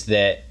is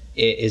that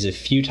it is a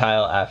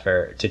futile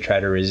effort to try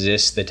to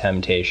resist the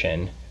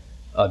temptation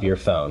of your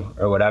phone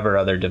or whatever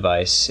other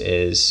device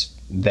is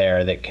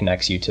there that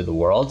connects you to the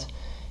world,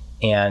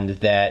 and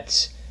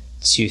that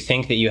to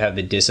think that you have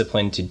the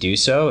discipline to do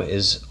so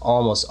is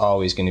almost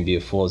always going to be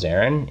a fool's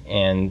errand,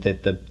 and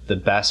that the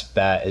best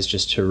bet is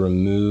just to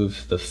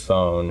remove the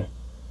phone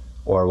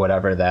or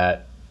whatever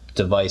that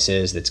device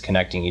is that's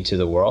connecting you to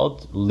the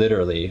world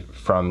literally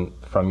from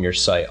your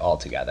sight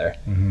altogether.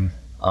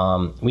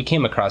 Mm-hmm. We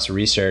came across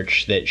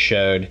research that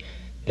showed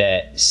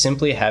that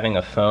simply having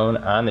a phone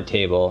on the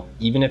table,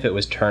 even if it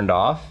was turned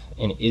off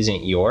and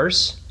isn't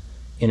yours,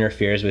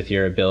 interferes with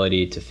your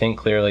ability to think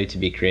clearly, to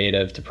be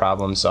creative, to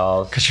problem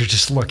solve. Because you're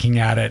just looking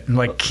at it and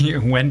like,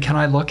 when can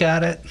I look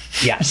at it?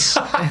 Yes,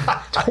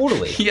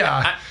 totally.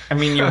 Yeah. I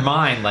mean, your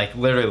mind, like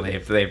literally,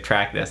 if they've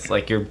tracked this,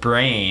 like your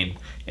brain,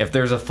 if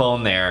there's a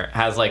phone there,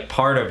 has like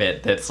part of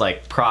it that's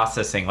like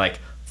processing, like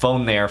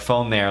phone there,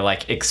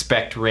 like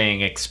expect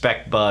ring,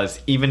 expect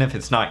buzz, even if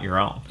it's not your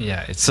own.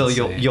 Yeah. So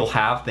you'll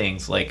have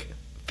things like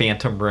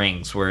phantom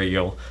rings where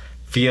you'll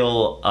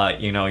feel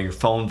your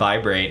phone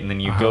vibrate, and then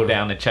you go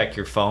down to check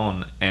your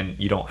phone and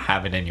you don't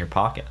have it in your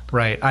pocket.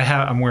 Right.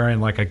 I'm wearing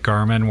like a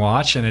Garmin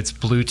watch, and it's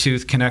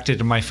Bluetooth connected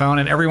to my phone,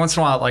 and every once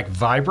in a while it like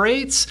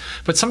vibrates,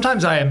 but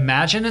sometimes I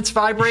imagine it's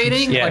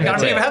vibrating. Yeah, like, I don't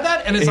know if you've had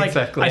that, and it's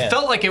exactly. like I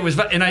felt like it was,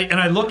 and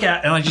I look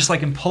at, and I just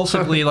like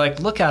impulsively like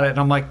look at it, and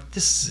I'm like,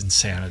 this is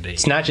insanity.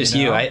 It's not just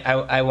you.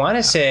 I want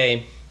to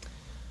say,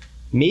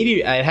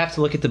 maybe I'd have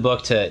to look at the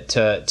book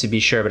to be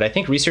sure, but I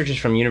think researchers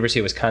from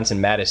University of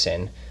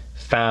Wisconsin-Madison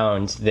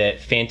found that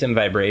phantom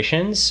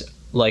vibrations,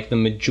 like the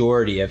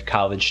majority of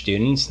college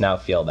students now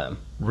feel them.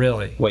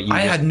 Really?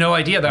 I had no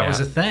idea that was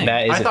a thing.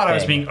 I thought I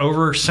was being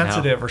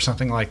oversensitive or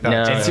something like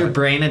that. No. It's your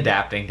brain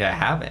adapting to a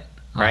habit,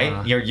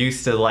 right? You're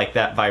used to like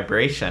that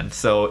vibration,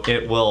 so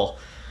it will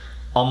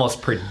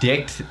almost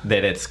predict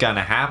that it's going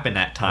to happen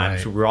at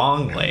times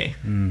wrongly,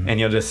 and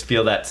you'll just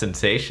feel that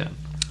sensation.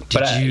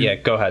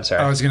 Go ahead,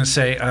 sorry. I was going to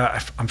say,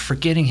 I'm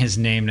forgetting his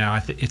name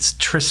now. It's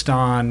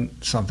Tristan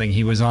something.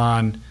 He was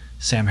on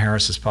Sam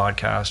Harris's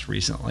podcast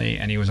recently,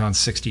 and he was on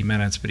 60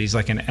 Minutes, but he's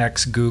like an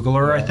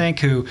ex-Googler, I think,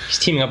 who... He's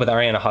teaming up with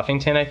Ariana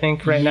Huffington, I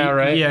think, now,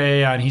 right?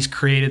 Yeah, and he's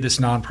created this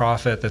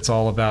nonprofit that's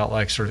all about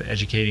like sort of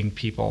educating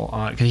people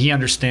on... Because he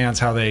understands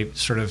how they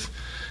sort of,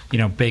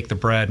 bake the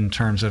bread in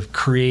terms of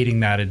creating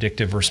that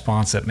addictive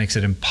response that makes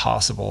it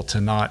impossible to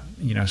not,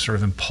 sort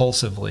of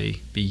impulsively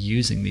be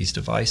using these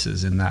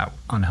devices in that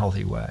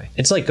unhealthy way.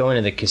 It's like going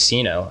to the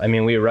casino. I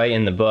mean, we write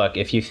in the book,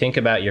 if you think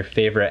about your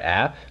favorite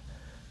app,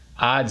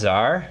 odds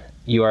are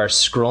you are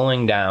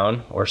scrolling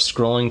down or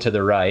scrolling to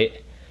the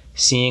right,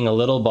 seeing a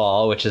little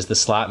ball, which is the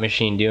slot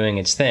machine doing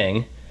its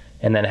thing,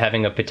 and then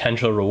having a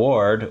potential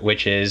reward,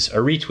 which is a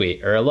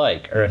retweet or a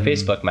like or a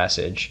Facebook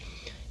message.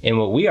 And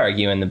what we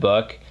argue in the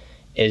book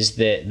is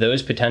that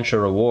those potential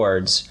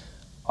rewards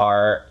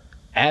are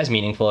as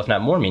meaningful, if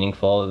not more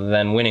meaningful,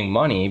 than winning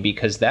money,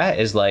 because that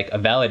is like a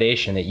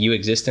validation that you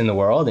exist in the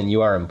world and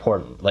you are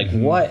important. Like,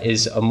 what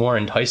is a more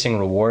enticing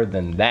reward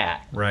than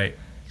that? Right.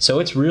 So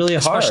it's really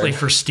hard. Especially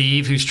for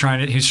Steve, who's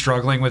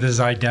struggling with his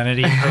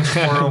identity post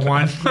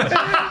 401.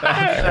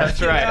 That's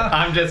right.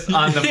 I'm just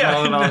on the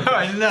phone.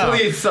 I know.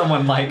 Please,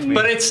 someone like me.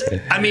 But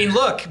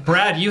look,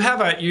 Brad, you have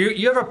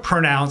a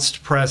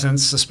pronounced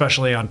presence,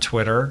 especially on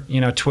Twitter.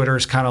 Twitter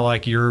is kind of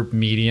like your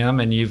medium,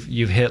 and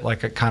you've hit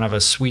like a kind of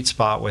a sweet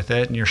spot with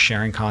it, and you're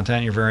sharing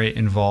content. You're very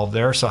involved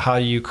there. So how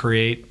do you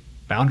create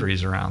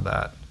boundaries around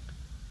that?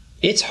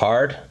 It's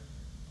hard.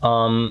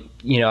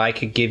 I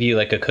could give you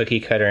like a cookie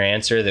cutter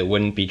answer that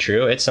wouldn't be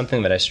true. It's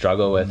something that I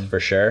struggle with for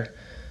sure.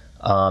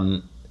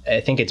 I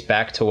think it's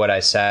back to what I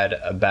said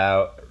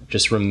about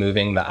just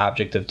removing the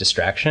object of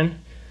distraction.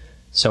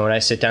 So when I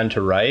sit down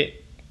to write,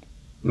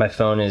 my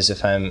phone is,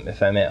 if I'm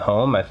at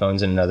home, my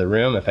phone's in another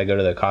room. If I go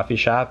to the coffee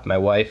shop, my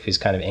wife, who's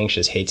kind of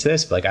anxious, hates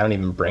this, but like I don't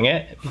even bring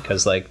it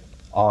because like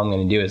all I'm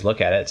going to do is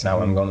look at it. It's not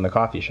when I'm going to the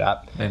coffee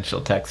shop. Then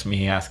she'll text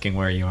me asking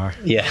where you are.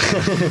 Yeah.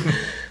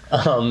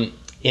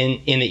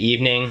 In the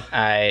evening,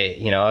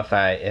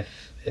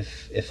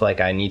 if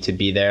like I need to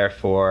be there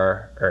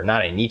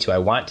I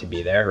want to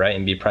be there, right,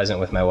 and be present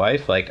with my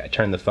wife, like I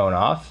turn the phone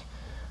off.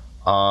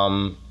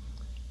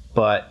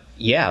 But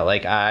yeah,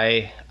 like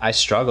I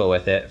struggle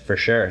with it for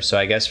sure. So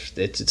I guess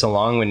it's a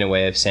long-winded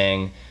way of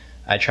saying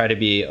I try to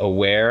be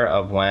aware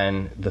of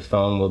when the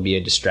phone will be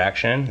a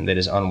distraction that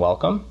is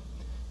unwelcome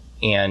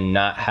and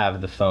not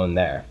have the phone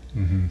there.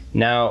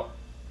 Now,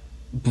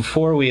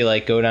 before we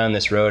like go down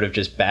this road of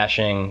just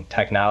bashing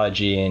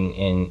technology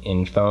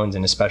in phones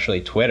and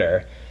especially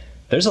Twitter,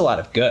 there's a lot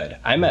of good.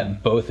 I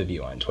met both of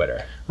you on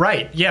Twitter.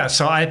 Right. Yeah.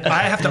 So I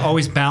have to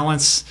always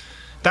balance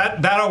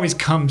that always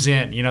comes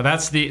in.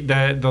 That's the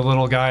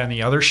little guy on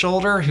the other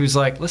shoulder who's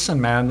like, listen,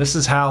 man, this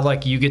is how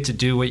like you get to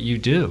do what you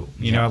do.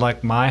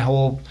 Like my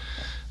whole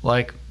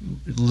like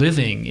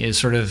living is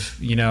sort of,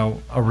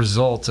 a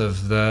result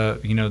of the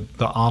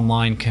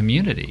online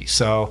community.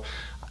 So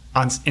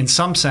in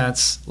some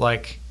sense,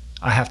 like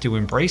I have to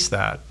embrace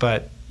that,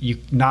 but you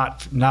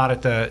not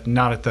at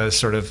the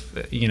sort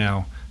of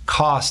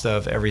cost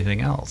of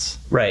everything else.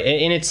 Right,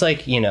 and it's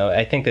like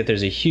I think that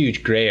there's a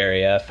huge gray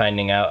area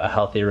finding out a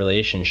healthy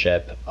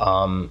relationship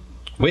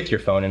with your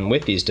phone and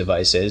with these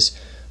devices.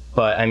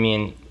 But I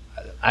mean,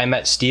 I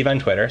met Steve on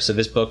Twitter, so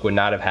this book would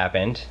not have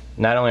happened.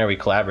 Not only are we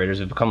collaborators,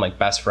 we've become like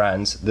best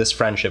friends. This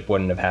friendship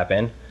wouldn't have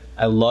happened.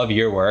 I love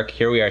your work.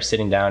 Here we are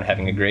sitting down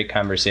having a great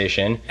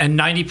conversation. And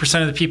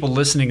 90% of the people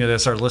listening to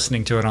this are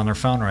listening to it on their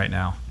phone right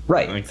now.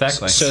 Right.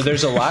 Exactly. So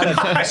there's a lot of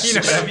you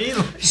know what I mean?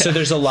 So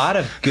there's a lot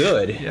of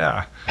good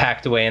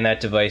packed away in that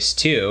device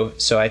too.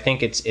 So I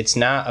think it's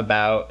not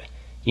about,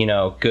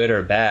 good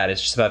or bad.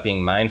 It's just about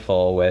being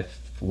mindful with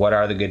what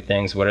are the good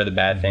things, what are the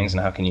bad things,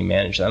 and how can you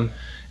manage them.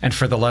 And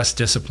for the less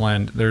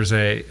disciplined, there's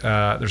a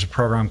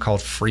program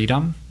called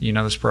Freedom. You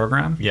know this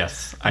program?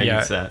 Yes, I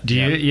use that. Do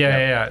you?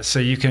 Yeah. So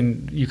you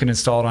can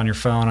install it on your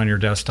phone, on your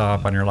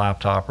desktop, on your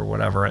laptop, or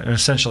whatever. And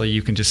essentially,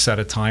 you can just set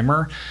a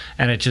timer,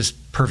 and it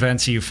just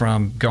prevents you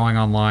from going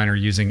online or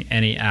using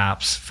any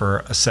apps for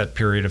a set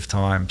period of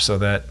time. So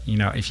that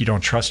if you don't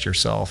trust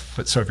yourself,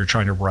 so if you're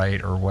trying to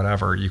write or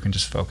whatever, you can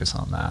just focus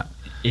on that.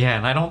 Yeah,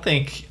 and I don't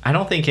think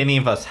any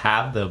of us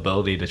have the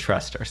ability to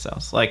trust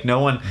ourselves. Like no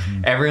one,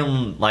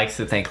 everyone likes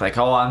to think like,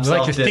 oh, I'm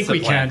like to self-disciplined. think we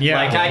can, yeah.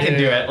 Like I can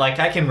do it. Like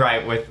I can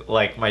write with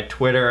like my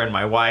Twitter and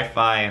my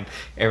Wi-Fi and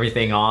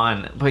everything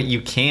on, but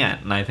you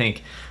can't. And I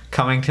think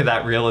coming to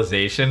that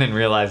realization and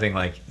realizing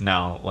like,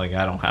 no, like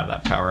I don't have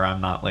that power.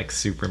 I'm not like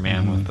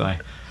Superman with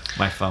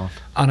my phone.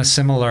 On a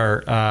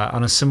similar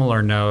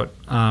note,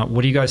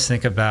 what do you guys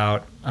think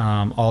about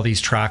all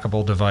these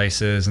trackable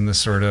devices and the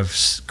sort of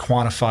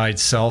quantified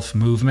self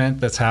movement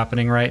that's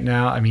happening right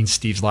now? I mean,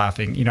 Steve's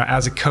laughing. You know,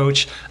 as a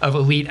coach of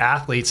elite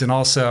athletes, and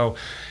also,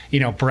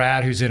 you know,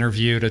 Brad, who's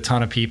interviewed a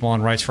ton of people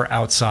and writes for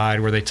Outside,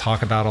 where they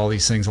talk about all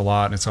these things a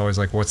lot, and it's always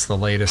like, what's the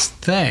latest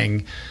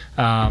thing?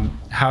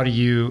 How do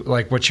you,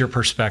 like, what's your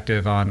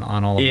perspective on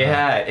all of that?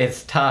 Yeah,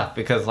 it's tough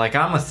because like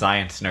I'm a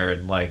science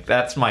nerd, like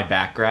that's my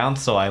background,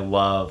 so I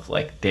love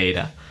like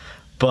data.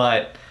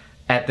 But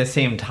at the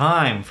same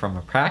time, from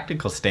a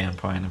practical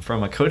standpoint and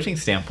from a coaching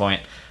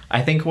standpoint,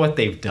 I think what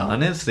they've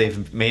done is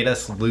they've made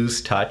us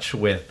lose touch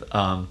with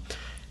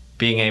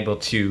being able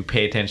to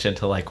pay attention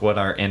to like what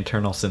our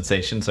internal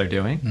sensations are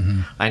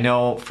doing. I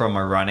know from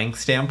a running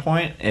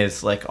standpoint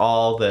is like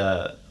all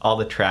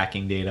the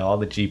tracking data, all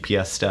the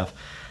GPS stuff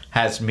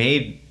has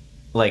made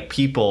like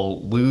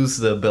people lose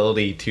the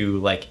ability to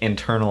like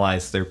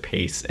internalize their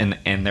pace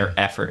and their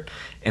effort,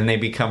 and they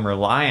become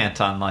reliant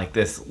on like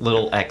this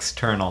little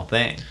external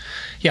thing.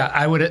 Yeah,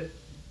 I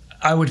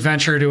would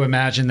venture to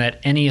imagine that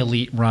any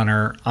elite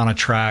runner on a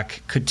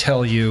track could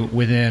tell you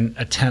within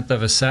a tenth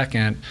of a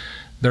second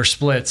their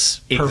splits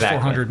per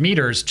 400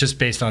 meters just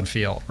based on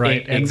feel,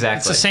 right? Exactly.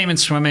 It's the same in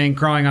swimming.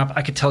 Growing up,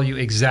 I could tell you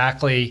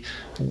exactly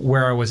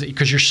where I was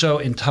because you're so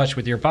in touch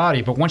with your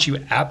body. But once you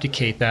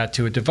abdicate that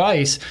to a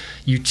device,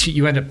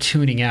 you end up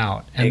tuning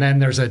out. And then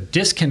there's a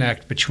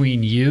disconnect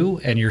between you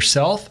and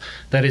yourself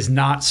that is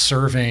not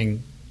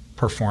serving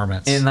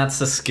performance. And that's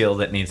the skill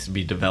that needs to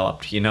be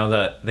developed. You know,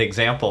 the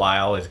example I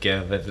always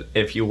give,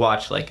 if you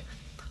watch like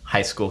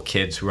high school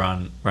kids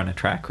run a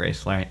track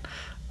race, right?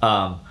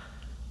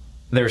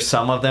 There's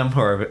some of them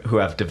who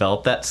have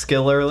developed that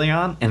skill early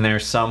on, and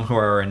there's some who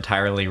are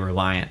entirely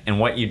reliant. And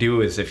what you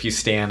do is if you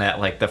stand at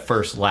like the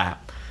first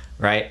lap,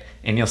 right,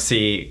 and you'll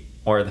see,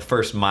 or the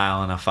first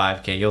mile in a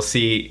 5K, you'll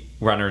see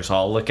runners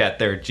all look at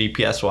their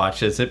GPS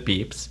watch as it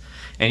beeps,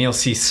 and you'll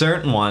see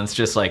certain ones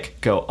just like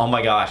go, oh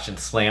my gosh, and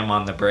slam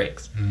on the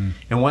brakes.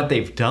 And what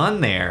they've done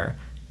there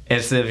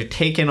is they've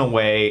taken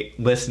away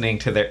listening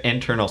to their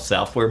internal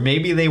self, where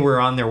maybe they were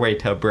on their way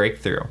to a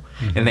breakthrough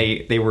and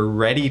they were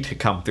ready to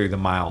come through the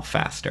mile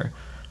faster.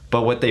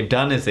 But what they've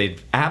done is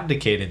they've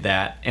abdicated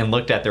that and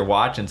looked at their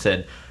watch and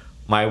said,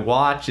 my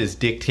watch is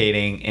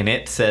dictating and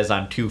it says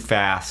I'm too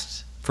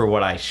fast for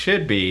what I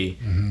should be,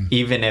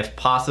 even if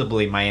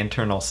possibly my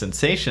internal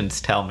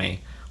sensations tell me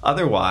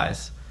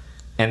otherwise.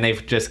 And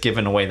they've just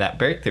given away that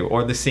breakthrough.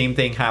 Or the same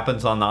thing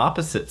happens on the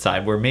opposite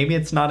side, where maybe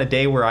it's not a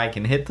day where I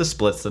can hit the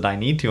splits that I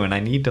need to, and I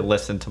need to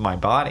listen to my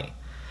body.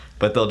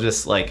 But they'll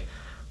just like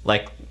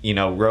you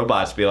know,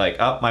 robots be like,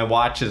 oh, my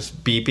watch is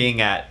beeping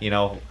at, you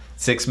know,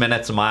 6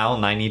 minutes a mile,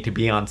 and I need to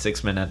be on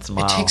 6 minutes a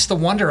mile. It takes the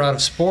wonder out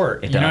of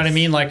sport. You know what I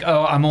mean? Like,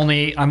 oh, I'm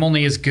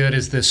only as good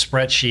as this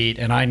spreadsheet,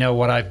 and I know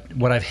what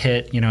I've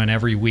hit, you know, in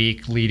every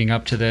week leading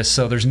up to this.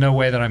 So there's no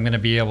way that I'm going to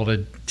be able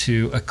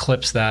to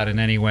eclipse that in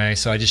any way.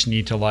 So I just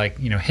need to, like,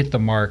 you know, hit the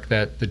mark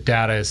that the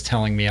data is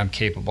telling me I'm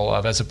capable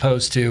of, as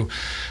opposed to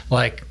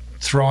like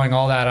throwing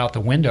all that out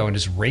the window and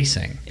just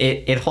racing.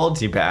 It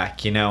holds you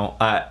back, you know.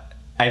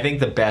 I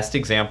think the best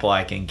example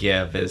I can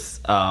give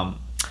is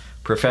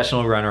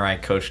professional runner I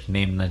coached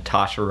named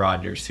Natasha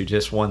Rogers, who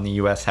just won the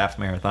U.S. Half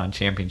Marathon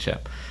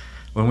Championship.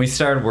 When we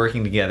started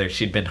working together,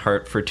 she'd been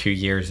hurt for 2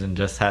 years and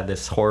just had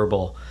this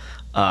horrible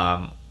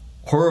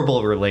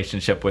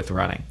relationship with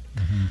running.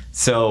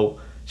 So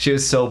she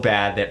was so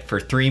bad that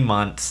for 3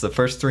 months, the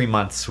first 3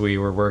 months we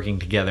were working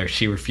together,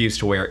 she refused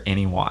to wear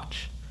any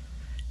watch.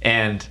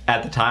 And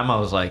at the time I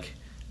was like,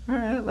 all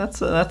right,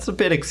 that's a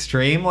bit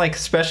extreme. Like,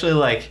 especially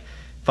like,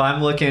 if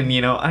I'm looking,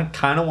 you know, I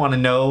kind of want to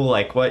know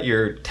like what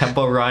your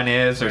tempo run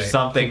is or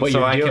something,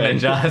 so I can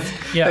adjust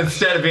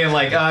instead of being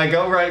like,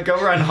 go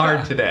run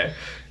hard today,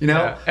 you know.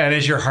 Yeah. And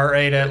is your heart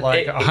rate at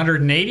like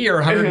 180 or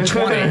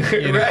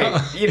 120? You know?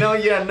 Right. You know,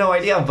 you have no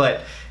idea.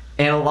 But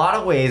in a lot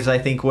of ways, I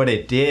think what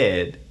it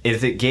did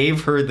is it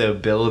gave her the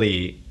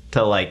ability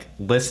to like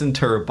listen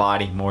to her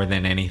body more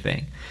than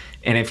anything.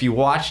 And if you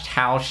watched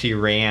how she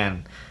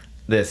ran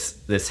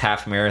this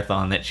half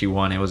marathon that she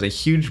won, it was a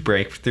huge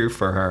breakthrough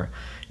for her.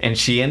 And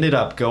she ended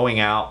up going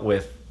out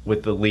with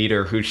the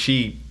leader who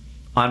she,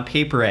 on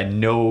paper, had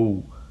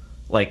no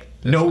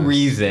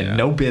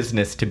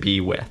business to be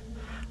with.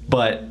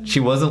 But she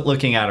wasn't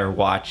looking at her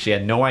watch. She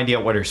had no idea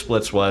what her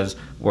splits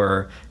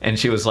were. And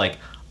she was like,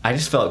 I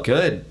just felt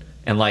good.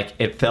 And like,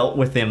 it felt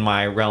within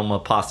my realm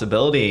of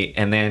possibility.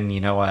 And then,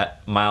 you know,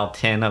 at mile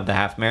 10 of the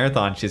half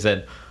marathon, she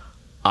said,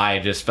 I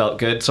just felt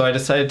good, so I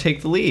decided to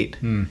take the lead.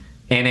 And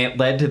it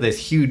led to this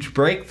huge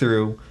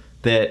breakthrough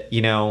that,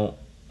 you know,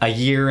 a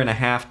year and a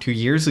half, 2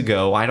 years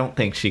ago, I don't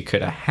think she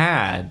could have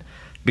had,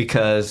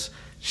 because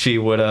she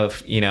would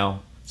have, you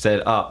know,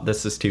 said, oh,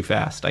 this is too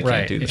fast. I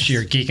can't do this. If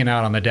you're geeking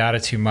out on the data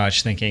too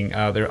much, thinking,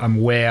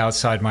 I'm way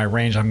outside my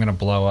range, I'm going to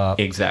blow up.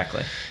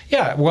 Exactly.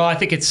 Yeah, well, I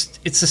think it's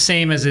the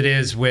same as it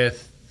is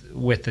with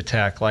the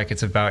tech. Like,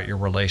 it's about your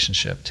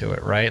relationship to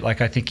it, right? Like,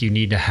 I think you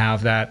need to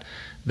have that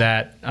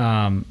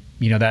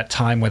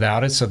time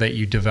without it so that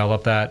you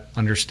develop that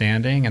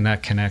understanding and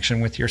that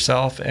connection with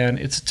yourself. And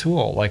it's a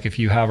tool. Like, if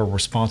you have a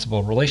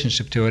responsible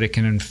relationship to it, it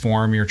can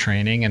inform your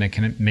training and it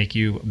can make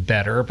you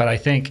better. But I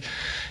think,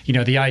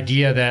 the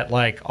idea that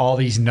like all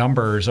these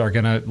numbers are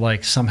going to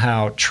like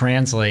somehow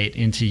translate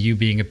into you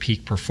being a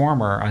peak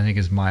performer, I think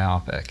is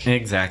myopic.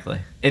 Exactly.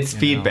 It's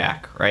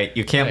feedback, right?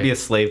 You can't be a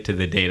slave to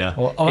the data.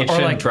 It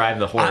shouldn't like, drive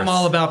the horse. I'm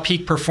all about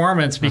peak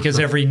performance because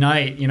every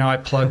night, I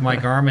plug my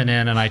Garmin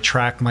in and I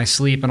track my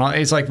sleep, and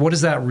it's like, what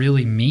does that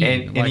really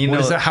mean?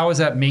 How is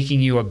that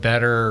making you a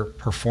better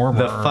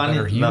performer or a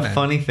better human? The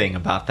funny thing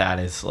about that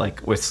is,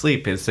 like with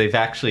sleep, is they've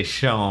actually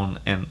shown,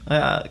 and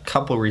a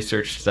couple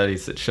research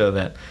studies that show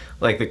that,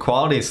 like, the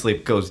quality of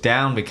sleep goes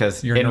down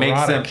because it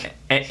makes them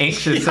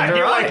anxious and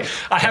neurotic. Like,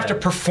 I have to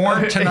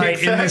perform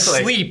tonight in this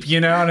sleep,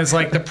 and it's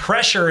like the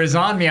pressure is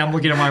on me. I'm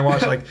looking at my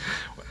watch like,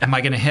 am I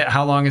going to hit?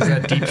 How long is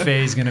that deep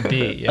phase going to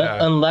be? Yeah.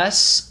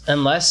 Unless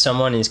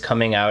someone is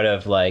coming out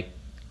of like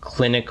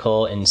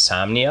clinical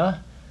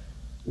insomnia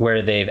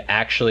where they've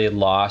actually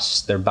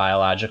lost their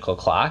biological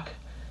clock,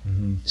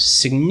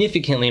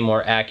 significantly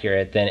more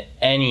accurate than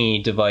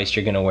any device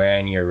you're going to wear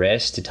on your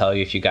wrist to tell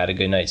you if you got a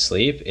good night's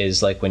sleep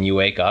is like, when you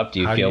wake up, do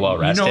you feel well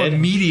rested?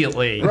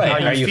 Immediately.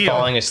 Right. Are you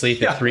falling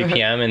asleep at 3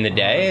 p.m. in the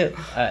day?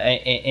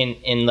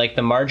 And like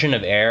the margin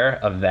of error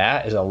of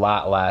that is a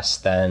lot less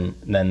than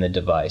the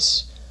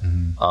device.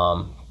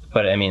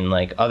 But I mean,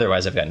 like,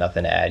 otherwise I've got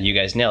nothing to add. You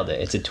guys nailed it.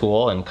 It's a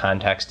tool, and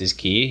context is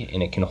key,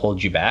 and it can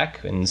hold you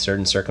back. In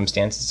certain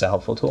circumstances, it's a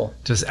helpful tool.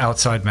 Does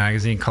Outside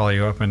Magazine call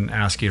you up and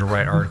ask you to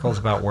write articles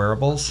about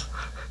wearables?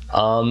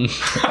 Can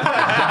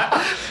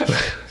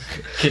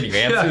you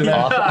answer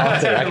that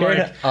off the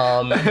record?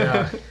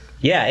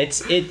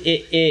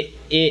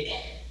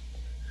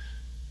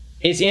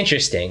 It's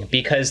interesting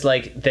because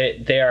like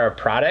they are a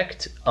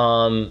product,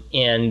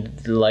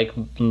 and like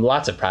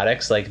lots of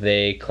products, like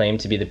they claim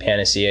to be the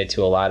panacea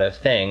to a lot of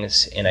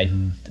things,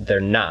 and they're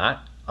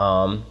not.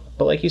 But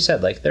like you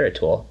said, like they're a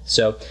tool.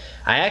 So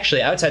I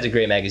actually, Outside's a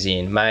great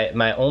magazine.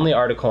 My only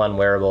article on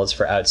wearables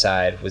for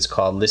Outside was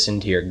called "Listen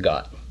to Your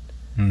Gut."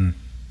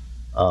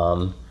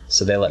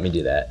 So they let me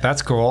do that.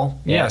 That's cool.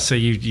 Yeah. So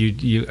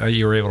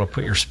you were able to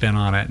put your spin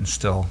on it and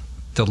still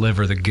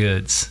deliver the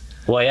goods.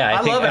 Well, yeah,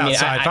 I love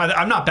Outside.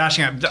 I'm not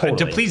bashing it.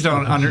 Totally. Please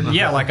don't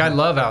like, I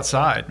love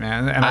Outside,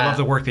 man, and I love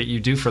the work that you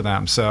do for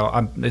them.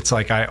 So it's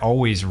like I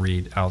always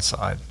read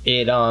Outside.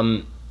 But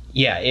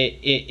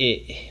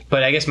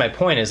I guess my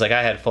point is, like,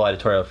 I had full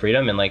editorial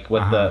freedom, and like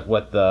what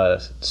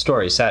the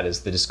story said is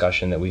the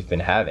discussion that we've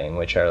been having,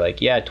 which are like,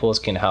 yeah, tools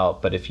can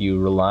help, but if you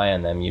rely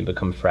on them, you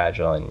become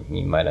fragile and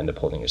you might end up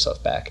holding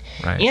yourself back.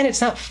 Right. And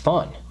it's not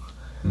fun.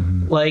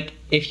 Like,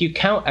 if you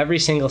count every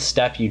single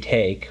step you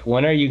take,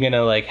 when are you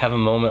gonna like have a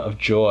moment of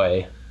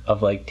joy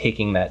of like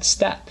taking that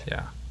step?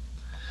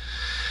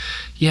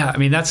 I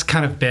mean, that's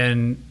kind of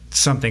been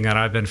something that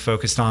I've been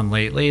focused on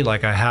lately.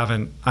 Like, I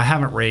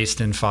haven't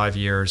raced in 5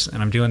 years,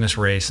 and I'm doing this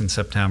race in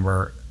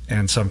September,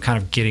 and so I'm kind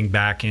of getting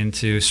back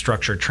into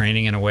structured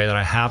training in a way that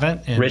I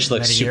haven't in Rich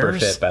looks super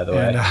years. fit, by the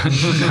way.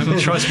 And,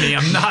 trust me,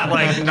 I'm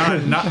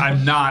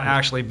not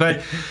actually.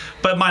 But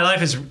my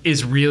life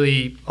is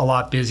really a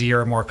lot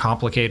busier, more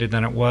complicated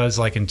than it was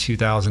like in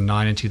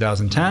 2009 and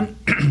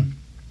 2010.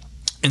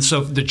 And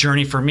so the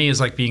journey for me is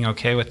like being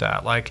okay with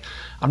that. Like,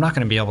 I'm not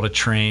going to be able to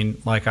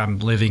train like I'm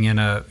living in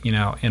a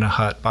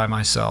hut by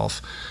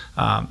myself.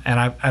 And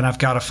I've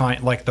got to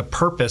find, like, the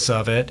purpose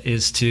of it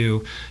is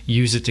to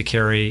use it to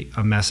carry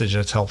a message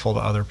that's helpful to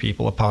other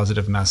people, a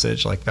positive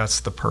message. Like,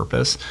 that's the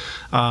purpose.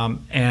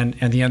 And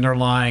the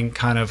underlying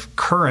kind of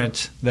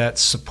current that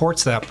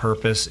supports that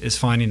purpose is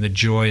finding the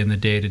joy in the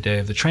day-to-day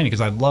of the training,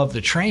 because I love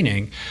the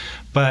training,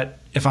 but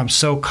if I'm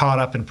so caught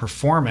up in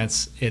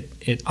performance,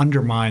 it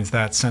undermines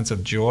that sense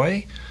of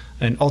joy,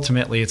 and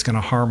ultimately it's going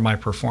to harm my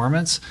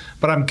performance.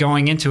 But I'm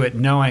going into it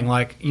knowing,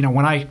 like,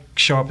 when I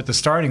show up at the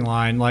starting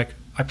line, like,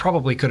 I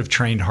probably could have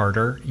trained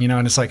harder,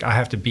 and it's like I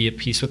have to be at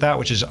peace with that,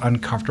 which is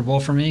uncomfortable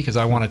for me because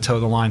I want to toe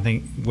the line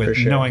with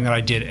knowing that I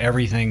did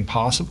everything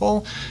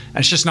possible. And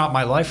it's just not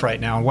my life right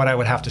now. And what I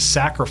would have to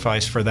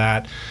sacrifice for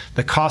that,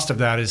 the cost of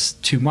that is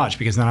too much,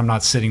 because then I'm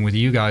not sitting with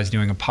you guys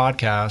doing a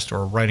podcast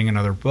or writing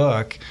another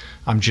book.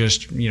 I'm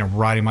just,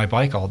 riding my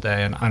bike all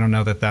day. And I don't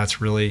know that that's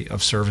really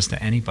of service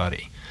to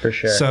anybody. For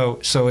sure.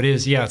 So it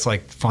is, it's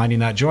like finding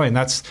that joy. And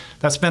that's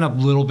been a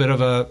little bit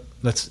of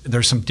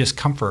there's some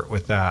discomfort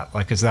with that,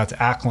 like, because that's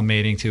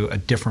acclimating to a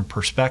different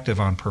perspective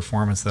on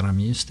performance than I'm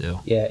used to.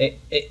 Yeah,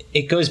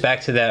 it goes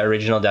back to that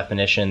original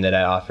definition that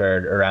I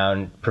offered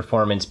around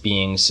performance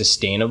being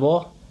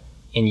sustainable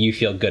and you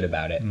feel good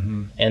about it.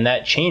 And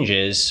that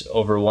changes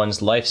over one's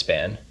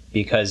lifespan,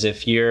 because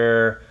if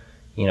you're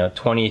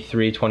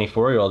 23,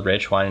 24-year-old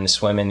Rich wanting to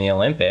swim in the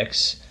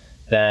Olympics,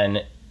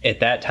 then at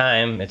that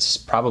time, it's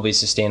probably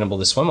sustainable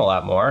to swim a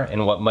lot more.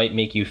 And what might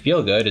make you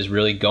feel good is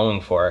really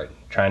going for it,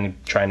 trying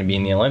to be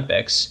in the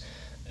Olympics.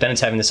 Then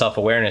it's having the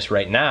self-awareness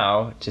right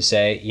now to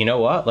say, you know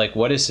what, like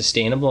what is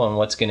sustainable and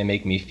what's going to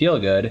make me feel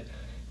good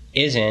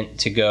isn't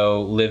to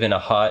go live in a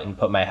hut and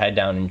put my head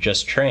down and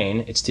just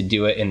train. It's to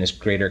do it in this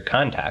greater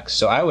context.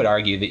 So I would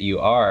argue that you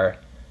are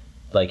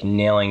like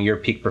nailing your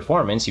peak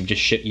performance.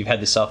 You've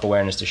had the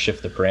self-awareness to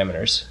shift the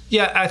parameters.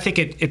 Yeah, I think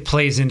it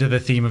plays into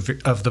the theme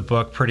of the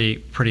book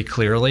pretty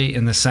clearly,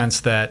 in the sense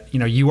that, you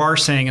know, you are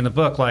saying in the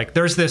book, like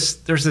there's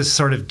this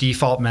sort of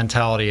default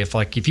mentality.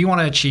 If you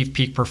want to achieve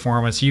peak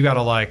performance, you got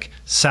to like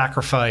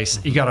sacrifice,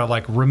 you got to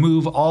like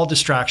remove all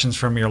distractions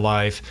from your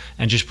life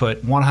and just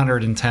put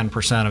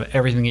 110% of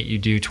everything that you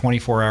do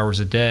 24 hours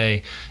a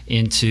day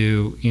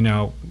into, you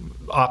know,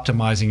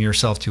 optimizing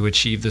yourself to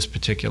achieve this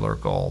particular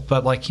goal.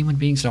 But like human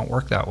beings don't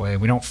work that way.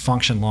 We don't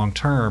function long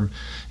term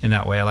in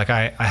that way. Like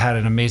I had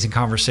an amazing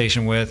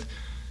conversation with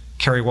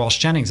Carrie Walsh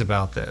Jennings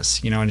about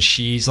this, you know, and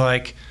she's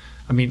like,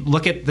 I mean,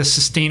 look at the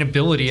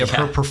sustainability of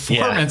her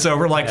performance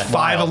over like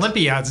 5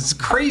 Olympiads. It's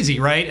crazy,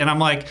 right? And I'm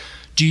like,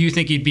 do you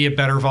think you'd be a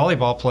better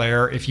volleyball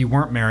player if you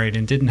weren't married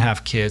and didn't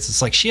have kids?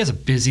 It's like she has a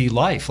busy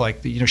life.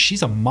 Like, you know,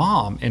 she's a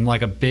mom in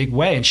like a big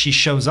way, and she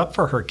shows up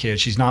for her kids.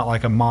 She's not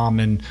like a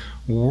mom in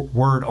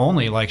word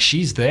only. Like,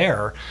 she's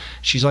there.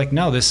 She's like,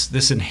 no,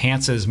 this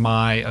enhances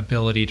my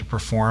ability to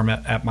perform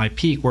at my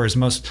peak. Whereas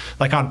most,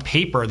 like on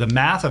paper, the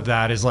math of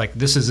that is like,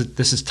 this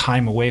is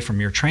time away from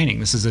your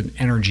training. This is an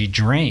energy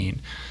drain,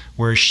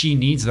 whereas she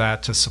needs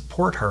that to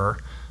support her.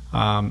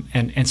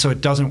 And so it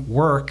doesn't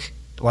work.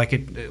 Like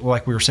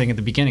we were saying at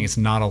the beginning, it's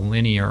not a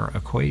linear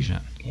equation.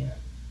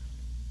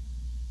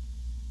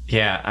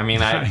 Yeah, I mean,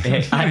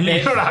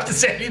 you don't have to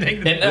say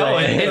anything.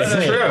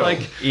 It's true.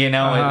 Like, you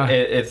know,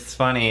 it's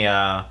funny.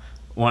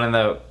 One of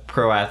the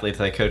pro athletes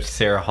I coached,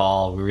 Sarah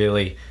Hall,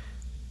 really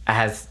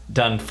has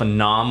done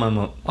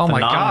phenomenally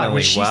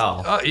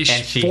well. And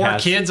she 4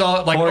 kids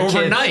all like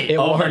overnight.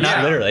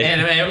 Literally.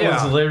 And it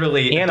was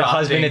literally and a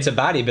husband. It's a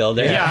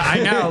bodybuilder. Yeah, I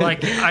know.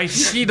 Like I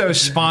see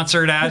those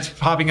sponsored ads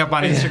popping up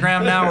on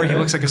Instagram now, where he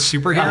looks like a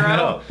superhero. I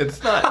know.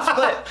 It's nuts.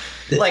 But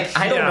like,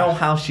 I don't know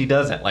how she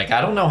does it. Like, I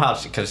don't know how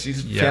because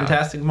she's a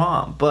fantastic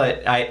mom.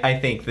 But I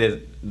think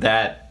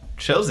that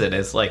shows it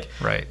as like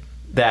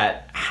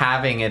that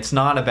having, it's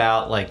not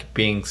about like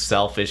being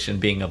selfish and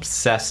being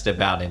obsessed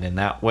about it in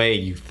that way.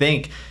 You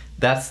think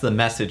that's the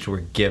message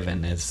we're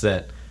given, is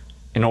that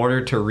in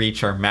order to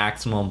reach our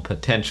maximum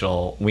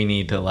potential, we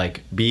need to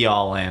like be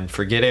all in,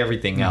 forget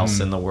everything else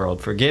in the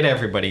world, forget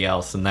everybody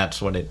else, and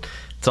that's what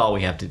it's all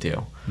we have to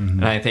do.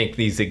 And I think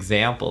these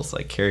examples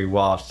like Carrie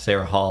Walsh,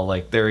 Sarah Hall,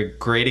 like they're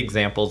great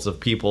examples of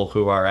people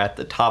who are at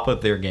the top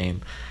of their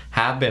game,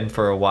 have been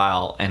for a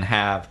while, and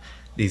have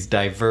these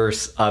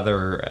diverse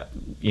other,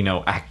 you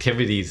know,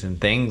 activities and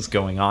things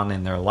going on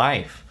in their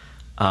life.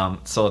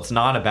 So it's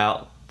not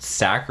about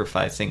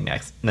sacrificing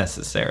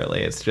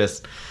necessarily. It's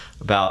just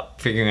about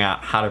figuring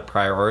out how to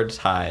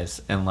prioritize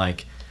and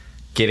like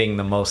getting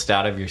the most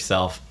out of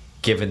yourself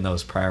given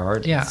those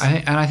priorities. Yeah,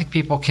 I think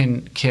people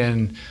can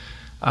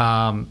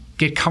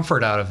get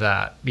comfort out of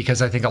that,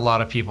 because I think a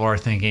lot of people are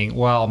thinking,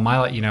 well,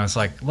 it's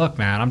like, look,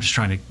 man, I'm just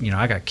trying to, you know,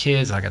 I got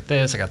kids, I got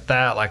this, I got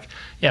that. Like,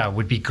 yeah, it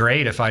would be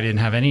great if I didn't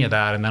have any of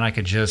that, and then I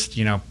could just,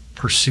 you know,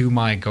 pursue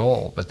my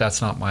goal, but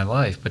that's not my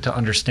life. But to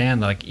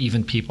understand that, like,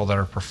 even people that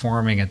are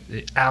performing at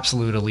the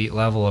absolute elite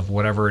level of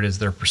whatever it is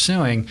they're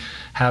pursuing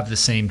have the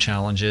same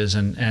challenges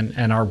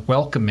and are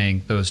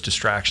welcoming those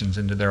distractions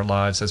into their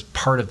lives as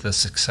part of the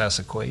success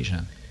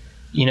equation.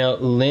 You know,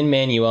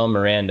 Lin-Manuel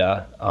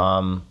Miranda,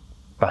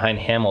 behind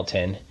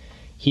Hamilton,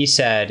 he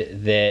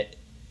said that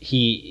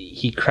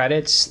he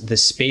credits the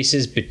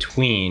spaces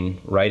between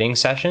writing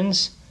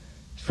sessions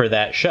for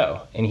that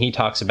show. And he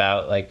talks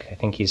about, like, I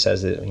think he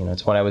says that, you know,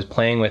 it's when I was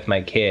playing with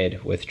my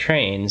kid with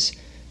trains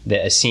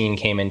that a scene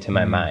came into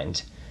my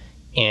mind.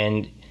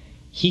 And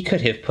he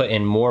could have put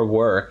in more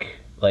work,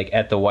 like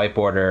at the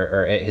whiteboard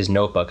or at his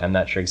notebook. I'm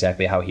not sure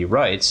exactly how he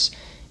writes.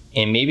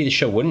 And maybe the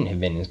show wouldn't have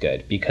been as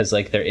good, because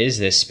like there is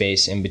this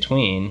space in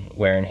between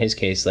where in his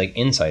case, like,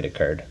 insight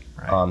occurred.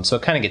 Right. So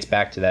it kind of gets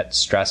back to that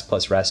stress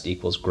plus rest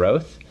equals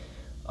growth.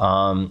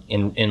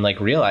 In like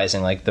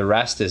realizing like the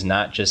rest is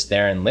not just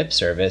there in lip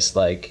service.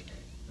 Like,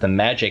 the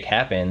magic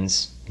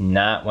happens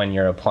not when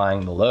you're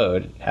applying the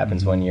load, it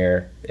happens when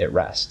you're at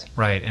rest.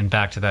 Right. And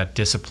back to that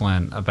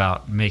discipline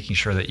about making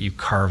sure that you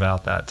carve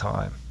out that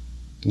time.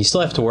 You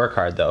still have to work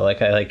hard though. Like,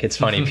 it's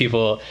funny.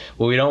 People,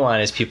 what we don't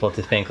want is people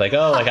to think like,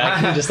 oh, like I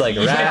can just like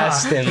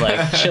rest and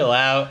like chill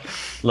out.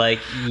 Like,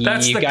 you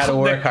got to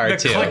work hard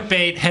too. The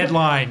clickbait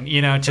headline,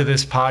 you know, to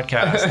this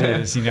podcast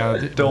is, you know,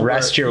 don't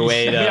rest your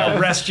way to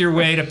rest your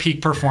way to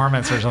peak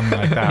performance or something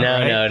like that.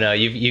 No.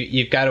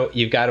 You've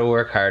got to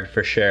work hard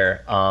for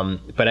sure.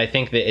 But I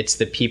think that it's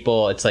the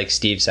people. It's like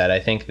Steve said. I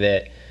think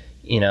that,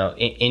 you know,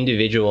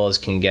 individuals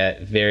can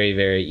get very,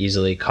 very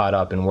easily caught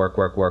up in work.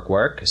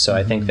 So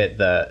I think that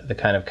the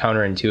kind of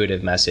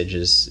counterintuitive message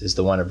is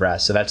the one of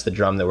rest. So that's the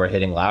drum that we're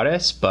hitting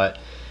loudest. But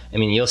I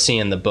mean, you'll see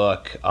in the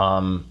book,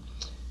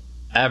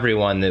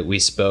 everyone that we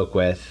spoke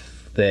with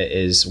that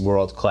is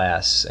world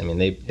class, I mean,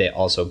 they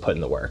also put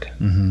in the work.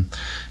 Mm-hmm.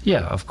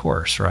 Yeah, of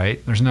course, right?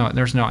 There's no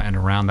end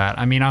around that.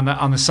 I mean,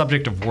 on the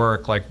subject of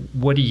work, like,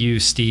 what do you,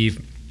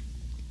 Steve,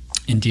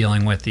 in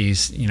dealing with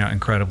these,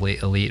 incredibly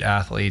elite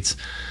athletes,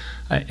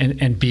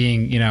 and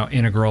being,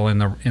 integral in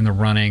the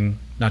running,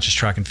 not just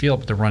track and field,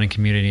 but the running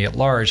community at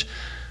large,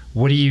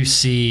 what do you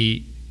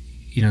see?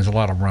 There's a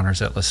lot of runners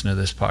that listen to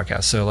this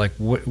podcast. So, like,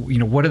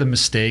 what are the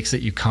mistakes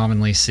that you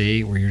commonly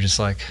see where you're just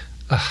like,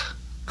 ugh,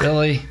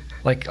 really?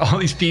 Like, all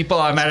these people,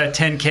 I'm at a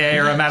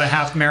 10K or I'm at a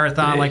half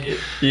marathon. Like,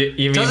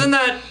 you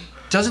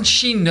doesn't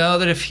she know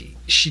that if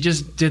she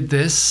just did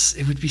this,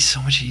 it would be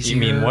so much easier? You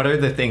mean, what are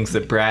the things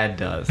that Brad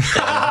does?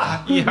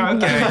 Yeah,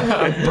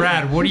 okay.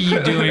 Brad, what are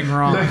you doing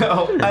wrong?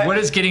 What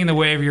is getting in the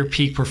way of your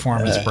peak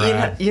performance,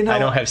 Brad? I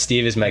don't have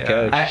Steve as my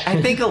coach. I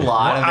think a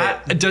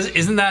lot of it...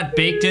 Isn't that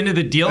baked into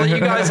the deal that you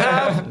guys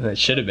have? It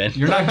should have been.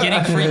 You're not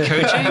getting free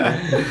coaching?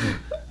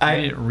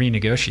 I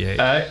renegotiate.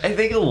 I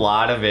think a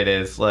lot of it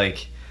is,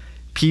 like,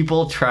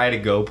 people try to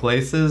go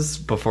places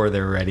before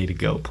they're ready to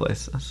go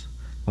places.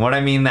 What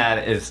I mean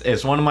that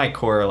is one of my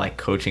core, like,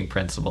 coaching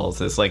principles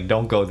is, like,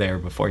 don't go there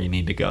before you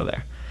need to go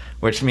there.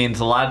 Which means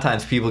a lot of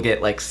times people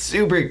get, like,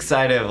 super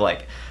excited of,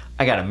 like,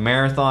 I got a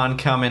marathon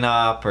coming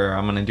up, or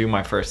I'm going to do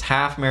my first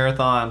half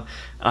marathon.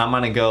 I'm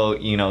going to go,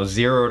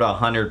 0 to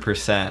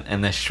 100%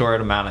 in this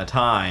short amount of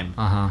time.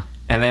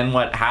 And then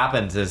what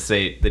happens is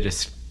they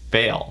just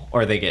fail,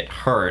 or they get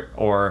hurt,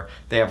 or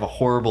they have a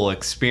horrible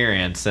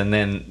experience, and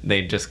then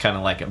they just kind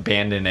of, like,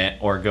 abandon it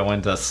or go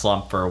into a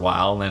slump for a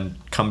while and then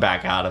come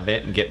back out of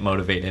it and get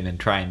motivated and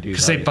try and do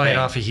because they bite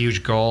off a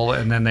huge goal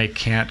and then they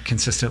can't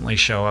consistently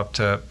show up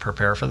to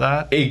prepare for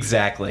that.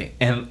 Exactly.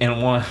 And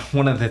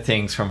one of the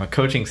things from a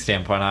coaching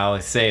standpoint I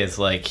always say is,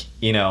 like,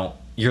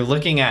 you're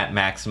looking at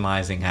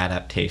maximizing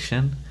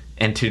adaptation,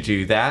 and to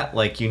do that,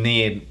 like, you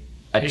need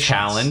a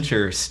challenge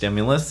or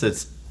stimulus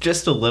that's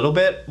just a little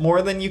bit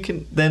more than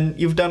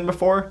you've done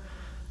before,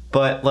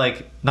 but,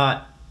 like,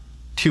 not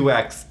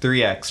 2x,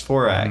 3x,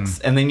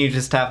 4x. And then you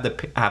just have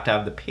to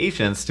have the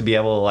patience to be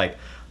able to, like,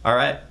 all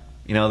right,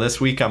 this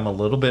week I'm a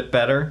little bit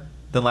better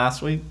than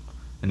last week.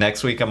 The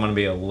next week I'm going to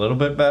be a little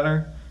bit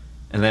better,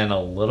 and then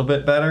a little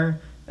bit better,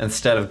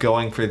 instead of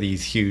going for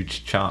these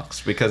huge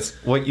chunks. Because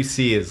what you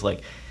see is,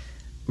 like,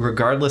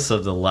 regardless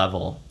of the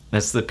level,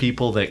 it's the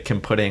people that can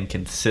put in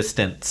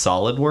consistent,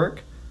 solid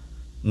work,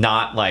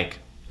 not, like,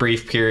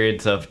 brief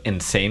periods of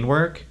insane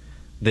work,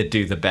 that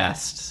do the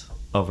best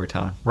over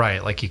time.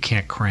 Right, like, you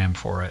can't cram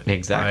for it.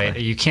 Exactly.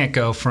 Right? You can't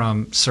go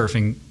from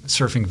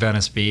surfing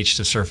Venice Beach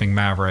to surfing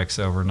Mavericks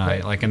overnight.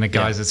 Right. Like, and the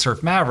guys that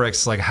surf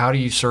Mavericks, like, how do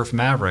you surf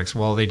Mavericks?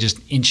 Well, they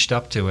just inched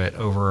up to it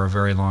over a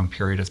very long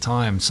period of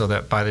time, so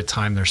that by the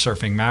time they're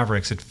surfing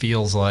Mavericks, it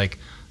feels like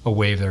a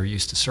wave they're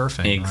used to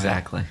surfing.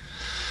 Exactly. Right?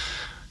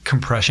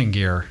 Compression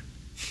gear.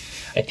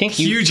 I think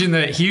huge in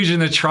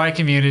the tri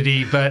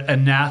community, but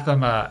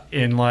anathema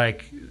in,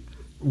 like,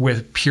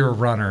 with pure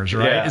runners,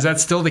 right? Yeah. Is that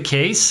still the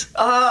case?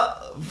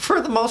 For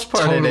the most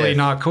part, totally it is.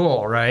 Not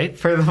cool, right?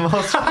 For the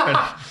most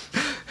part.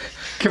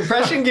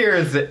 Compression gear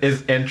is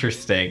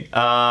interesting.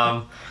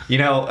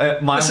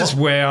 This is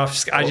way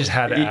off. I just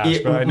had to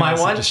ask. But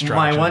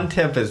my one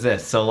tip is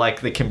this. So,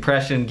 like, the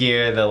compression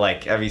gear,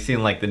 have you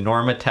seen, like, the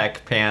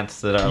Normatec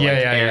pants that are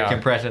air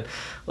compression?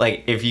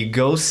 Like, if you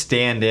go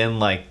stand in,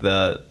 like,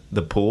 the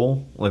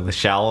pool, like the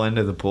shallow end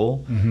of the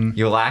pool,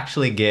 you'll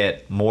actually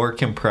get more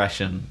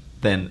compression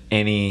than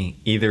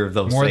either of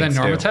those more things.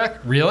 More than Normatec?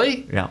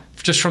 Really? Yeah.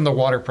 Just from the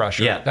water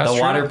pressure. Yeah, that's the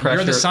true. water pressure.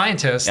 You're the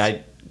scientist.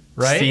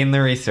 Right? Seen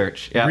the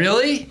research. Yeah.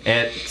 Really?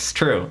 It's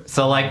true.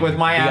 So, like, with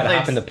my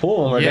athletes, hop in the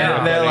pool. And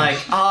they're like,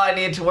 I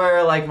need to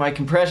wear, like, my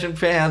compression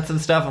pants and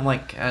stuff. I'm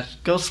like, gosh,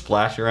 go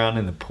splash around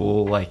in the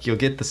pool. Like, you'll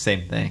get the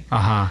same thing.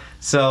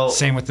 So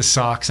same with the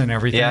socks and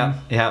everything.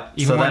 Yeah.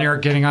 Even when you're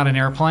getting on an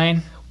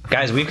airplane.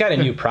 Guys, we've got a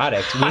new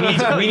product. We need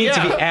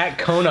to be at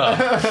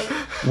Kona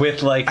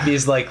with, like,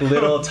 these, like,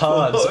 little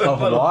tubs of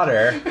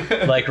water,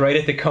 like, right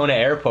at the Kona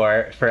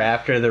airport for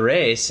after the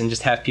race, and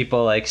just have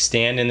people, like,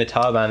 stand in the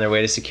tub on their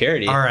way to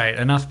security. All right,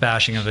 enough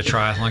bashing of the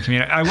triathlon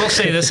community. I will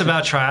say this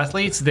about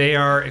triathletes: they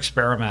are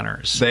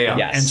experimenters. They are,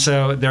 yes. And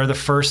so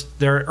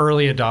they're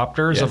early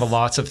adopters of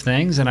lots of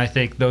things, and I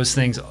think those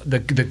things, the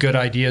good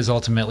ideas,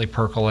 ultimately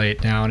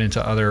percolate down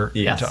into other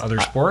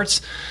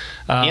sports.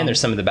 And they're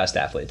some of the best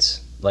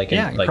athletes.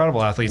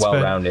 Incredible athletes,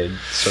 well-rounded,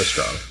 so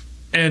strong.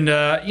 And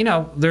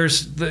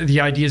there's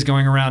the ideas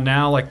going around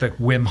now, like the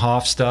Wim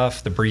Hof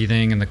stuff, the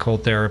breathing and the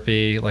cold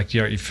therapy. Like,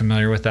 are you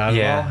familiar with that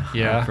at all?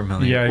 Yeah, I'm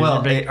familiar. Yeah,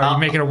 well, are you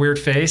making a weird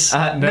face?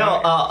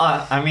 No.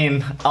 I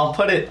mean, I'll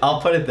put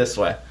it this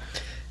way: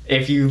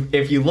 if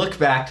you look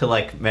back to,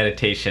 like,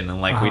 meditation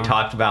and, like, we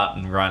talked about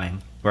in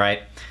running,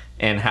 right?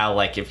 And how,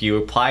 like, if you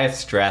apply a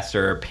stress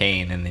or a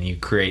pain and then you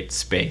create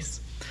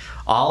space,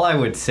 all I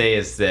would say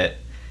is that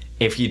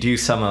if you do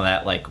some of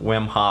that, like,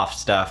 Wim Hof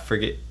stuff,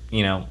 forget,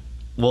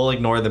 we'll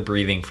ignore the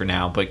breathing for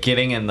now, but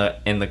getting in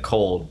the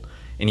cold,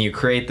 and you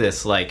create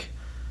this, like,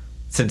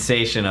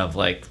 sensation of,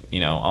 like,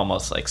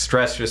 almost like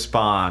stress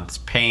response,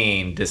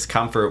 pain,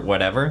 discomfort,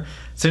 whatever.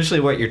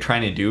 essentially what you're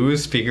trying to do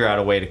is figure out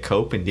a way to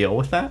cope and deal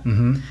with that.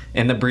 Mm-hmm.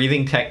 And the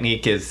breathing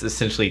technique is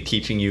essentially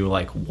teaching you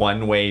like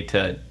one way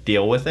to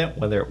deal with it,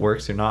 whether it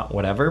works or not,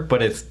 whatever.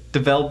 But it's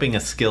developing a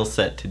skill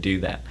set to do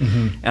that.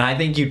 Mm-hmm. And I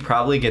think you'd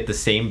probably get the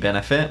same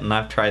benefit, and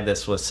I've tried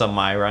this with some of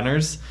my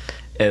runners,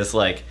 is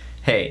like,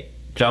 hey,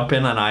 jump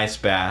in an ice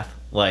bath,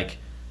 like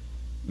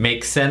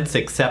make sense,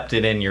 accept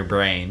it in your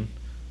brain,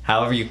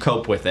 however you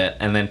cope with it,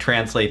 and then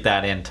translate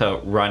that into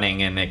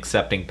running and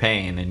accepting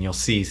pain, and you'll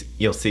see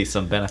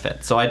some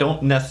benefit. So I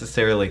don't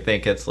necessarily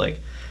think it's like,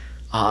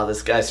 oh,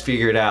 this guy's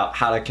figured out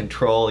how to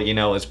control,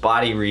 his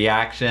body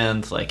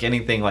reactions, like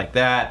anything like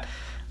that.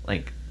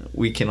 Like,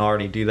 we can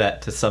already do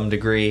that to some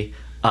degree.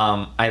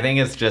 I think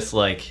it's just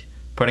like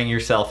putting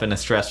yourself in a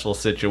stressful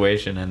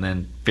situation and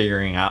then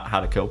figuring out how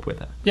to cope with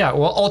it. Yeah,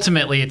 well,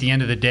 ultimately, at the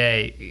end of the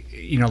day,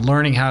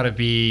 learning how to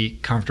be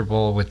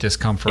comfortable with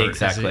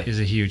discomfort is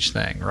a huge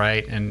thing,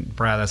 right? And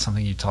Brad, that's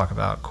something you talk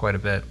about quite a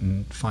bit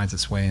and finds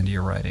its way into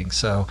your writing.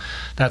 So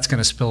that's going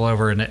to spill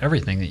over into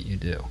everything that you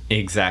do.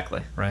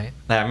 Exactly. Right?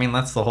 I mean,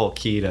 that's the whole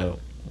key to,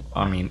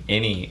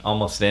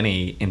 almost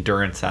any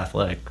endurance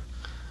athletic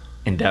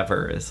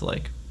endeavor is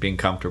like being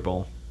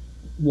comfortable.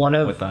 One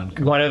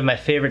of my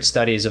favorite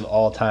studies of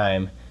all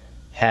time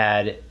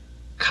had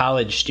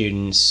college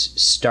students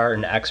start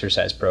an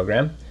exercise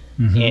program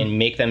and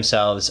make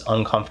themselves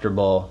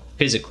uncomfortable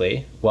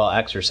physically while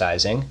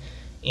exercising.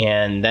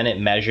 And then it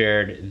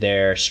measured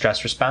their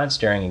stress response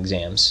during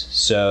exams.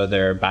 So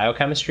their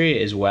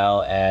biochemistry as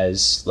well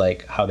as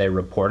like how they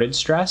reported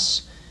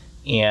stress.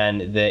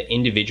 And the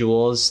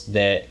individuals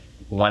that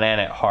went at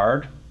it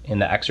hard in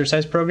the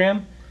exercise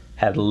program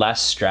had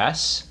less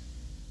stress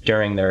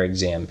during their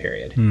exam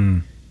period.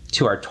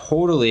 Two are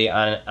totally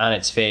on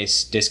its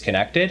face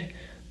disconnected,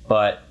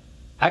 but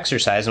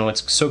exercise, and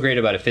what's so great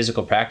about a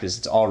physical practice,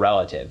 it's all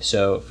relative.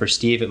 So for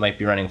Steve, it might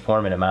be running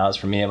 4-minute miles.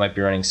 For me, it might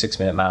be running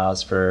 6-minute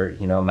miles. For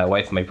my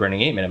wife, it might be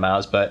running 8-minute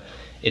miles. But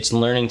it's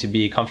learning to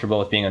be comfortable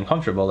with being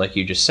uncomfortable, like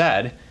you just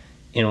said.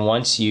 And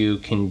once you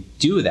can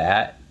do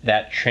that,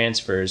 that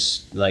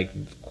transfers like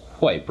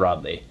quite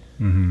broadly.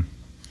 Mm-hmm.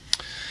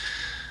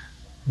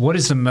 What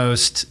is the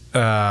most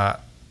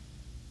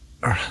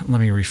let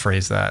me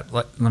rephrase that.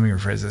 Let me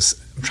rephrase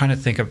this. I'm trying to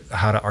think of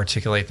how to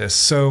articulate this.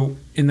 So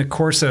in the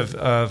course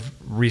of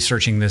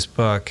researching this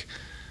book,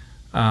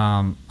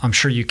 I'm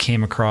sure you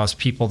came across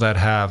people that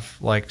have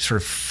like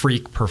sort of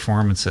freak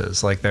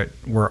performances, like that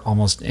were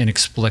almost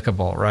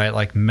inexplicable, right?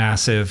 Like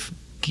massive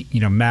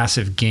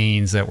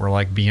gains that were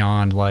like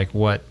beyond like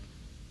what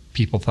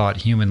people thought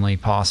humanly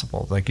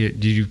possible. Like,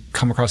 did you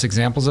come across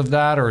examples of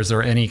that, or is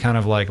there any kind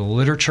of like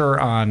literature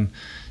on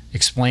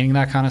explaining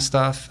that kind of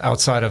stuff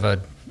outside of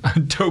a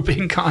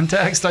doping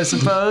context, I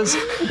suppose?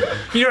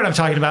 You know what I'm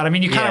talking about. I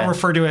mean, you kind of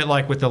refer to it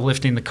like with the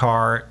lifting the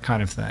car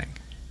kind of thing.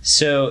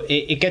 So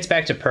it gets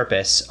back to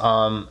purpose.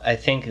 I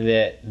think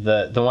that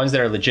the ones that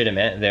are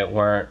legitimate, that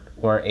weren't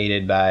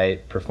aided by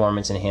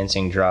performance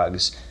enhancing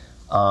drugs,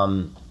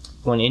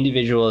 when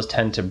individuals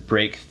tend to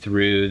break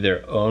through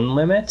their own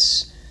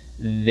limits,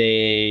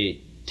 they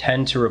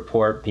tend to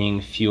report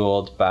being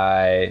fueled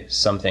by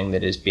something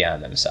that is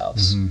beyond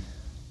themselves.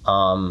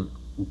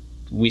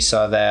 We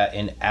saw that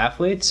in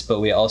athletes,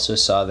 but we also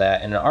saw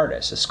that in an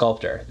artist, a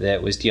sculptor,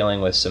 that was dealing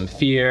with some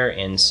fear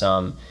and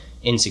some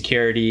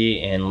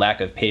insecurity and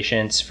lack of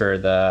patience for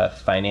the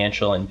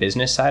financial and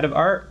business side of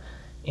art.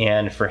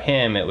 And for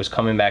him, it was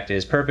coming back to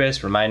his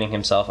purpose, reminding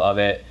himself of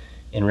it,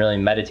 and really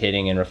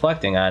meditating and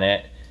reflecting on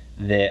it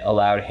that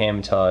allowed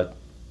him to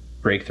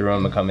break through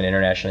and become an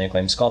internationally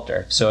acclaimed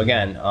sculptor. So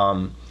again,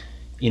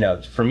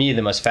 for me,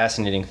 the most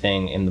fascinating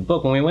thing in the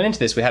book, when we went into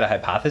this, we had a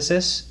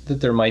hypothesis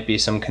that there might be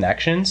some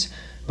connections,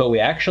 but we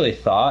actually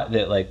thought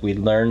that like we'd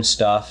learn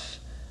stuff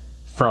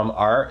from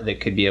art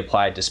that could be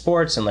applied to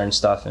sports and learn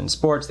stuff in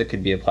sports that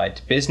could be applied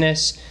to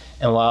business.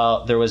 And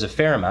while there was a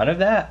fair amount of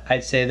that,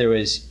 I'd say there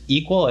was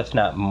equal, if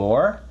not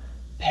more,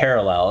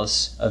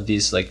 parallels of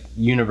these like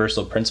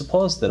universal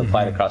principles that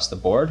applied across the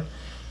board.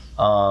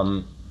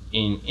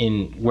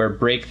 In where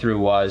breakthrough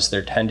was,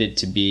 there tended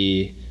to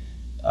be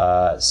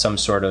some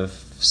sort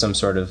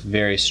of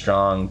very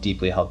strong,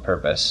 deeply held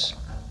purpose.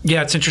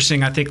 Yeah, it's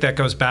interesting. I think that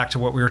goes back to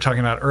what we were talking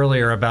about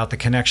earlier about the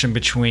connection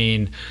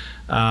between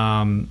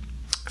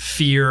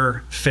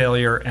fear,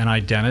 failure, and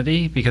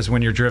identity. Because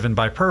when you're driven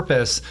by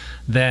purpose,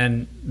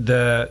 then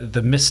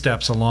the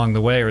missteps along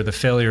the way or the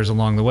failures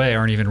along the way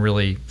aren't even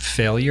really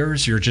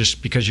failures. You're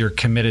just, because you're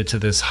committed to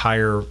this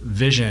higher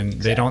vision,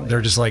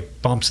 they're just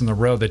like bumps in the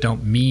road that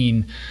don't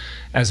mean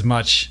as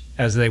much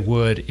as they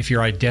would if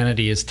your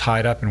identity is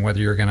tied up in whether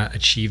you're going to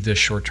achieve this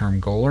short-term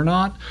goal or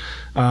not.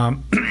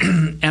 And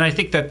I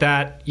think that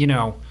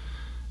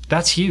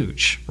that's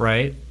huge,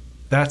 right?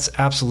 That's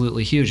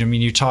absolutely huge. I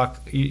mean,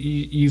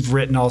 you've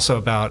written also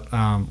about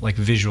like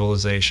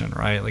visualization,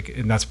 right? Like,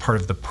 and that's part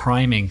of the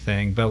priming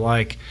thing. But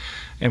like,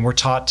 and we're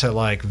taught to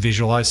like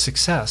visualize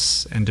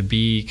success and to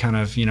be kind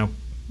of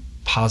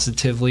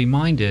positively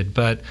minded,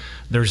 but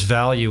there's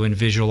value in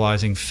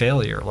visualizing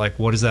failure. Like,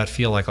 what does that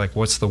feel like? Like,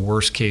 what's the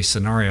worst case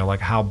scenario?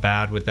 Like, how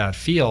bad would that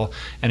feel?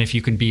 And if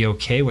you can be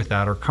okay with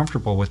that or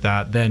comfortable with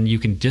that, then you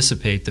can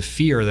dissipate the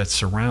fear that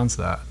surrounds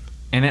that.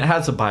 And it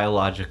has a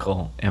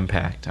biological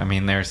impact. I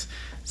mean, there's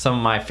some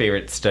of my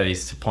favorite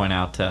studies to point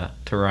out to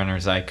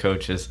runners I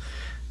coach is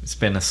it's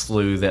been a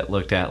slew that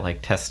looked at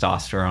like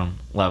testosterone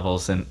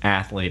levels in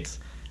athletes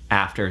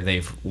after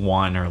they've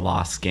won or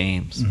lost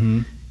games.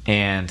 Mm-hmm.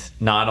 And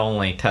not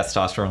only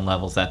testosterone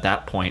levels at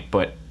that point,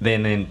 but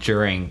then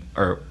during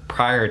or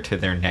prior to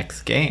their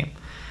next game.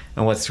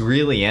 And what's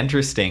really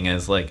interesting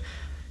is like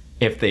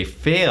if they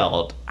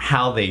failed,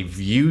 how they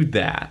viewed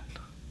that,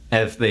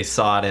 if they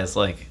saw it as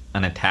like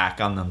an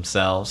attack on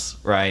themselves,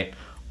 right?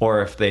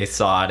 Or if they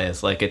saw it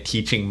as like a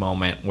teaching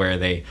moment where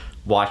they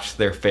watched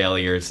their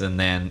failures and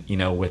then,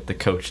 with the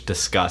coach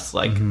discuss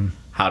like,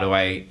 how do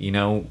I,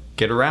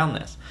 get around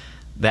this?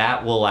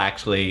 That will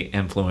actually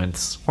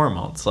influence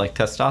hormones like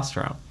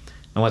testosterone.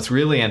 And what's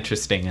really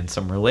interesting in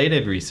some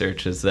related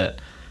research is that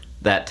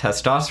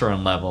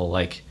testosterone level,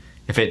 like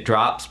if it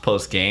drops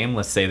post-game,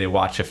 let's say they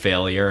watch a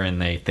failure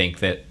and they think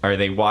that, or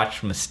they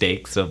watch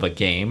mistakes of a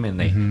game and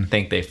they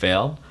think they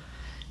failed.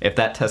 If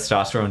that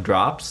testosterone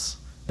drops,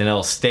 then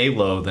it'll stay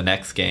low the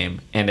next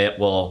game and it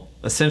will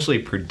essentially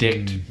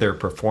predict their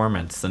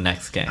performance the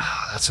next game.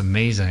 Oh, that's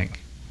amazing.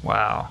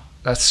 Wow.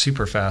 That's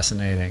super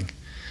fascinating.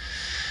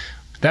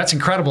 That's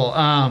incredible.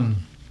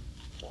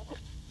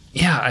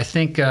 Yeah, I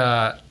think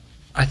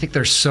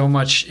there's so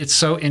much. It's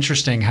so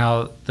interesting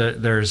how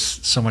there's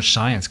so much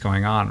science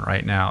going on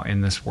right now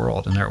in this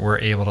world, and we're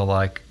able to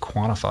like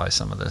quantify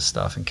some of this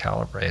stuff and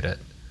calibrate it.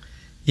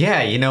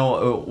 Yeah,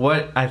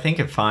 what I think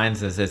it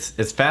finds is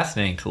it's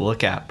fascinating to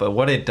look at, but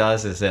what it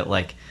does is it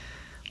like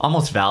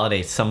almost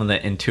validates some of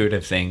the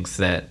intuitive things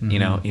that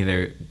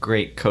either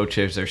great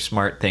coaches or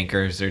smart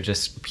thinkers or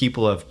just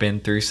people who have been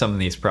through some of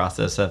these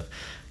processes have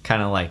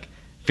kind of like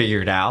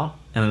figured out.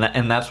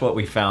 And that's what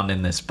we found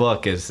in this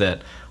book is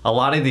that a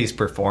lot of these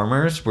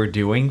performers were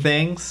doing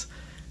things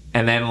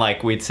and then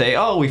like we'd say,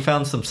 oh, we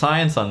found some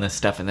science on this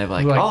stuff, and they're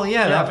like oh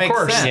yeah, that makes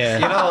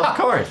sense. Yeah. Of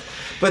course.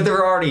 But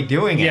they're already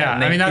doing it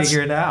and they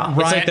figure it out.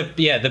 Right. It's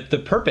like the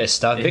purpose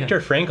stuff. Yeah.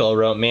 Viktor Frankl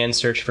wrote Man's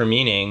Search for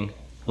Meaning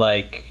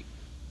like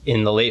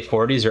in the late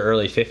 40s or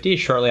early 50s,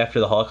 shortly after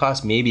the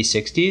Holocaust, maybe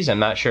 60s. I'm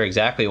not sure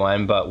exactly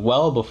when, but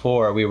well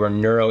before we were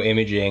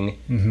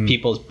neuroimaging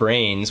people's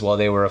brains while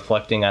they were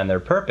reflecting on their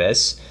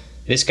purpose.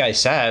 This guy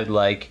said,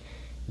 like,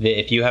 that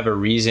if you have a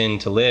reason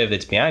to live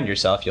that's beyond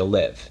yourself, you'll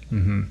live.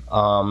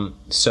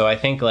 So I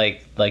think,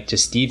 like to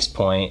Steve's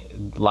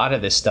point, a lot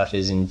of this stuff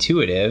is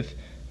intuitive,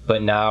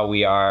 but now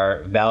we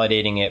are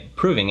validating it,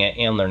 proving it,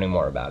 and learning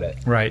more about it.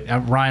 Right.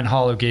 Ryan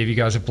Hall, who gave you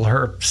guys a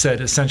blurb, said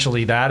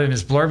essentially that in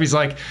his blurb. He's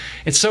like,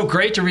 it's so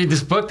great to read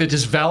this book that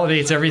just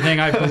validates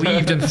everything I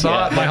believed and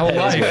thought my whole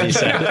life.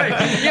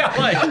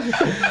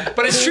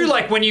 But it's true,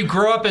 like when you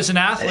grow up as an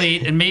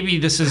athlete, and maybe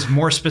this is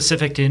more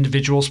specific to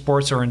individual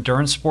sports or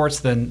endurance sports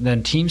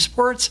than team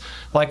sports,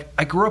 like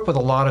I grew up with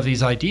a lot of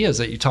these ideas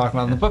that you talk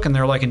about in the book, and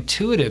they're like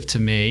intuitive to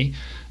me.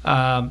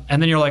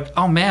 And then you're like,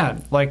 oh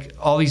man, like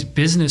all these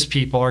business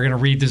people are going to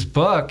read this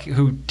book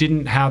who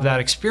didn't have that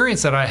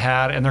experience that I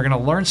had, and they're going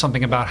to learn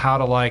something about how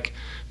to like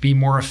be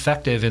more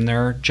effective in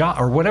their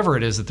job or whatever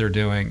it is that they're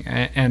doing.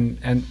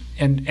 And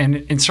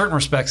in certain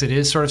respects, it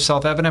is sort of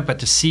self-evident, but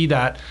to see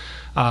that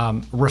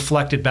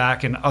reflected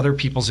back in other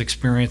people's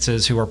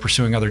experiences who are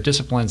pursuing other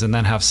disciplines and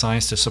then have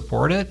science to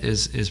support it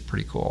is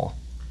pretty cool.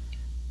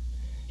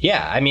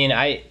 Yeah, I mean,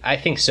 I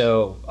think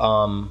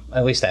so.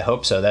 At least I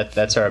hope so.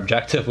 That's our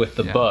objective with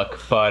the book.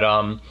 But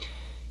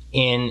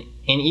in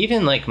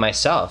even like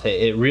myself,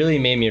 it really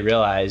made me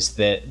realize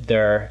that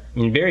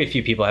very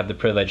few people have the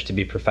privilege to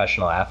be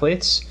professional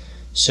athletes.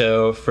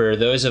 So for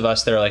those of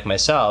us that are like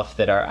myself,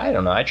 that are, I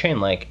don't know, I train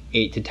like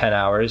 8 to 10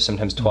 hours,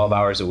 sometimes 12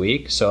 hours a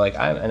week. So like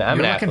I'm an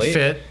athlete. You can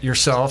fit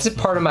yourself. It's a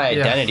part of my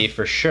identity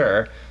for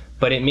sure.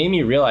 But it made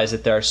me realize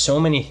that there are so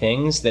many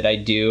things that I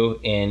do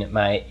in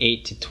my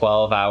 8 to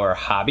 12 hour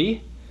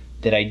hobby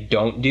that I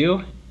don't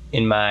do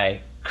in my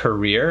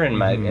career and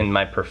in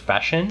my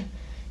profession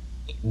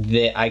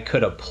that I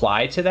could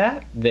apply to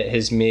that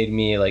has made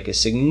me like a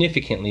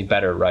significantly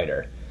better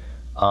writer.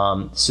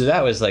 So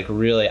that was like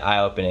really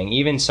eye-opening.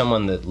 Even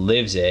someone that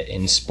lives it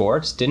in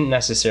sports didn't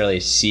necessarily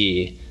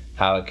see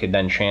how it could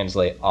then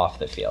translate off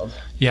the field.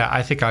 Yeah,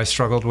 I think I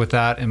struggled with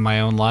that in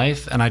my own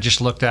life, and I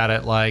just looked at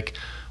it like,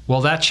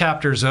 well, that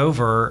chapter's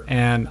over,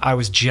 and I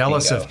was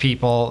jealous of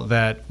people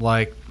that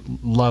like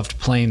loved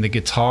playing the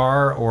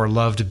guitar or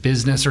loved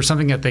business or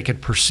something that they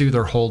could pursue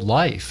their whole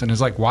life. And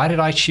it's like, why did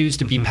I choose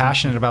to be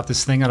passionate about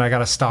this thing that I got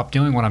to stop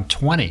doing when I'm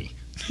 20?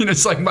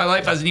 It's like my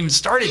life hasn't even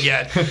started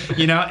yet,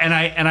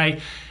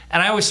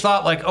 And I always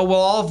thought like, oh, well,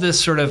 all of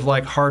this sort of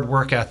like hard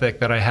work ethic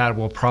that I had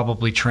will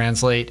probably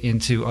translate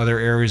into other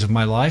areas of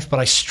my life. But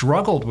I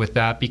struggled with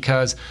that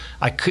because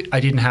I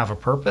didn't have a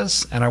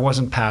purpose and I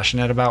wasn't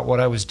passionate about what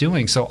I was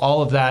doing. So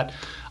all of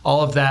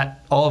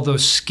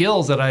those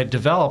skills that I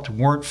developed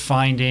weren't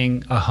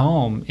finding a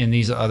home in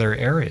these other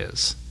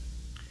areas.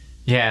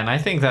 Yeah, and I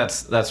think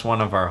that's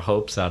one of our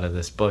hopes out of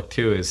this book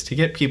too, is to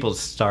get people to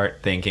start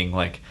thinking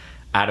like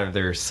out of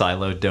their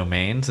siloed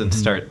domains and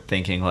start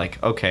thinking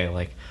like, okay,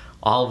 like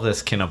all of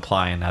this can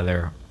apply in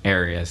other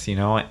areas. You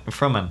know,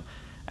 from an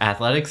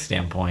athletic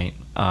standpoint,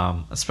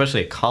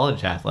 especially a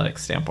college athletic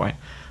standpoint,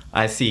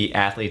 I see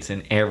athletes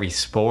in every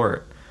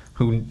sport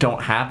who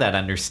don't have that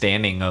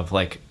understanding of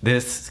like,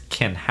 this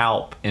can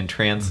help and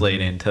translate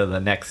into the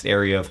next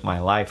area of my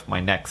life, my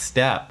next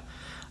step.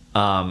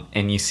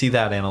 And you see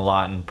that in a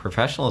lot in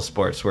professional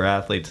sports where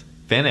athletes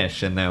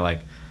finish and they're like,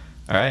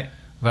 all right.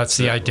 That's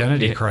the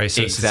identity crisis.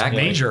 Exactly.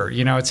 It's major.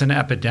 You know, it's an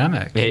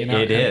epidemic.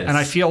 It is. And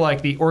I feel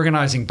like the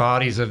organizing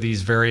bodies of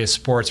these various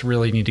sports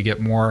really need to get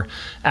more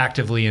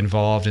actively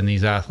involved in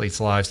these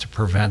athletes' lives to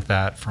prevent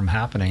that from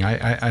happening.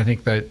 I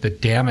think that the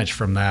damage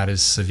from that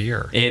is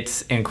severe.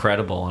 It's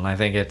incredible. And I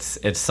think it's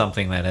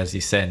something that, as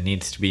you said,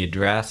 needs to be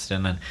addressed.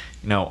 And then,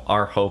 you know,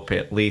 our hope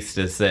at least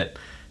is that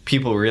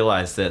people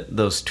realize that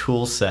those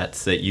tool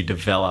sets that you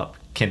develop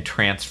can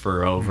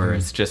transfer over.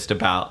 It's just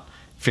about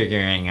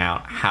figuring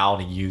out how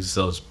to use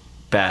those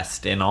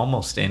best in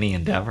almost any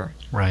endeavor.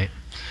 Right.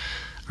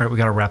 All right, we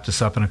got to wrap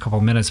this up in a couple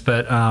of minutes.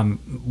 But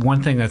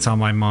one thing that's on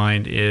my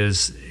mind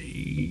is,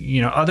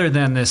 you know, other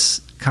than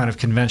this kind of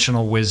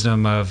conventional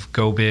wisdom of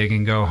go big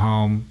and go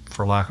home,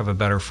 for lack of a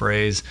better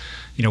phrase,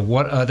 you know,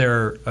 what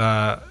other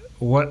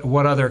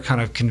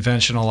kind of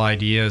conventional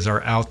ideas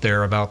are out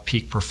there about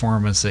peak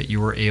performance that you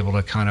were able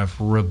to kind of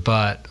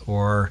rebut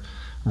or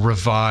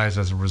revise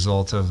as a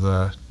result of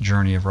the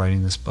journey of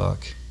writing this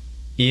book?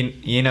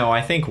 You know,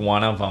 I think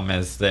one of them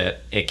is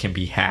that it can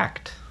be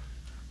hacked.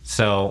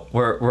 So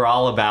we're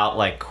all about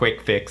like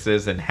quick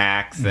fixes and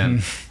hacks,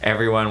 and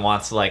everyone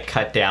wants to like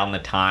cut down the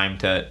time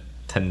to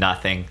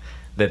nothing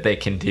that they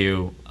can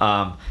do.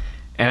 And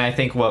I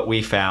think what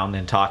we found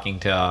in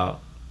talking to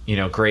you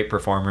know, great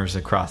performers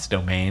across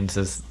domains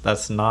is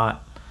that's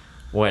not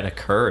what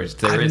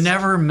occurs. I've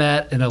never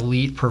met an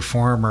elite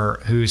performer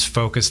who's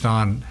focused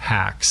on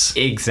hacks.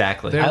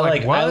 Exactly. I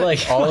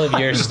like all of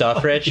your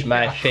stuff, Rich.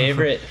 My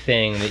favorite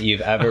thing that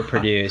you've ever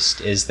produced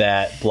is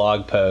that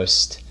blog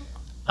post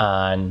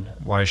on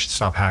why you should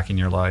stop hacking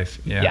your life.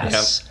 Yeah.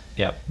 Yes.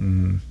 Yep.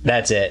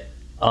 That's it.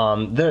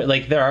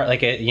 There are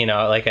you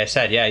know, like I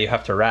said, yeah, you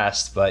have to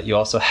rest, but you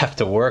also have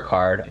to work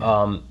hard.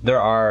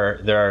 There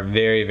are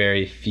very,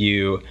 very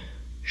few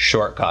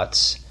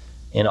shortcuts.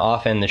 And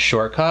often the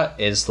shortcut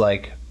is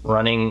like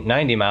running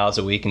 90 miles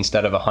a week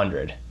instead of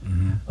 100.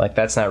 Like,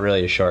 that's not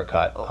really a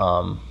shortcut.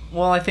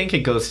 Well, I think it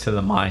goes to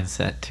the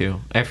mindset,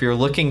 too. If you're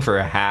looking for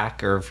a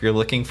hack or if you're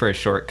looking for a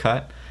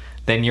shortcut,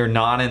 then you're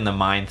not in the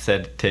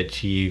mindset to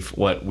achieve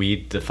what we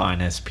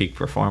define as peak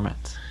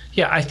performance.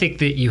 Yeah, I think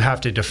that you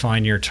have to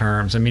define your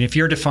terms. I mean, if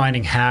you're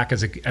defining hack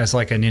as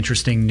like an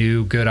interesting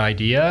new good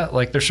idea,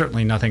 like there's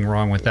certainly nothing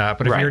wrong with that.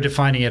 But if you're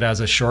defining it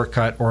as a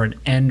shortcut or an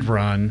end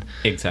run,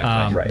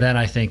 then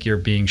I think you're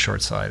being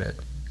short-sighted.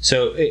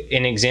 So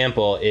an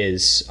example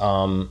is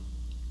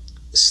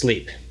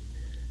sleep.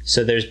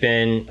 So there's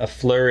been a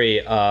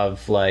flurry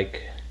of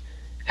like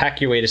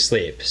hack your way to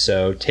sleep.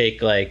 So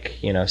take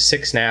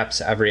 6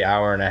 naps every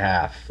hour and a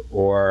half,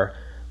 or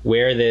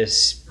wear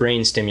this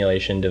brain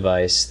stimulation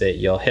device that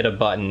you'll hit a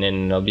button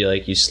and it'll be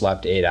like you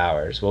slept 8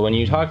 hours. Well, when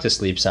you talk to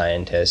sleep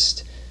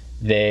scientists,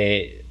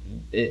 they're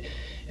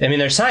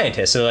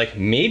scientists, so like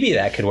maybe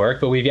that could work,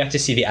 but we've yet to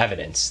see the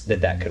evidence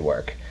that could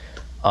work.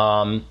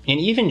 And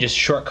even just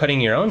shortcutting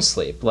your own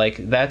sleep,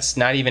 like that's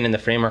not even in the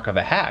framework of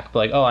a hack, but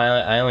like,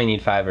 I only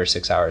need 5 or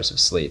 6 hours of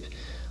sleep.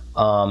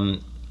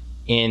 And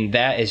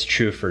that is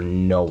true for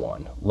no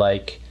one.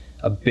 Like,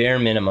 a bare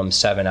minimum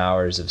 7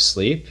 hours of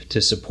sleep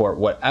to support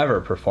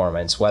whatever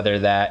performance, whether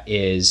that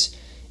is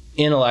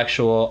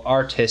intellectual,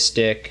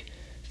 artistic,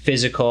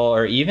 physical,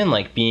 or even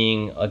like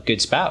being a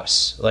good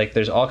spouse. Like,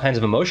 there's all kinds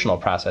of emotional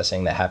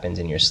processing that happens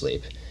in your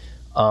sleep.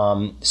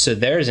 So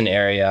there's an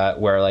area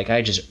where like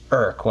I just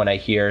irk when I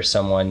hear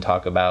someone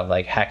talk about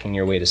like hacking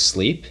your way to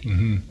sleep,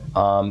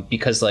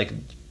 because like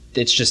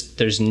it's just,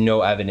 there's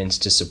no evidence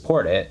to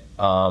support it.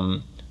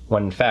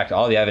 When in fact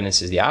all the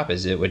evidence is the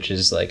opposite, which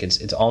is like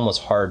it's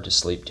almost hard to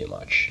sleep too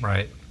much.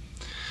 Right.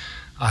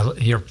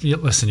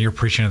 Listen, you're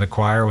preaching to the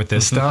choir with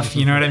this stuff.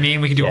 You know what I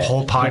mean? We can do a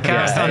whole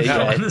podcast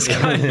on this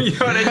guy. You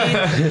know what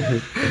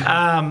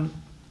I mean?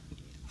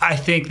 I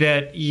think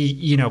that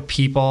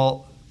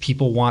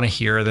people want to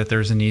hear that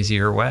there's an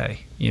easier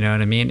way. You know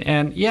what I mean?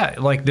 And yeah,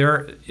 like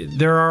there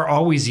are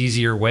always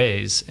easier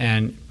ways,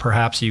 and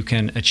perhaps you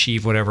can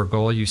achieve whatever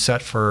goal you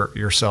set for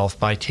yourself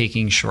by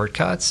taking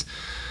shortcuts.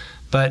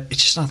 But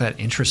it's just not that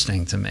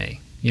interesting to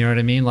me. You know what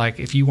I mean? Like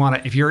if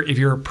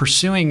you're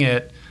pursuing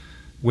it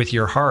with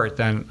your heart,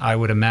 then I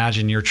would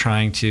imagine you're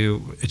trying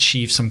to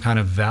achieve some kind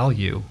of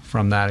value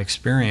from that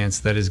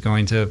experience that is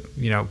going to,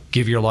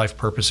 give your life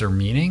purpose or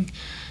meaning.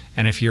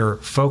 And if you're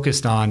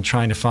focused on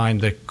trying to find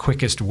the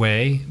quickest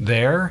way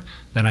there,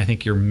 then I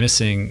think you're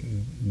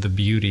missing the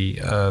beauty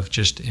of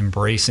just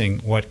embracing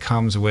what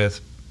comes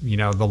with,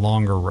 the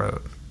longer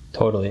road.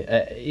 Totally.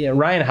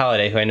 Ryan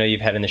Holiday, who I know you've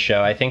had in the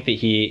show, I think that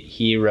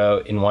he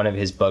wrote in one of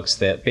his books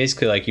that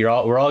basically like we're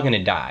all going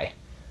to die.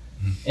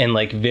 And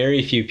like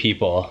very few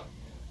people,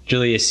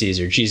 Julius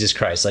Caesar, Jesus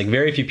Christ, like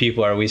very few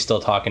people are we still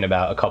talking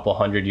about a couple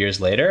hundred years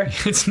later.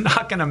 It's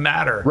not going to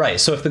matter. Right.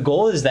 So if the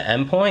goal is the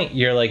end point,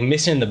 you're like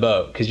missing the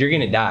boat because you're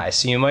going to die.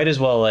 So you might as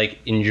well like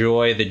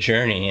enjoy the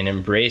journey and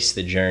embrace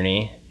the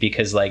journey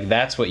because like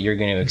that's what you're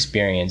going to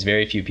experience.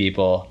 Very few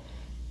people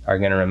are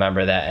going to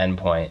remember that end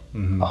point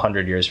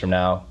 100 years from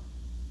now.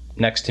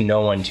 Next to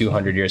no one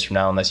 200 years from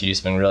now, unless you do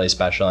something really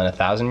special. And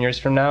 1,000 years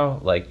from now,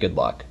 like good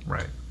luck.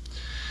 Right.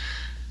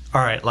 All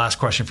right, last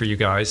question for you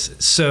guys.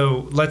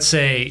 So let's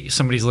say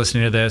somebody's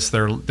listening to this,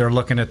 they're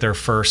looking at their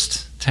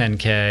first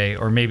 10K,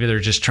 or maybe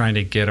they're just trying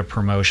to get a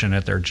promotion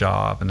at their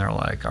job, and they're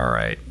like, all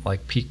right,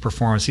 like peak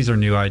performance, these are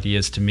new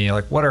ideas to me.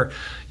 Like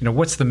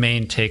what's the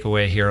main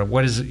takeaway here?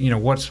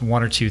 What's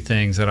one or two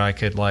things that I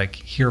could like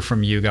hear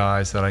from you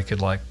guys that I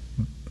could like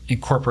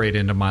incorporate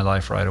into my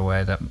life right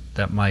away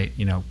that might,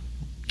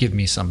 give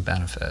me some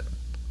benefit?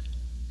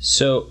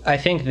 So I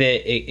think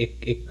that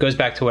it goes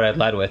back to what I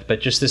led with,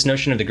 but just this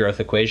notion of the growth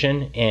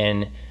equation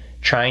and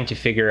trying to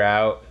figure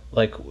out,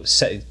 like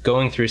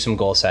going through some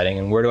goal setting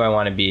and where do I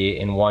want to be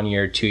in 1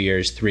 year, 2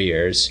 years, 3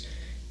 years,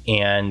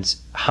 and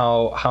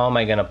how am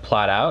I going to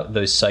plot out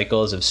those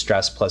cycles of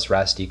stress plus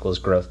rest equals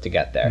growth to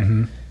get there?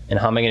 And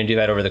how am I going to do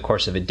that over the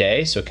course of a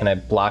day? So can I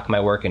block my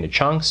work into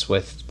chunks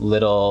with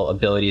little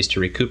abilities to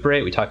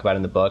recuperate? We talk about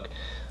in the book,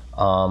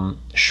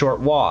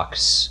 short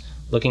walks,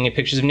 looking at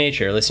pictures of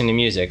nature, listening to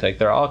music, like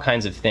there are all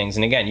kinds of things.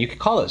 And again, you could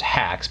call those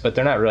hacks, but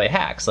they're not really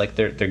hacks. Like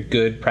they're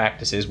good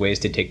practices, ways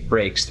to take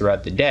breaks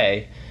throughout the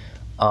day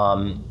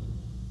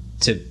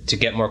to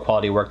get more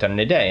quality work done in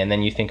a day. And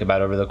then you think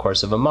about over the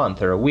course of a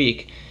month or a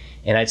week,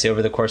 and I'd say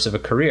over the course of a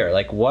career,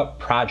 like what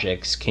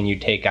projects can you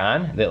take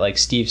on that, like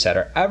Steve said,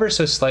 are ever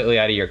so slightly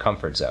out of your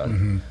comfort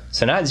zone.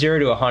 So not 0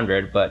 to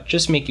 100, but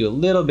just make you a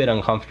little bit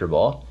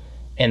uncomfortable.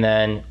 And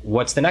then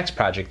what's the next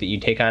project that you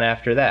take on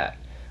after that?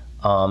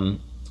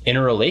 In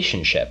a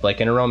relationship,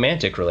 like in a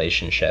romantic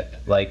relationship,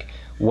 like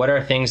what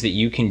are things that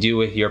you can do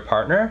with your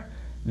partner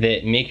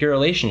that make your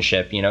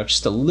relationship,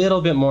 just a little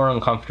bit more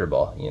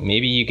uncomfortable?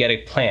 Maybe you get a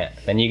plant,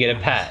 then you get a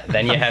pet,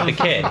 then you have the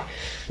kid.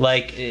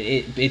 Like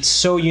it's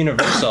so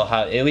universal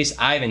how, at least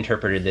I've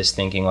interpreted this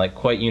thinking like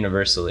quite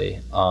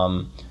universally,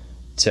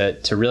 to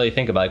really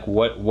think about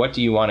like what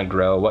do you want to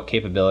grow, what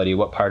capability,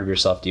 what part of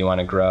yourself do you want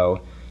to grow,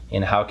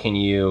 and how can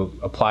you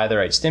apply the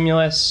right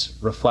stimulus,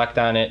 reflect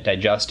on it,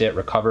 digest it,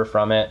 recover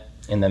from it,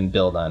 and then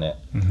build on it.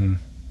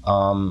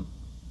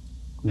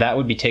 That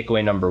would be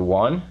takeaway number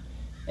one.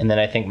 And then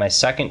I think my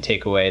second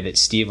takeaway that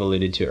Steve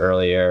alluded to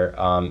earlier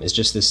is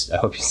just this, I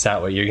hope it's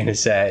not what you're going to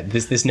say,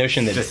 this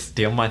notion that... Just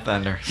steal my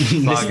thunder.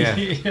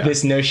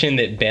 This notion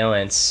that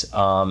balance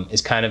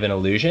is kind of an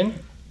illusion.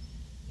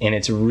 And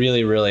it's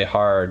really, really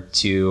hard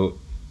to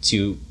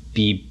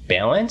be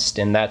balanced,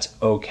 and that's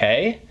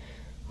okay.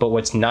 But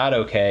what's not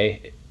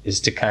okay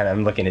is to kind of,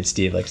 I'm looking at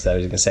Steve like I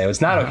was going to say,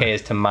 what's not okay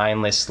is to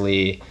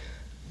mindlessly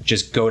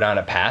just go down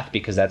a path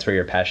because that's where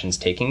your passion's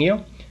taking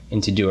you,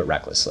 and to do it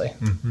recklessly.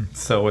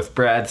 So with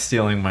Brad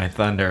stealing my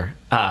thunder,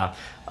 I'll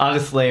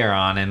just layer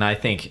on, and I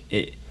think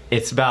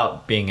it's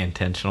about being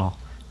intentional.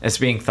 It's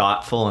being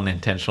thoughtful and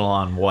intentional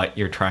on what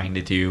you're trying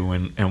to do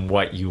and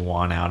what you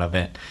want out of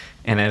it.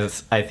 And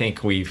as I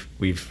think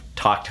we've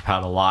talked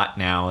about a lot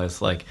now, is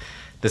like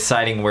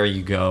deciding where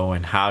you go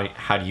and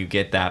how do you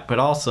get that, but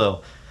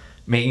also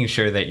making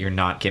sure that you're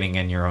not getting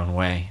in your own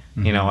way.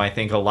 I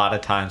think a lot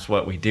of times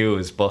what we do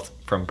is, both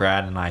from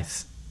Brad and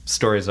I's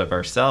stories of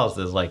ourselves,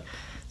 is like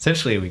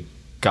essentially we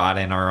got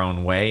in our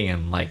own way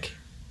and like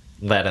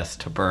led us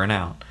to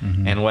burnout.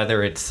 And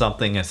whether it's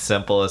something as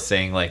simple as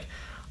saying like,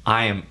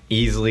 I am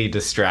easily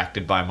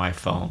distracted by my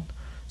phone.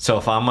 So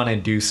if I'm going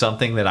to do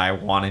something that I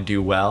want to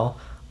do well,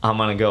 I'm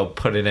going to go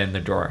put it in the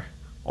drawer,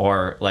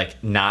 or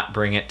like not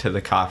bring it to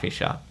the coffee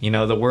shop.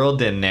 The world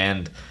didn't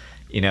end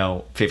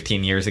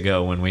 15 years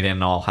ago when we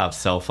didn't all have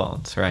cell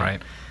phones,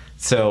 right?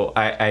 So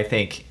I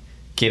think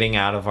getting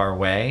out of our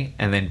way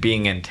and then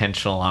being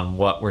intentional on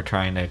what we're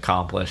trying to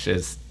accomplish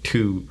is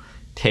two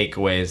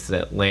takeaways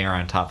that layer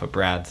on top of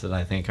Brad's that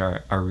I think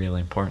are really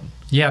important.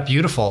 Yeah,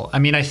 beautiful. I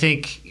mean, I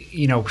think,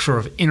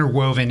 sort of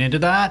interwoven into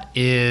that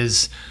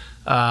is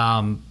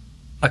a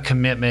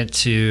commitment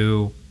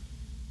to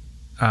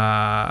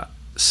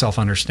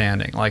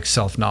self-understanding, like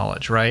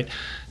self-knowledge, right?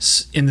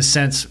 In the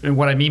sense, and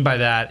what I mean by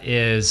that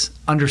is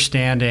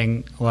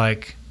understanding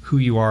like who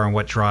you are and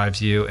what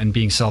drives you, and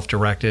being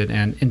self-directed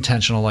and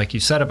intentional, like you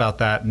said about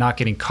that, not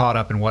getting caught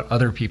up in what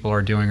other people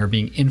are doing or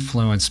being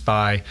influenced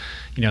by,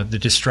 the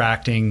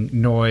distracting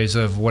noise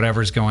of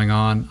whatever's going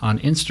on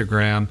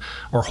Instagram,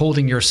 or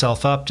holding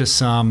yourself up to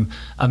some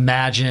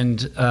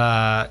imagined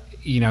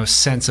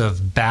sense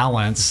of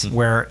balance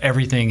where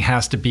everything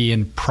has to be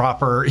in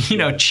proper,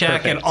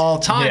 check at all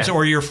times,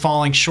 or you're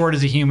falling short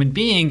as a human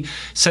being,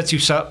 set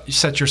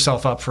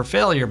yourself up for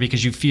failure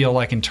because you feel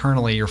like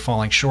internally you're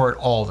falling short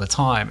all the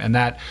time. And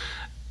that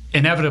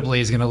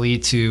inevitably is going to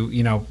lead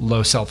to,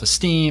 low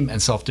self-esteem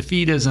and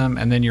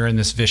self-defeatism. And then you're in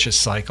this vicious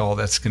cycle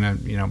that's going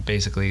to,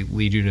 basically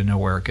lead you to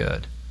nowhere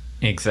good.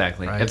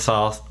 Exactly. Right? It's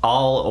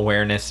all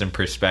awareness and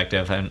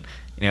perspective. And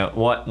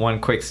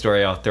One quick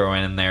story I'll throw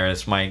in there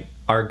is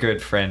our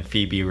good friend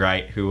Phoebe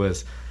Wright, who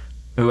has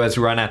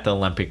run at the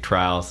Olympic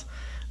trials.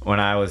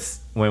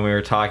 When we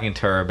were talking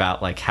to her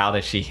about like how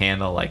does she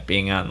handle like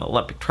being on the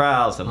Olympic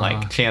trials and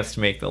like chance to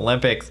make the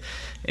Olympics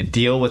and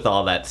deal with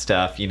all that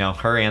stuff,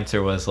 her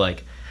answer was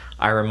like,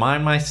 I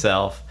remind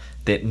myself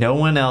that no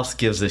one else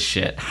gives a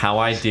shit how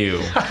I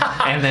do.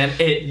 And then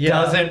it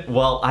doesn't,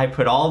 I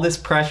put all this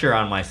pressure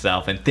on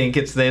myself and think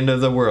it's the end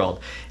of the world.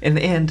 In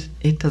the end,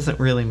 it doesn't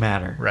really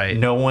matter. Right.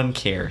 No one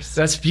cares.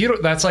 That's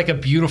beautiful. That's like a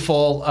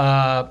beautiful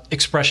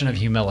expression of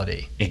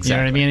humility. Exactly. You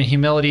know what I mean? And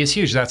humility is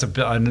huge. That's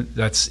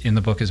in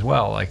the book as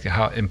well, like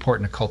how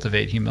important to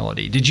cultivate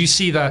humility. Did you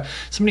see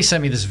somebody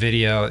sent me this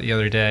video the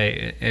other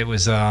day. It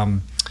was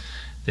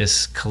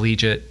this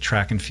collegiate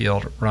track and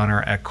field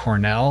runner at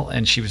Cornell,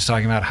 and she was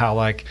talking about how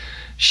like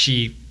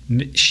she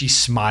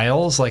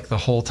smiles like the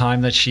whole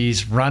time that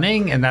she's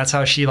running, and that's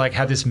how she like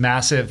had this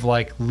massive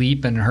like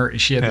leap in her.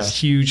 She had this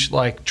huge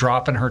like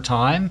drop in her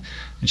time,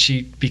 and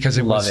she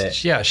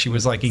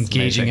was like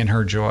engaging in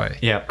her joy.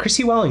 Yeah,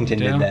 Chrissy Wellington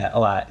did that a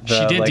lot.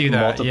 She did do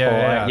that.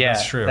 Yeah,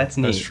 that's true. That's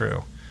neat. That's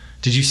true.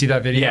 Did you see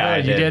that video? Yeah,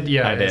 you did.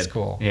 Yeah, I did. It's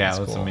cool. Yeah, it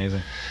was cool.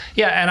 amazing.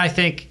 Yeah, and I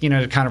think,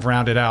 to kind of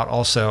round it out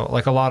also,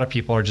 like a lot of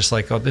people are just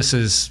like, oh, this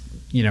is,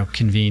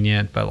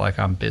 convenient, but like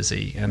I'm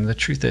busy. And the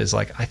truth is,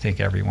 like, I think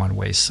everyone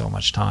wastes so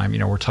much time.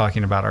 We're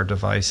talking about our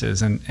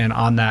devices, and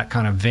on that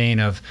kind of vein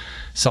of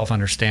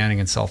self-understanding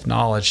and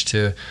self-knowledge,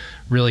 to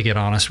really get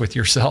honest with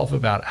yourself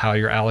about how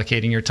you're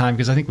allocating your time,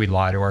 because I think we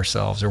lie to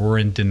ourselves, or we're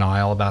in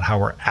denial about how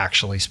we're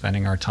actually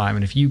spending our time.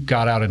 And if you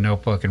got out a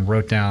notebook and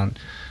wrote down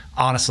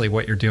honestly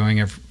what you're doing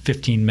in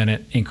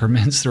 15-minute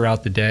increments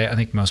throughout the day, I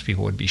think most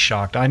people would be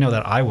shocked. I know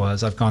that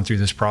I've gone through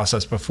this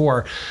process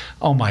before.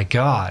 Oh my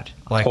God.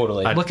 Like,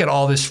 totally. Look at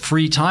all this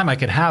free time I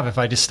could have if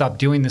I just stopped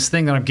doing this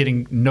thing that I'm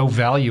getting no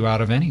value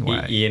out of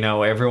anyway.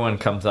 Everyone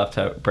comes up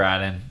to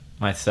Brad and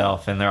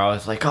myself and they're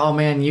always like, oh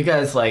man, you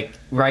guys like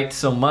write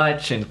so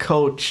much and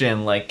coach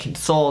and like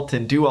consult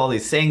and do all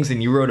these things,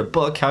 and you wrote a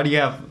book. How do you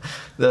have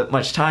that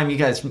much time? You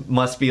guys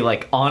must be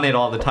like on it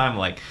all the time.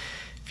 Like,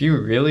 if you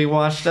really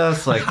watched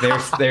us, like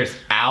there's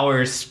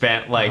hours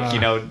spent like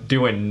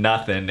doing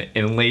nothing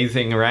and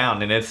lazing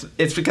around, and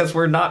it's because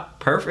we're not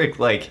perfect.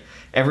 Like,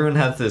 everyone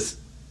has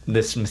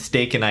this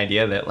mistaken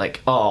idea that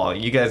like, oh,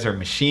 you guys are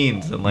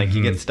machines and like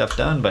you get stuff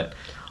done, but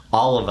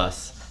all of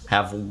us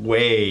have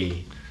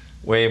way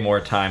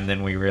more time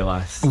than we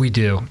realize. We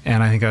do,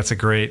 and I think that's a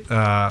great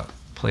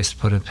place to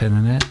put a pin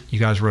in it. You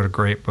guys wrote a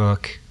great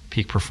book,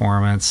 Peak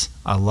Performance.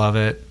 I love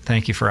it.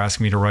 Thank you for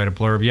asking me to write a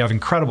blurb. You have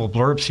incredible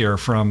blurbs here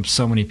from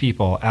so many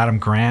people. Adam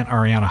Grant,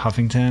 Ariana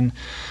Huffington,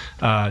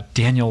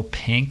 Daniel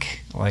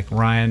Pink, like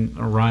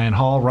Ryan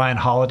Hall, Ryan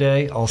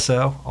Holiday,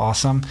 also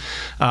awesome.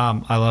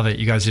 I love it.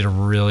 You guys did a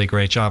really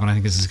great job, and I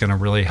think this is going to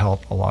really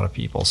help a lot of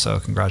people. So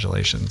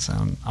congratulations,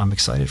 and I'm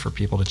excited for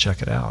people to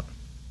check it out.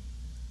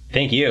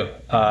 Thank you.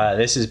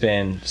 This has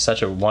been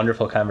such a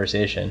wonderful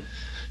conversation.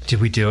 Did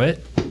we do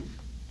it?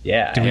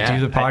 Yeah. Did we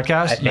do the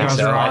podcast? I think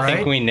so. I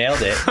think we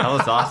nailed it. That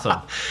was awesome.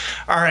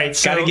 All right.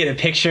 Got to get a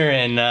picture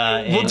and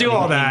we'll do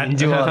all that.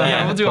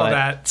 Yeah, we'll do all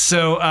that.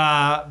 So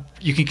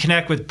you can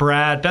connect with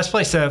Brad. Best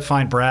place to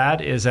find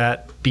Brad is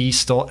at B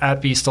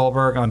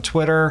Stulberg on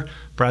Twitter.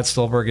 Brad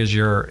Stulberg is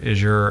your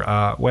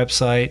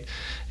website.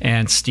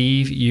 And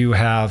Steve, you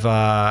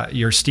have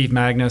your Steve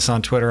Magness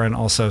on Twitter and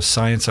also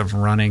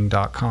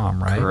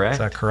scienceofrunning.com, right? Correct. Is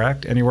that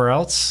correct? Anywhere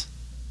else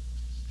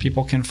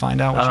people can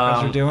find out what you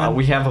guys are doing?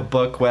 We have a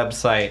book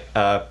website,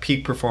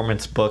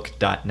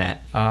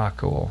 peakperformancebook.net.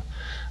 Cool.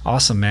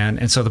 Awesome, man.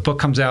 And so the book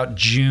comes out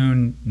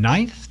June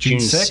 9th? June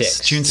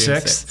 6th? June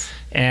 6th.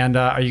 And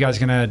are you guys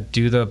going to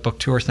do the book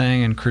tour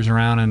thing and cruise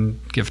around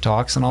and give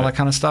talks and all that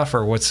kind of stuff,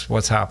 or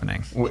what's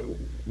happening?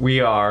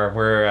 We are.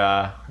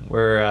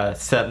 We're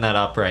setting that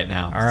up right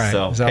now. All right.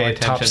 So is that pay like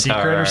top attention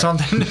secret or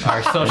something?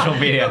 Our social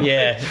media.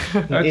 Yeah.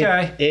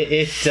 Okay.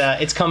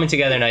 It's coming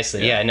together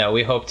nicely. Yeah. No,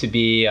 we hope to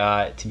be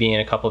in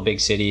a couple of big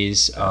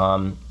cities,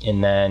 and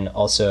then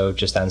also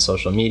just on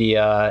social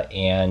media,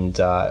 and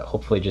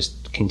hopefully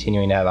just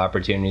continuing to have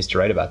opportunities to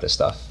write about this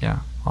stuff. Yeah.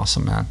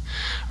 Awesome, man.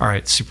 All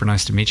right. Super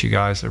nice to meet you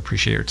guys. I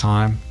appreciate your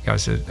time. You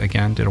guys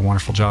did a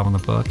wonderful job on the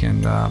book,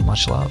 and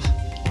much love.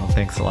 Well,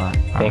 thanks a lot.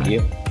 Thank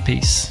you.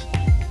 Peace.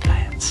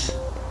 Plants.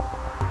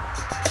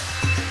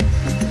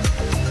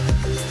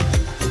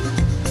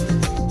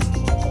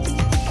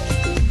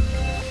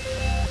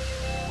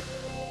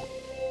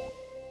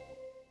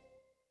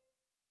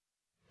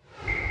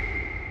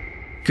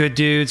 Good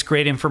dudes,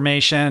 great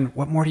information.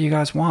 What more do you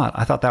guys want?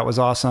 I thought that was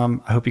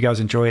awesome. I hope you guys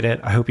enjoyed it.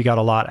 I hope you got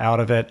a lot out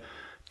of it.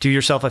 Do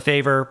yourself a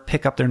favor,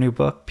 pick up their new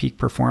book, Peak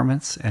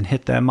Performance, and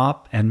hit them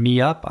up and me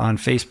up on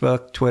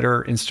Facebook,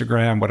 Twitter,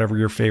 Instagram, whatever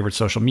your favorite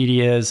social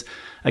media is.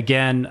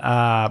 Again,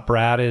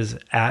 Brad is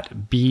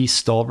at B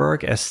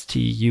Stulberg,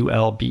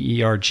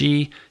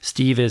 Stulberg.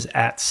 Steve is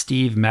at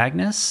Steve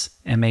Magness,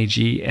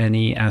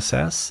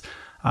 Magness.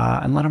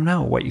 And let them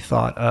know what you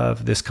thought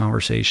of this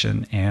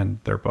conversation and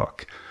their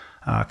book.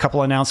 A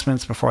couple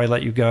announcements before I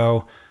let you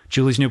go.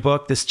 Julie's new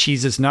book, This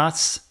Cheese is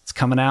Nuts. It's It's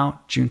coming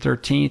out June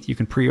 13th. You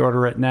can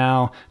pre-order it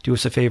now. Do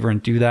us a favor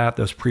and do that.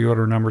 Those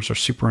pre-order numbers are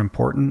super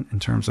important in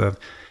terms of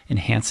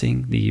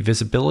enhancing the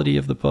visibility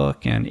of the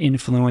book and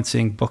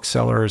influencing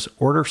booksellers'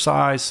 order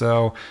size.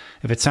 So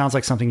if it sounds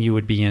like something you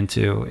would be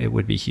into, it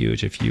would be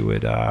huge if you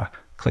would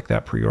click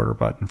that pre-order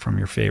button from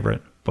your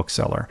favorite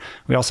bookseller.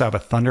 We also have a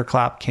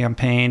Thunderclap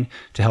campaign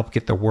to help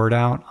get the word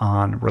out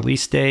on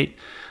release date.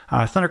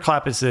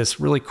 Thunderclap is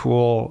this really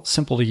cool,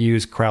 simple to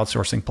use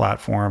crowdsourcing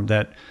platform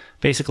that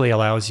basically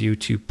allows you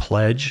to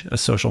pledge a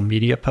social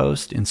media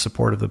post in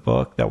support of the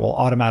book that will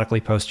automatically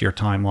post to your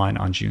timeline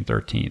on June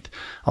 13th.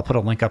 I'll put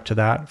a link up to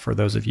that for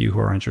those of you who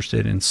are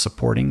interested in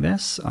supporting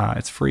this.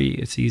 It's free,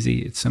 it's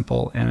easy, it's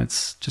simple, and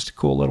it's just a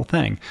cool little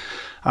thing.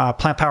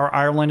 Plant Power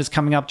Ireland is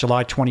coming up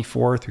July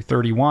 24 through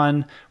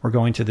 31. We're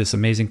going to this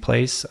amazing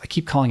place. I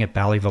keep calling it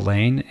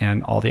Ballyvolane,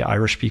 and all the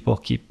Irish people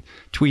keep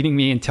tweeting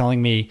me and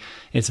telling me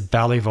it's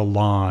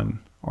Ballyvolane,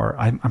 or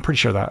I'm pretty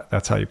sure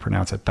that's how you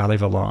pronounce it,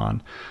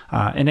 Ballyvolane.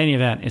 In any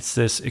event, it's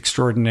this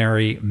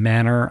extraordinary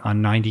manor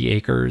on 90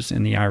 acres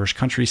in the Irish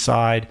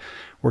countryside.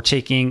 We're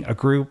taking a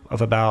group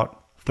of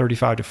about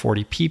 35 to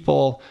 40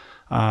 people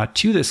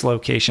to this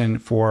location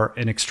for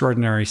an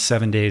extraordinary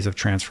 7 days of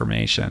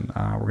transformation.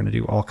 We're going to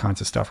do all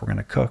kinds of stuff. We're going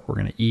to cook, we're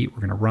going to eat, we're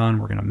going to run,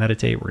 we're going to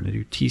meditate, we're going to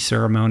do tea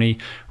ceremony,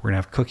 we're going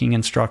to have cooking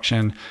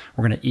instruction,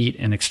 we're going to eat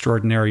an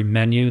extraordinary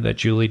menu that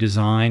Julie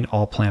designed,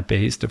 all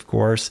plant-based, of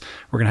course.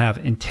 We're going to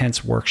have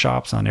intense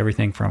workshops on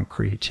everything from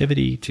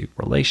creativity to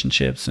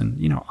relationships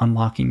and,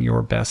 unlocking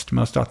your best,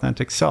 most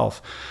authentic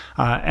self,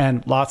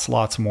 and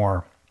lots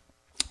more.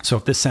 So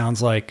if this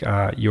sounds like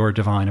your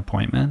divine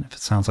appointment, if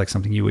it sounds like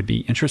something you would be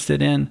interested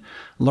in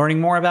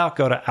learning more about,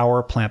 go to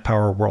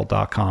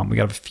ourplantpowerworld.com. We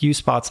got a few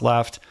spots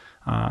left.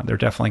 They're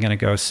definitely going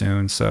to go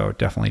soon, so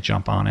definitely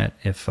jump on it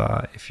if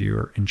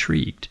you're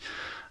intrigued.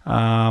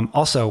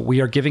 Also, we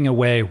are giving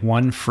away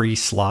one free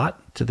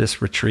slot to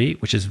this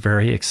retreat, which is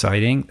very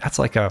exciting. That's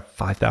like a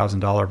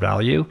 $5,000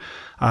 value.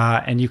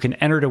 And you can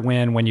enter to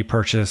win when you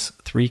purchase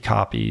 3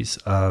 copies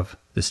of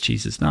This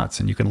Cheese is Nuts.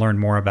 And you can learn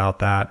more about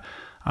that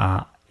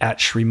at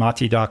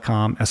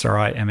srimati.com,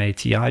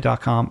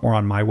 SRIMATI.com, or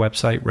on my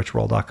website,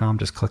 richroll.com.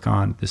 Just click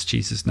on This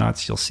Cheese is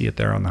Nuts. You'll see it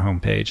there on the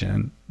homepage,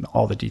 and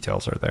all the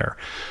details are there.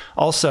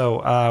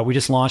 Also, we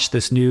just launched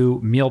this new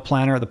meal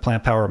planner, the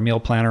Plant Power Meal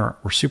Planner.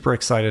 We're super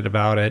excited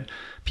about it.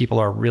 People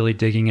are really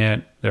digging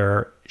it.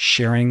 They're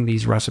sharing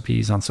these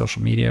recipes on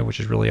social media, which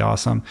is really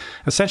awesome.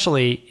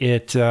 Essentially,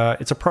 it's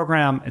a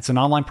program, it's an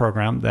online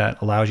program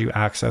that allows you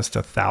access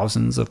to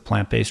thousands of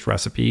plant-based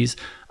recipes,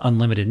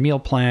 unlimited meal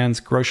plans,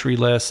 grocery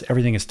lists.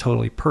 Everything is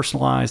totally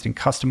personalized and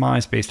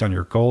customized based on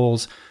your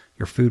goals,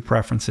 your food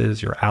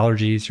preferences, your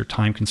allergies, your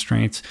time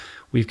constraints.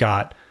 We've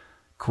got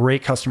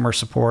great customer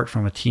support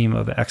from a team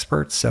of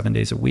experts 7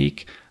 days a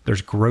week.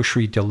 There's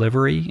grocery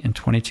delivery in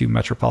 22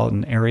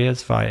 metropolitan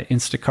areas via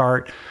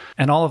Instacart.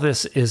 And all of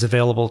this is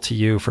available to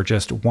you for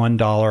just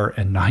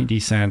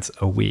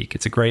 $1.90 a week.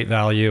 It's a great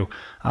value.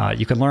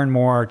 You can learn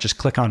more. Just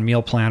click on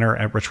Meal Planner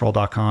at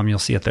richroll.com. You'll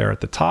see it there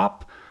at the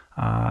top,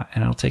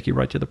 and it'll take you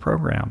right to the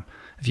program.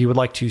 If you would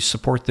like to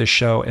support this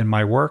show and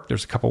my work,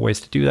 there's a couple ways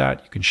to do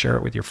that. You can share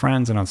it with your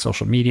friends and on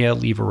social media,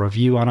 leave a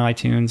review on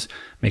iTunes.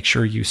 Make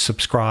sure you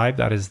subscribe.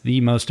 That is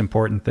the most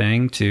important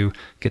thing to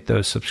get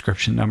those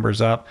subscription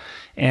numbers up.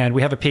 And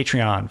we have a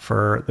Patreon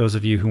for those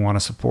of you who want to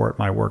support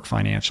my work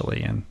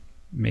financially. And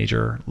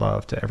major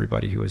love to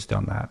everybody who has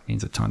done that. It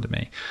means a ton to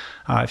me.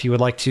 If you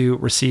would like to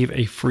receive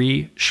a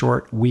free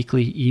short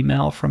weekly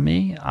email from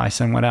me, I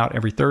send one out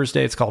every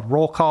Thursday. It's called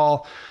Roll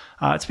Call.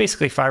 It's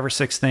basically 5 or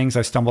 6 things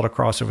I stumbled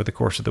across over the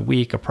course of the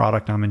week, a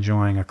product I'm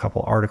enjoying, a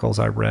couple articles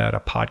I read,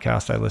 a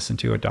podcast I listened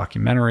to, a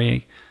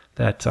documentary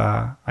that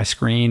I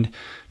screened,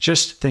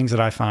 just things that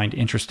I find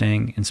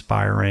interesting,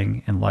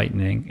 inspiring,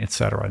 enlightening,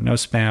 etc. No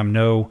spam,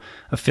 no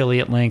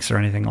affiliate links or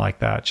anything like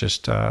that,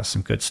 just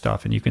some good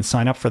stuff. And you can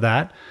sign up for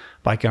that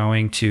by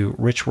going to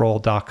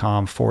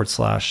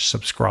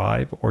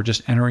richroll.com/subscribe or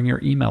just entering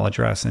your email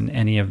address in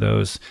any of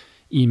those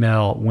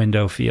email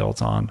window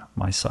fields on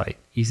my site.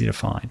 Easy to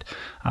find.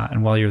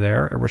 And while you're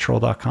there at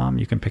richroll.com,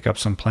 you can pick up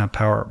some Plant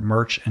Power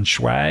merch and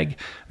swag.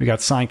 We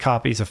got signed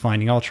copies of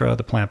Finding Ultra,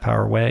 The Plant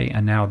Power Way,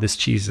 and now This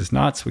Cheese is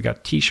Nuts. We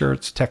got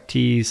t-shirts, tech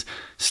tees,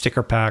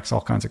 sticker packs,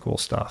 all kinds of cool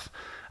stuff.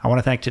 I want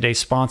to thank today's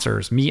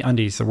sponsors,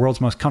 MeUndies, the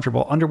world's most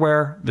comfortable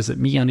underwear. Visit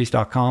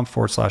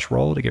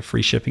MeUndies.com/roll to get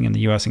free shipping in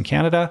the US and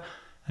Canada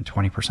and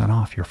 20%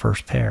 off your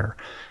first pair.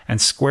 And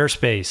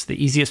Squarespace,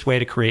 the easiest way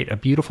to create a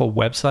beautiful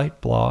website,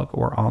 blog,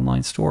 or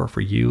online store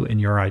for you and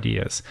your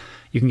ideas.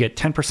 You can get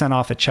 10%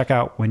 off at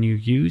checkout when you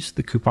use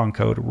the coupon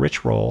code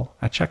RichRoll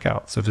at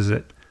checkout. So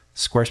visit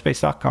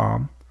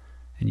squarespace.com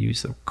and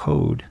use the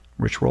code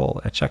RichRoll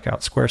at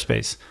checkout.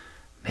 Squarespace,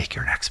 make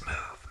your next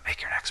move,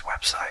 make your next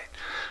website.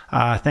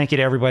 Thank you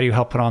to everybody who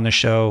helped put on the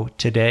show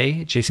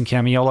today. Jason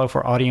Camiolo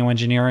for audio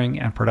engineering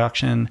and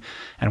production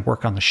and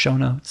work on the show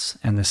notes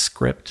and the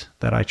script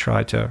that I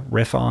tried to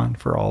riff on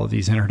for all of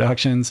these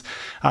introductions.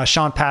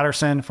 Sean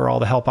Patterson for all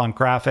the help on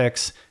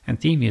graphics and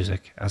theme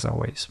music, as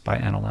always, by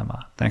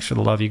Analemma. Thanks for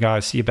the love, you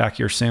guys. See you back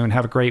here soon.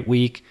 Have a great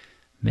week.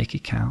 make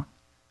it count,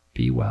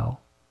 be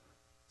well,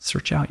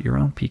 search out your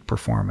own peak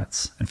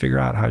performance, and figure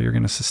out how you're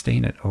going to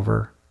sustain it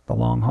over the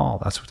long haul.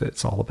 That's what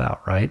it's all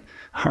about, right?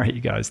 All right,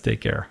 you guys,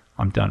 take care.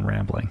 I'm done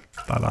rambling.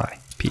 Bye-bye.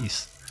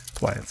 Peace.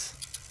 Plants.